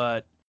card,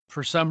 but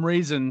for some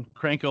reason,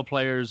 Krenko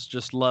players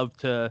just love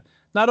to,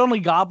 not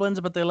only goblins,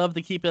 but they love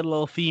to keep it a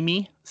little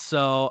themey.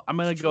 So I'm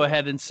going to go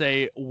ahead and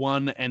say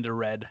 1 and a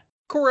red.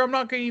 Corey, I'm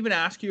not going to even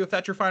ask you if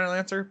that's your final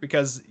answer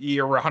because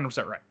you're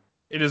 100% right.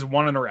 It is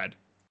 1 and a red.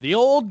 The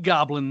old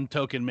goblin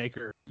token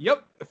maker.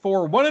 Yep.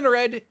 For 1 and a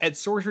red at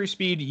sorcery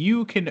speed,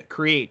 you can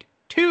create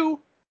 2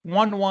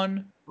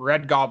 1/1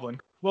 red goblin.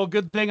 Well,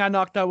 good thing I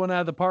knocked that one out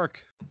of the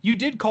park. You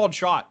did called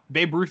shot.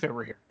 Babe Ruth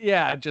over here.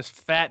 Yeah, just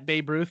fat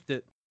Babe Ruthed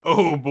it.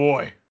 Oh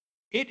boy.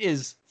 It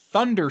is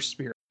Thunder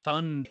Spirit.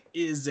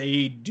 Is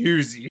a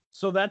doozy.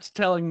 So that's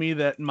telling me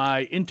that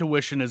my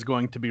intuition is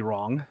going to be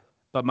wrong.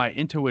 But my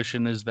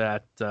intuition is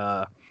that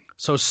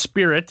so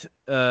Spirit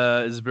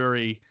is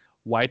very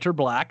white or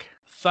black.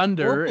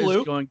 Thunder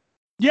is going.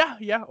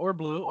 Yeah, or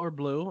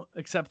blue.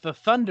 Except the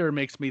thunder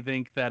makes me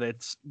think that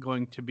it's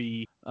going to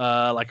be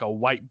like a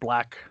white,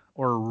 black,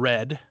 or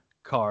red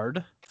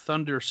card.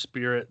 Thunder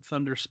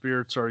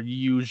spirits are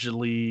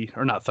usually,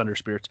 or not thunder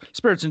spirits.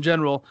 Spirits in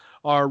general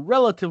are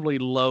relatively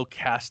low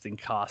casting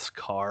cost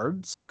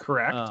cards.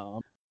 Correct.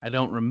 I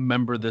don't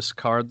remember this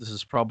card. This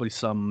is probably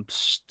some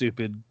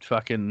stupid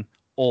fucking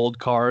old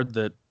card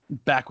that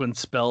back when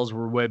spells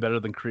were way better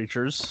than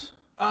creatures.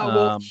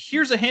 Well,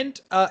 here's a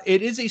hint.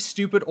 It is a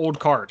stupid old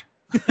card.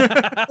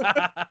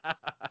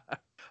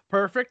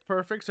 Perfect.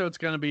 So it's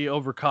going to be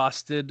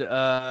overcosted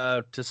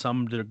to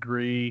some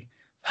degree.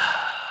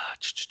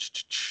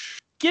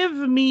 Give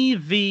me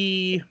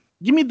the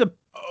Give me the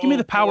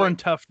power boy. and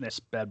toughness,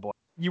 bad boy.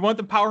 You want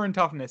the power and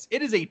toughness.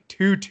 It is a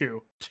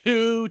 2-2.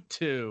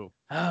 2-2.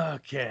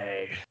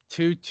 Okay.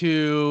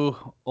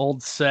 2-2,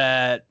 old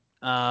set.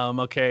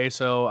 Okay,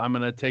 so I'm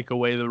gonna take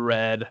away the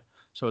red.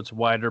 So it's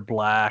white or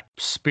black.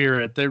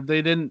 Spirit. They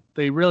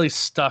really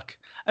stuck.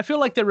 I feel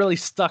like they really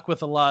stuck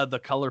with a lot of the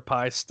Color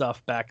Pie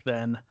stuff back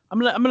then. I'm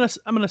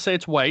gonna say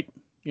it's white,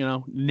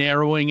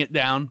 narrowing it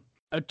down.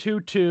 A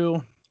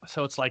 2-2.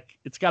 So it's like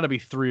it's gotta be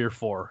 3 or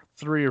 4.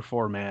 3 or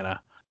 4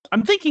 mana.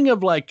 I'm thinking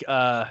of like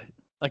a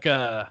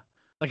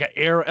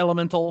air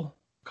elemental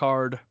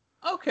card.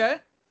 Okay.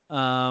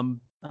 I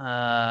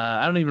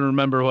don't even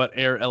remember what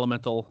air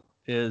elemental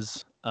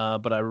is,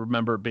 but I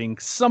remember it being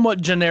somewhat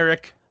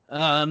generic,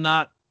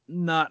 not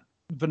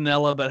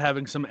vanilla, but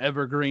having some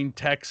evergreen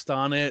text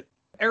on it.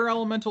 Air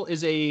Elemental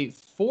is a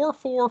 4/4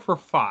 for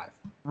 5.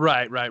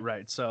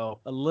 Right. So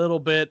a little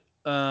bit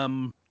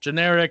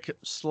generic,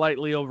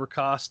 slightly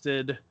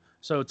overcosted.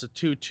 So it's a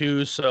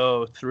 2/2,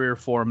 so 3 or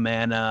 4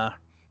 mana.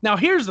 Now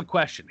here's the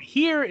question.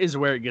 Here is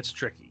where it gets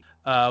tricky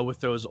with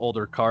those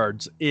older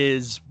cards,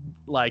 is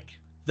like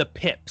the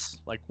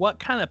pips. Like, what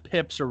kind of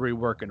pips are we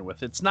working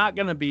with? It's not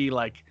going to be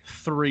like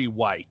 3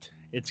 white.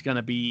 It's going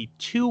to be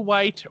 2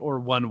 white or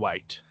 1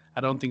 white.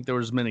 I don't think there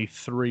was many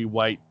 3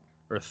 white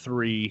or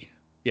 3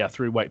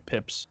 white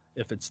pips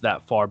if it's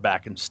that far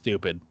back and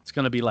stupid. It's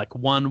going to be like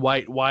 1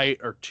 white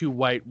or 2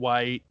 white,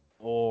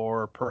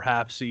 or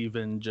perhaps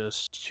even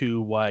just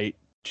 2 white,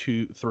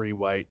 3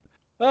 white.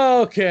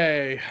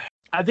 Okay.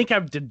 I think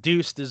I've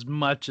deduced as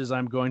much as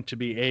I'm going to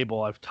be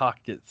able. I've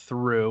talked it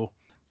through.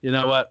 You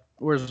know what?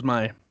 I'm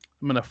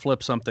going to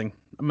flip something.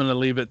 I'm going to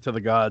leave it to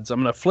the gods.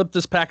 I'm going to flip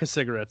this pack of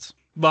cigarettes.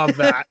 Love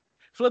that.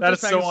 That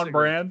is so on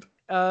brand.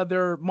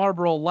 They're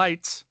Marlboro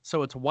Lights,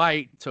 so it's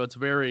white, so it's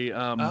very...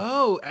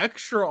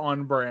 extra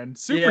on brand.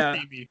 Super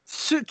themey.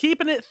 So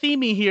keeping it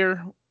themey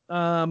here.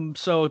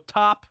 So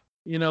top,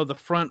 the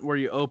front where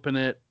you open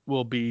it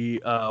will be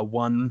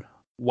 1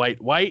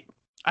 white.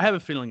 I have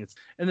a feeling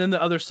and then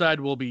the other side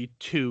will be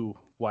 2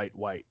 white.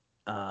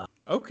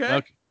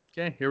 Okay,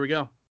 here we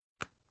go.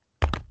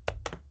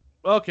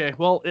 Okay,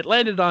 well, it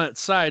landed on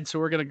its side, so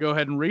we're going to go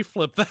ahead and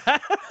reflip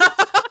that.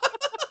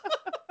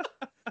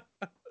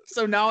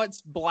 So now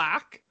it's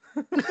black.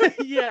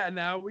 Yeah,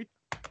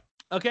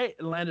 Okay,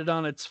 it landed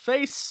on its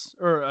face,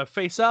 or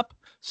face up,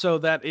 so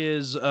that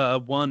is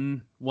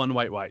 1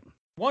 white.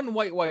 1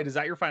 white. Is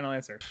that your final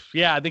answer?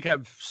 Yeah, I think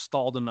I've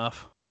stalled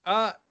enough.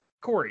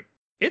 Corey,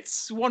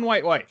 it's 1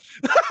 white.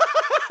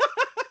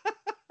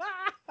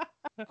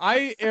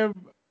 I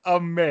am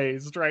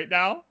amazed right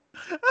now.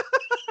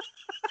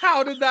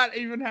 How did that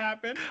even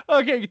happen?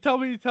 Okay, tell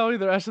me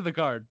the rest of the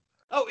card.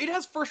 Oh, it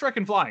has First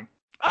Reckon Flying.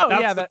 Oh,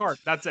 that's the card.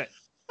 That's it.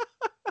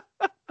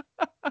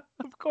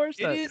 Of course,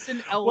 it is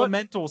an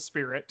elemental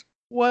spirit.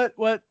 What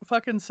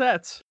fucking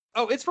sets?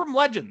 Oh, it's from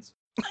Legends.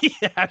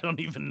 Yeah, I don't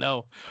even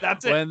know.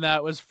 That's it. When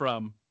that was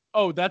from.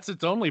 Oh, that's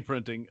its only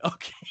printing.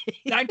 Okay.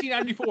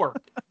 1994.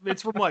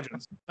 It's from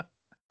Legends.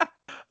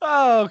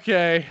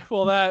 Okay.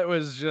 Well, that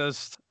was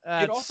just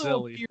it also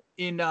silly. Appeared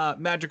in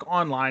Magic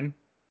Online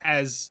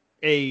as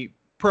a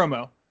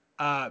promo,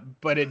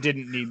 but it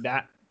didn't need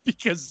that.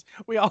 Because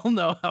we all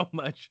know how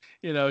much,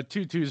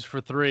 2/2s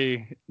for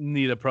 3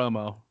 need a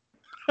promo.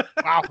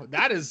 Wow,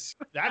 that is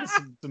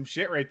some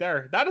shit right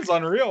there. That is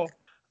unreal.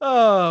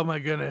 Oh my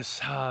goodness,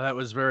 that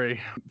was very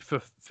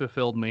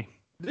fulfilled me.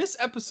 This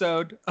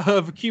episode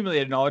of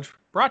Accumulated Knowledge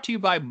brought to you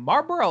by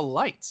Marlboro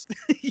Lights.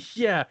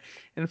 Yeah,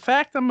 in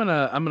fact, I'm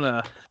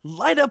gonna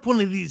light up one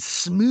of these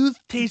smooth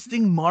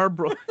tasting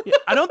Marlboro.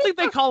 I don't think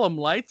they call them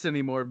lights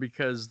anymore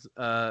because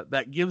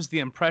that gives the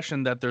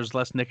impression that there's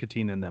less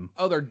nicotine in them.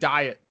 Oh, they're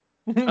diet.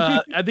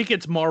 I think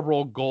it's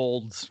Marlboro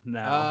Golds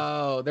now.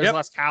 Oh, there's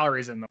less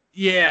calories in them.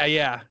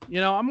 Yeah.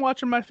 I'm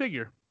watching my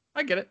figure.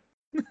 I get it.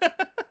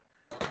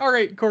 All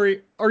right,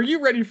 Corey, are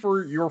you ready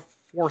for your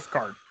 4th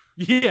card?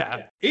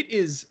 Yeah. It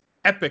is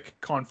Epic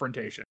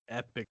Confrontation.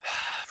 Epic.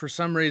 For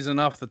some reason,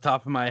 off the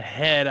top of my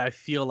head, I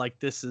feel like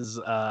this is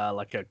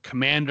like a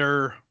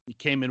commander. He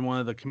came in one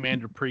of the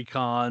commander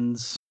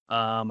precons.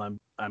 I'm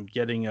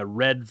getting a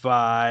red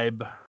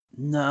vibe.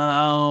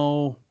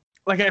 No.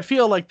 Like, I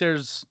feel like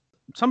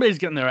somebody's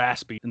getting their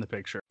ass beat in the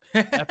picture.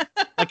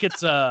 Like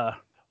it's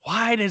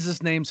why does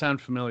this name sound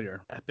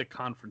familiar? Epic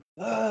Conference.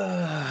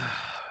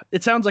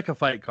 It sounds like a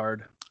fight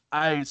card.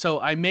 I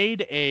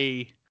made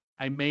a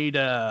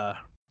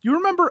you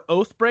remember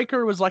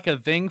Oathbreaker was like a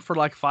thing for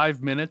like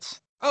 5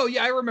 minutes? Oh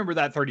yeah, I remember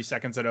that 30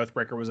 seconds that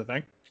Oathbreaker was a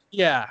thing.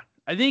 Yeah.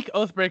 I think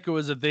Oathbreaker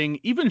was a thing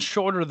even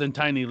shorter than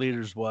Tiny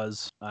Leaders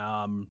was.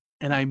 And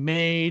I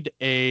made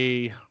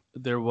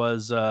there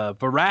was a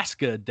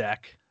Vraska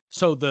deck.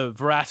 So the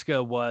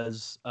Vraska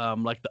was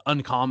like the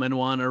uncommon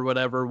one or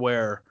whatever,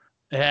 where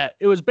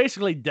it was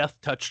basically Death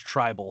Touch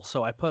tribal.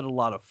 So I put a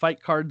lot of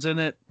fight cards in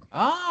it.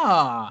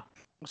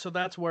 So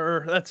that's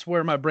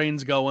where my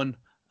brain's going.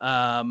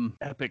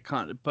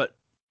 But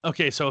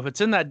okay, so if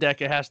it's in that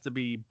deck, it has to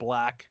be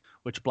black,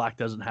 which black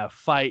doesn't have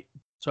fight.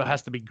 So it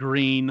has to be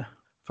green.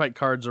 Fight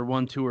cards are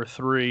 1, 2, or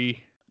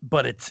 3,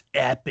 but it's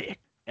epic.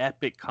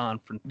 epic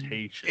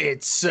confrontation.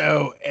 It's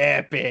so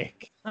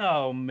epic.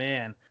 Oh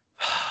man.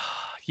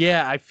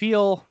 Yeah, I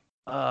feel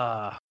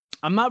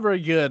I'm not very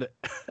good.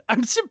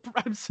 I'm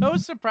so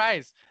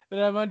surprised that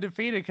I'm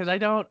undefeated because I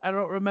don't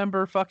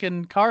remember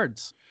fucking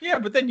cards. Yeah,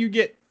 but then you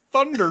get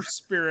Thunder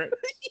Spirit.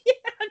 Yeah,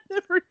 I've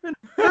never even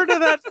heard of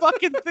that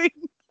fucking thing.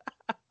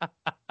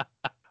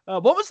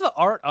 What was the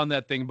art on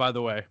that thing, by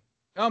the way?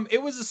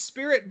 It was a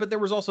spirit, but there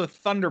was also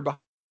thunder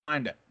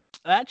behind it.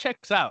 That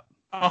checks out.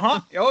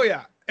 Uh-huh. Oh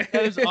yeah.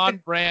 That is on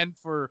brand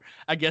for,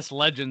 I guess,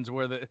 Legends,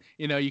 where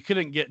you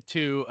couldn't get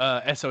too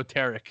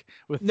esoteric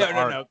with the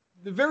art. No.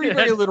 The very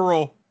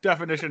literal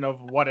definition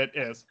of what it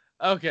is.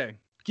 Okay.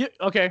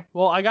 Okay.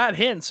 Well, I got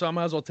hints, so I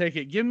might as well take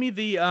it. Give me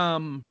the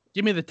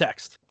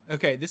text.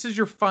 Okay, this is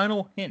your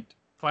final hint.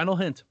 Final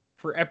hint.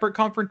 For Epic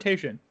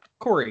Confrontation.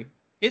 Corey,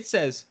 it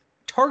says,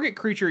 target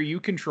creature you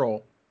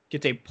control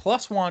gets a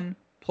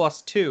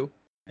 +1/+2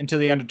 until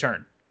the end of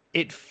turn.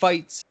 It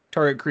fights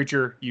target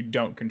creature you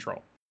don't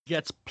control.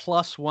 Gets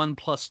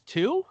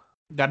 +1/+2?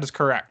 That is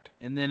correct.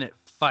 And then it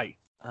fights.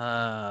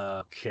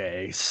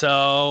 Okay,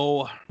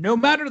 so... No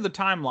matter the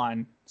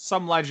timeline,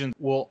 some legends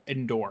will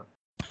endure.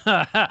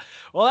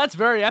 Well, that's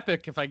very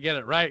epic if I get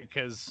it right,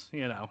 because,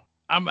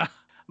 I'm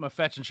a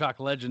fetch and shock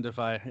legend if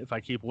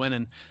I keep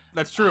winning.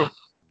 That's true.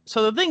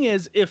 So the thing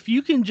is, if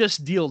you can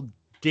just deal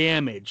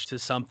damage to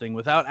something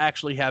without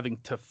actually having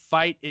to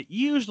fight, it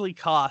usually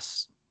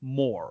costs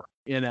more,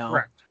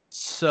 Correct.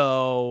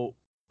 So,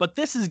 but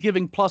this is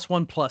giving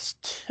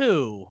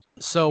 +1/+2.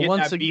 So Get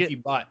once that again, beefy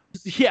butt.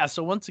 yeah.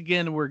 So once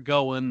again, we're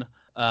going.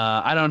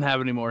 I don't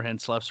have any more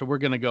hints left, so we're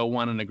gonna go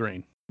 1 and a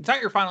green. Is that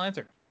your final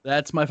answer?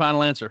 That's my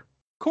final answer.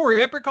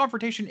 Corey, Epic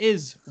Confrontation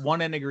is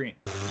 1 and a green.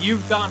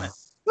 You've done it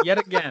yet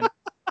again.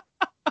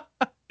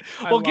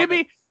 Well, give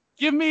me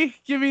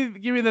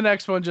the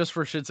next one just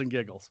for shits and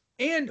giggles.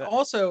 And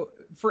also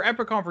for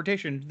Epic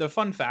Confrontation, the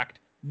fun fact: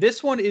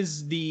 this one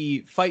is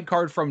the fight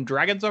card from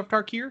Dragons of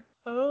Tarkir.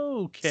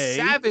 Okay.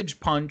 Savage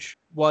Punch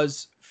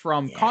was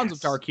from Khans of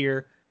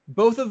Tarkir.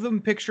 Both of them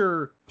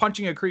picture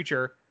punching a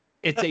creature.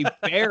 It's a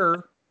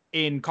bear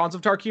in Khans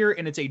of Tarkir,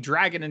 and it's a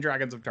dragon in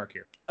Dragons of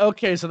Tarkir.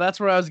 Okay, so that's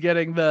where I was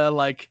getting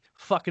the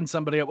fucking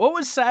somebody up. What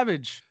was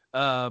Savage?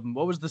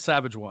 What was the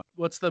Savage one?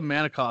 What's the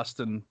mana cost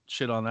and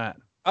shit on that?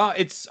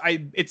 It's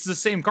the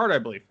same card, I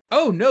believe.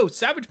 Oh no,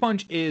 Savage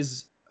Punch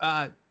is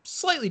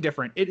slightly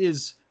different. It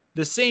is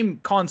the same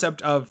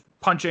concept of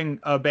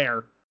punching a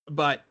bear,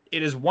 but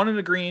it is 1 and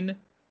a green.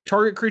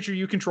 Target creature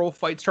you control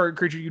fights target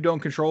creature you don't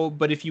control,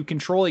 but if you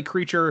control a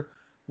creature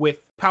with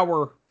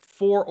power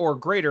 4 or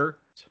greater,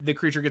 the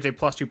creature gets a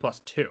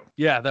 +2/+2.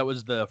 Yeah, that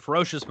was the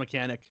ferocious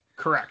mechanic.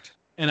 Correct.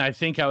 And I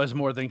think I was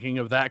more thinking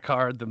of that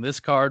card than this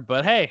card,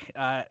 but hey,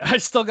 I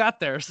still got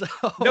there. So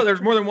No,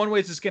 there's more than one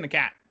way to skin a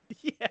cat.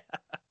 Yeah.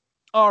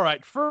 All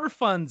right, for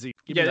funsies.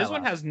 Yeah, this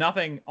one has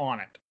nothing on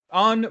it.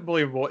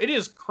 Unbelievable. It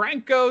is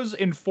Krenko's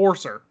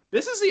Enforcer.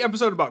 This is the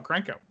episode about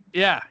Krenko.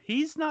 Yeah,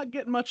 he's not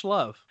getting much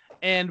love.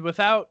 And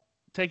without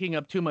taking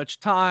up too much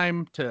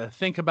time to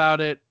think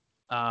about it,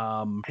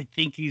 I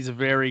think he's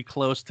very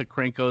close to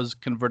Krenko's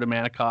converted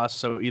mana cost,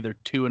 so either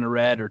 2 and a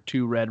red or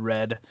 2 red.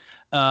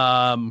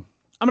 I'm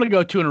going to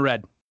go 2 and a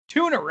red.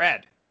 2 and a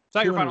red. Is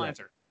that your final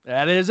answer?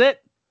 That is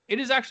it. It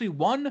is actually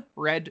 1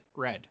 red.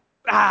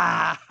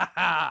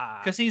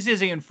 Ah! Because he's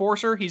the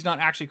Enforcer, he's not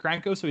actually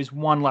Krenko, so he's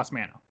 1 less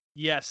mana.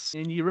 Yes,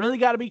 and you really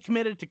got to be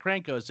committed to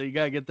Krenko, so you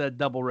got to get that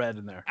double red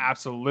in there.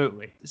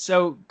 Absolutely.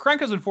 So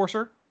Krenko's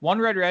Enforcer, 1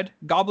 red,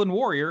 Goblin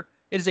Warrior.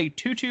 It is a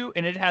 2/2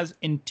 and it has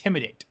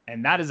Intimidate,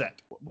 and that is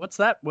it. What's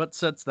that? What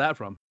set's that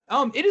from?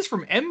 It is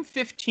from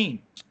M15.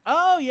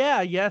 Oh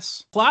yeah,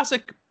 yes.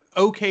 Classic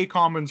OK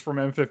commons from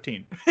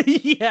M15.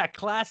 Yeah,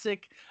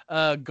 classic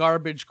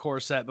garbage core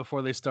set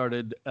before they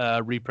started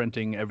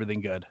reprinting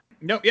everything good.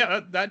 No, yeah,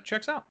 that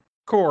checks out.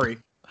 Corey,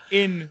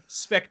 in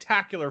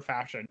spectacular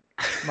fashion,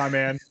 my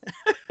man,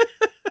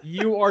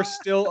 you are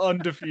still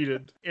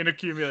undefeated in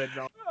accumulated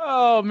knowledge.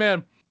 Oh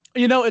man.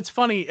 It's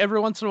funny.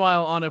 Every once in a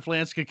while on If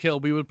Lance Could Kill,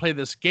 we would play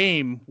this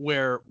game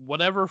where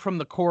whatever from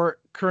the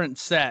current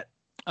set,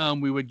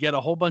 we would get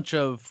a whole bunch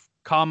of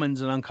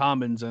commons and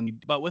uncommons,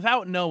 but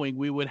without knowing,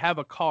 we would have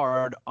a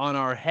card on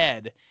our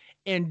head,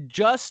 and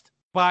just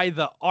by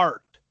the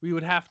art, we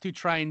would have to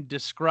try and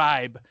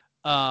describe,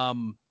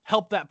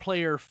 help that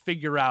player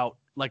figure out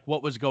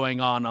what was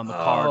going on the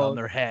card on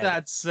their head.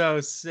 That's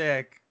so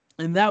sick.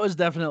 And that was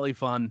definitely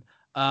fun.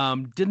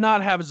 Did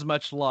not have as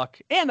much luck,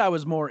 and I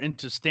was more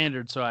into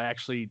standard, so I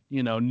actually,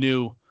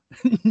 knew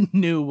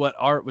what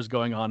art was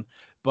going on.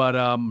 But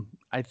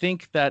I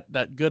think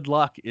that good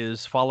luck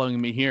is following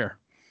me here.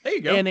 There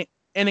you go.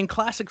 And in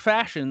classic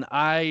fashion,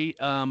 I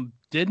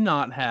did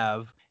not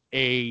have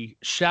a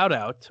shout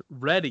out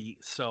ready,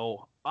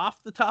 so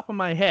off the top of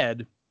my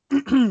head,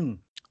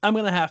 I'm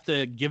going to have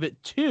to give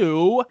it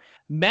to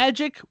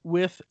Magic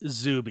with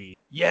Zuby.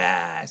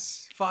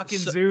 Yes! Fucking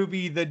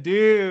Zuby, the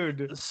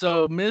dude.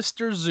 So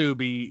Mr.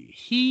 Zuby,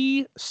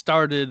 he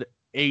started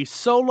a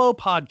solo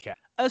podcast.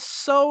 a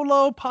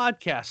solo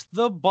podcast,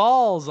 the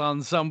balls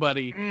on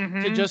somebody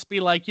to just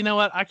be like, you know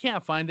what? I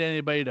can't find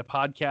anybody to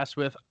podcast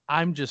with.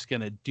 I'm just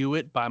going to do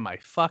it by my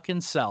fucking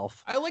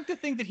self. I like to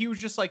think that he was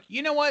just like,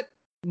 you know what?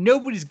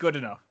 Nobody's good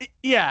enough.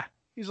 Yeah.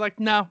 He's like,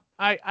 no,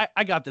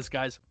 I got this,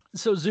 guys.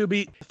 So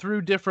Zuby,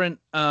 through different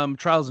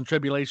trials and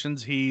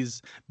tribulations,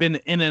 he's been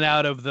in and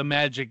out of the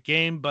Magic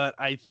game, but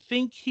I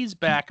think he's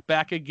back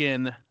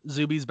again.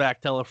 Zuby's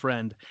back, tell a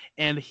friend.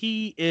 And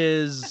he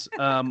is,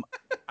 I'm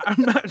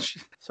not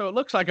sure. So it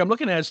looks like I'm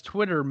looking at his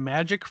Twitter,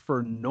 Magic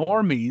for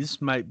Normies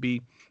might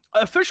be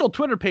official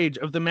Twitter page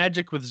of the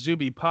Magic with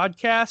Zuby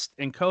podcast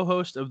and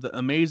co-host of the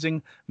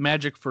amazing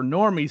Magic for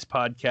Normies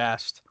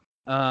podcast.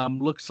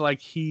 Looks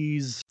like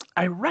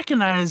I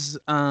recognize,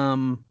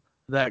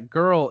 that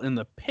girl in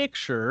the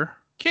picture.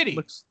 Kitty.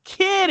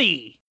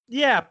 Kitty.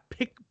 Yeah.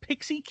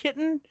 Pixie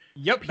Kitten.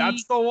 Yep.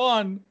 That's the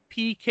one.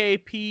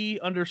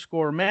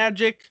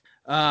 PKP_magic.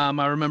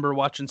 I remember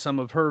watching some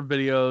of her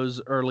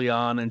videos early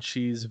on, and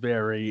she's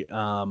very,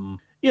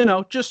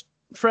 just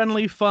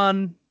friendly,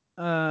 fun,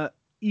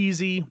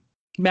 easy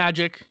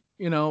magic,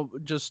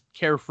 just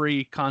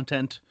carefree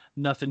content,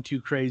 nothing too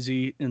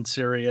crazy and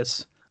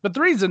serious. But the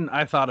reason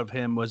I thought of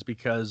him was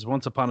because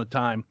once upon a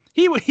time,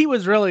 he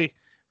was really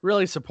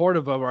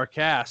supportive of our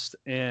cast,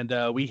 and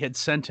we had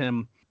sent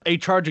him a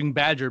Charging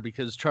Badger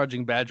because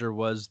Charging Badger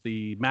was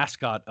the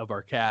mascot of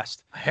our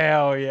cast.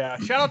 Hell yeah.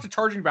 Shout out to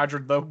Charging Badger,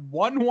 the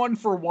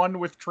 1-1-for-1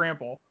 with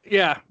Trample.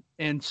 Yeah.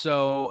 And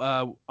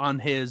so on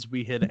his,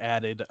 we had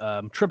added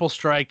Triple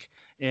Strike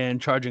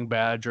and Charging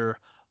Badger,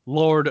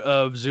 Lord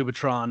of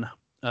Zubatron,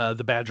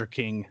 the Badger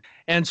King.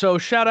 And so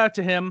shout out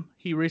to him.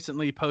 He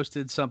recently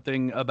posted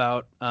something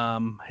about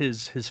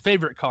his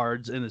favorite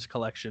cards in his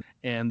collection,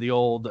 and the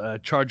old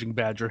Charging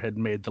Badger had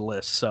made the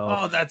list. So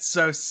oh, that's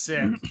so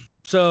sick.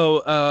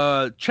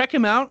 So check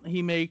him out.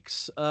 He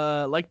makes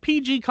like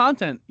PG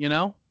content,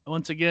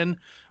 Once again,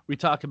 we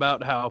talk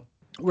about how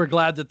we're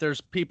glad that there's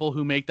people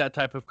who make that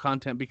type of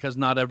content because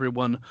not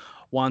everyone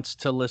wants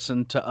to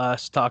listen to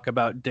us talk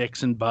about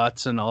dicks and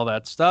butts and all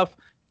that stuff.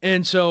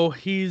 And so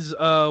he's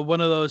one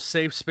of those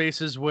safe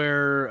spaces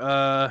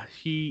where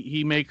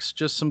he makes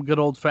just some good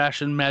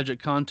old-fashioned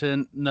Magic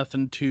content,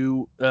 nothing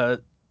too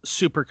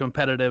super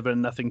competitive and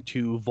nothing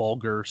too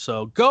vulgar.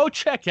 So go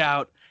check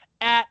out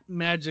at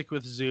Magic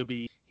with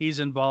Zuby. He's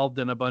involved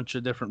in a bunch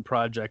of different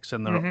projects,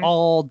 and they're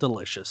all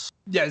delicious.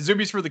 Yeah,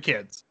 Zuby's for the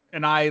kids,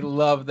 and I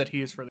love that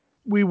he is for the kids.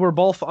 We were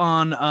both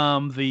on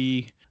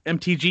the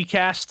MTG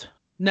Cast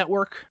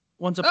network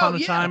once upon a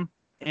time.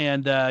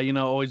 And,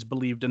 always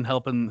believed in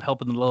helping the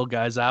little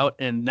guys out.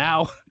 And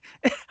now,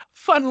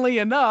 funnily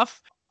enough,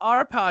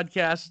 our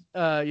podcast,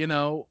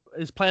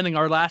 is planning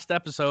our last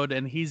episode,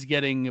 and he's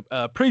getting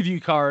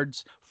preview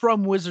cards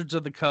from Wizards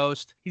of the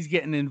Coast. He's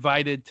getting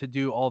invited to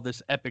do all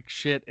this epic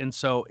shit. And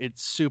so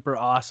it's super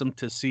awesome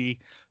to see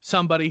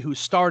somebody who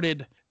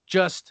started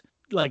just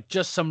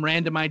some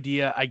random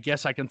idea. I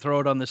guess I can throw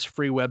it on this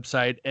free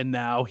website. And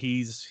now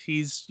he's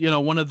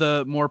one of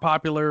the more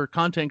popular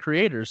content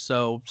creators.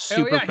 So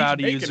super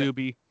proud of you,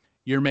 Zuby.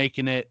 You're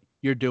making it.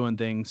 You're doing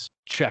things.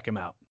 Check him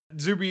out.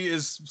 Zuby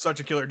is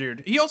such a killer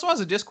dude. He also has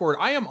a Discord.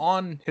 I am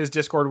on his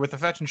Discord with the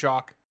Fetch and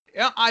Shock.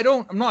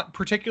 I'm not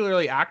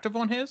particularly active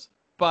on his,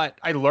 but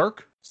I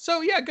lurk.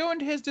 So yeah, go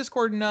into his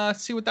Discord and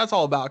see what that's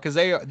all about, because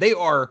they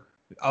are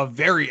a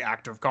very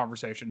active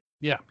conversation.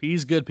 Yeah,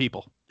 he's good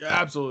people. Yeah,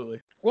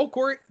 absolutely. Well,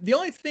 Corey, the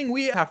only thing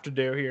we have to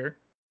do here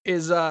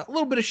is a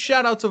little bit of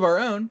shout outs of our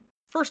own.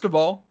 First of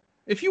all,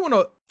 if you want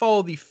to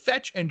follow the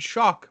Fetch and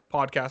Shock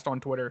podcast on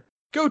Twitter,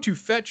 go to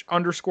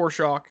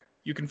Fetch_Shock.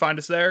 You can find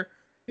us there.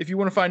 If you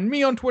want to find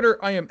me on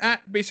Twitter, I am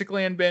at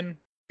BasicLandBin.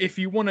 If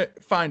you want to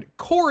find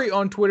Corey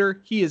on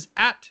Twitter, he is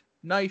at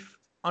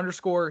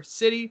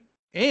Knife_City.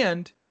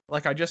 And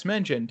like I just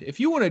mentioned, if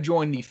you want to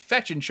join the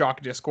Fetch and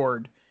Shock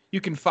Discord,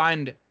 you can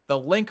find the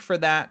link for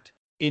that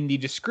in the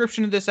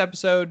description of this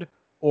episode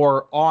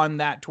or on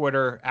that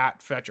Twitter at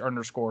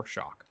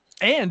Fetch_Shock.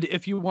 And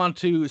if you want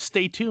to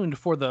stay tuned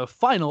for the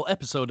final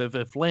episode of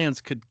If Lands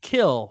Could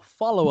Kill,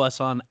 follow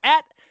us on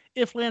at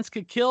If Lands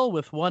Could Kill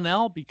with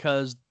 1L,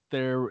 because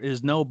there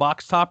is no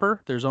box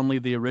topper. There's only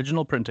the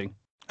original printing.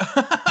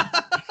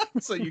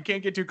 So you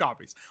can't get two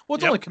copies. Well,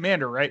 it's only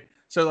Commander, right?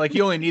 So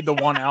you only need the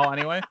 1L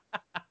anyway.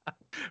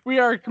 We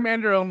are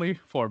Commander only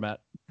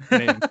format.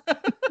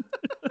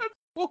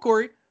 Well,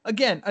 Corey,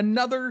 again,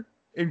 another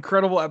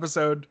incredible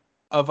episode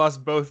of us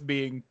both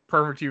being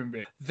perfect human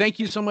beings. Thank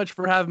you so much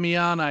for having me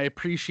on. I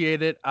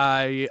appreciate it.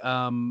 I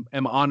am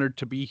honored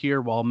to be here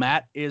while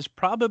Matt is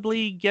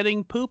probably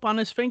getting poop on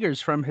his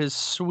fingers from his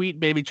sweet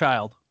baby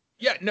child.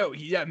 Yeah, no,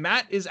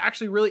 Matt is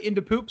actually really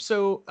into poop,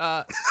 so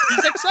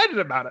he's excited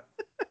about it.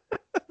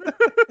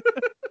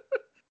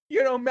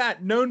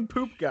 Matt, known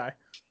poop guy.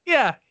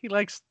 Yeah, he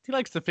likes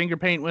to finger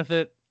paint with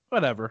it.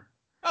 Whatever.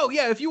 Oh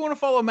yeah, if you want to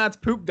follow Matt's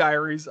poop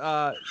diaries,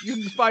 you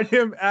can find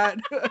him at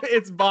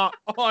It's Bot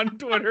on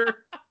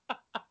Twitter.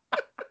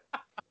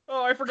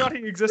 Oh, I forgot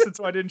he existed,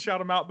 so I didn't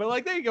shout him out.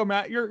 But there you go,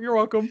 Matt. You're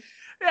welcome.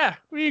 Yeah,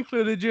 we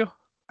included you.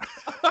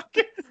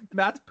 Okay.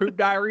 Matt's Poop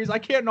Diaries. I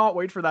cannot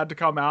wait for that to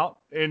come out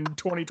in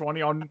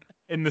 2020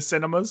 in the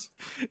cinemas.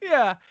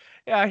 Yeah.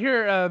 I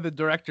hear the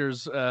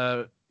directors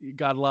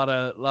got a lot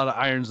of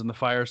irons in the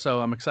fire,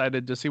 so I'm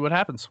excited to see what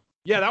happens.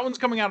 Yeah, that one's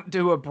coming out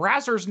to a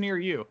Brazzers near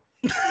you.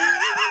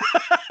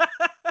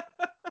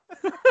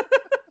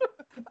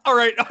 All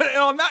right,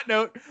 on that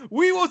note,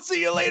 we will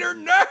see you later,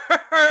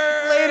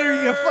 nerds!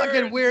 Later, you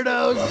fucking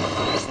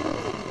weirdos!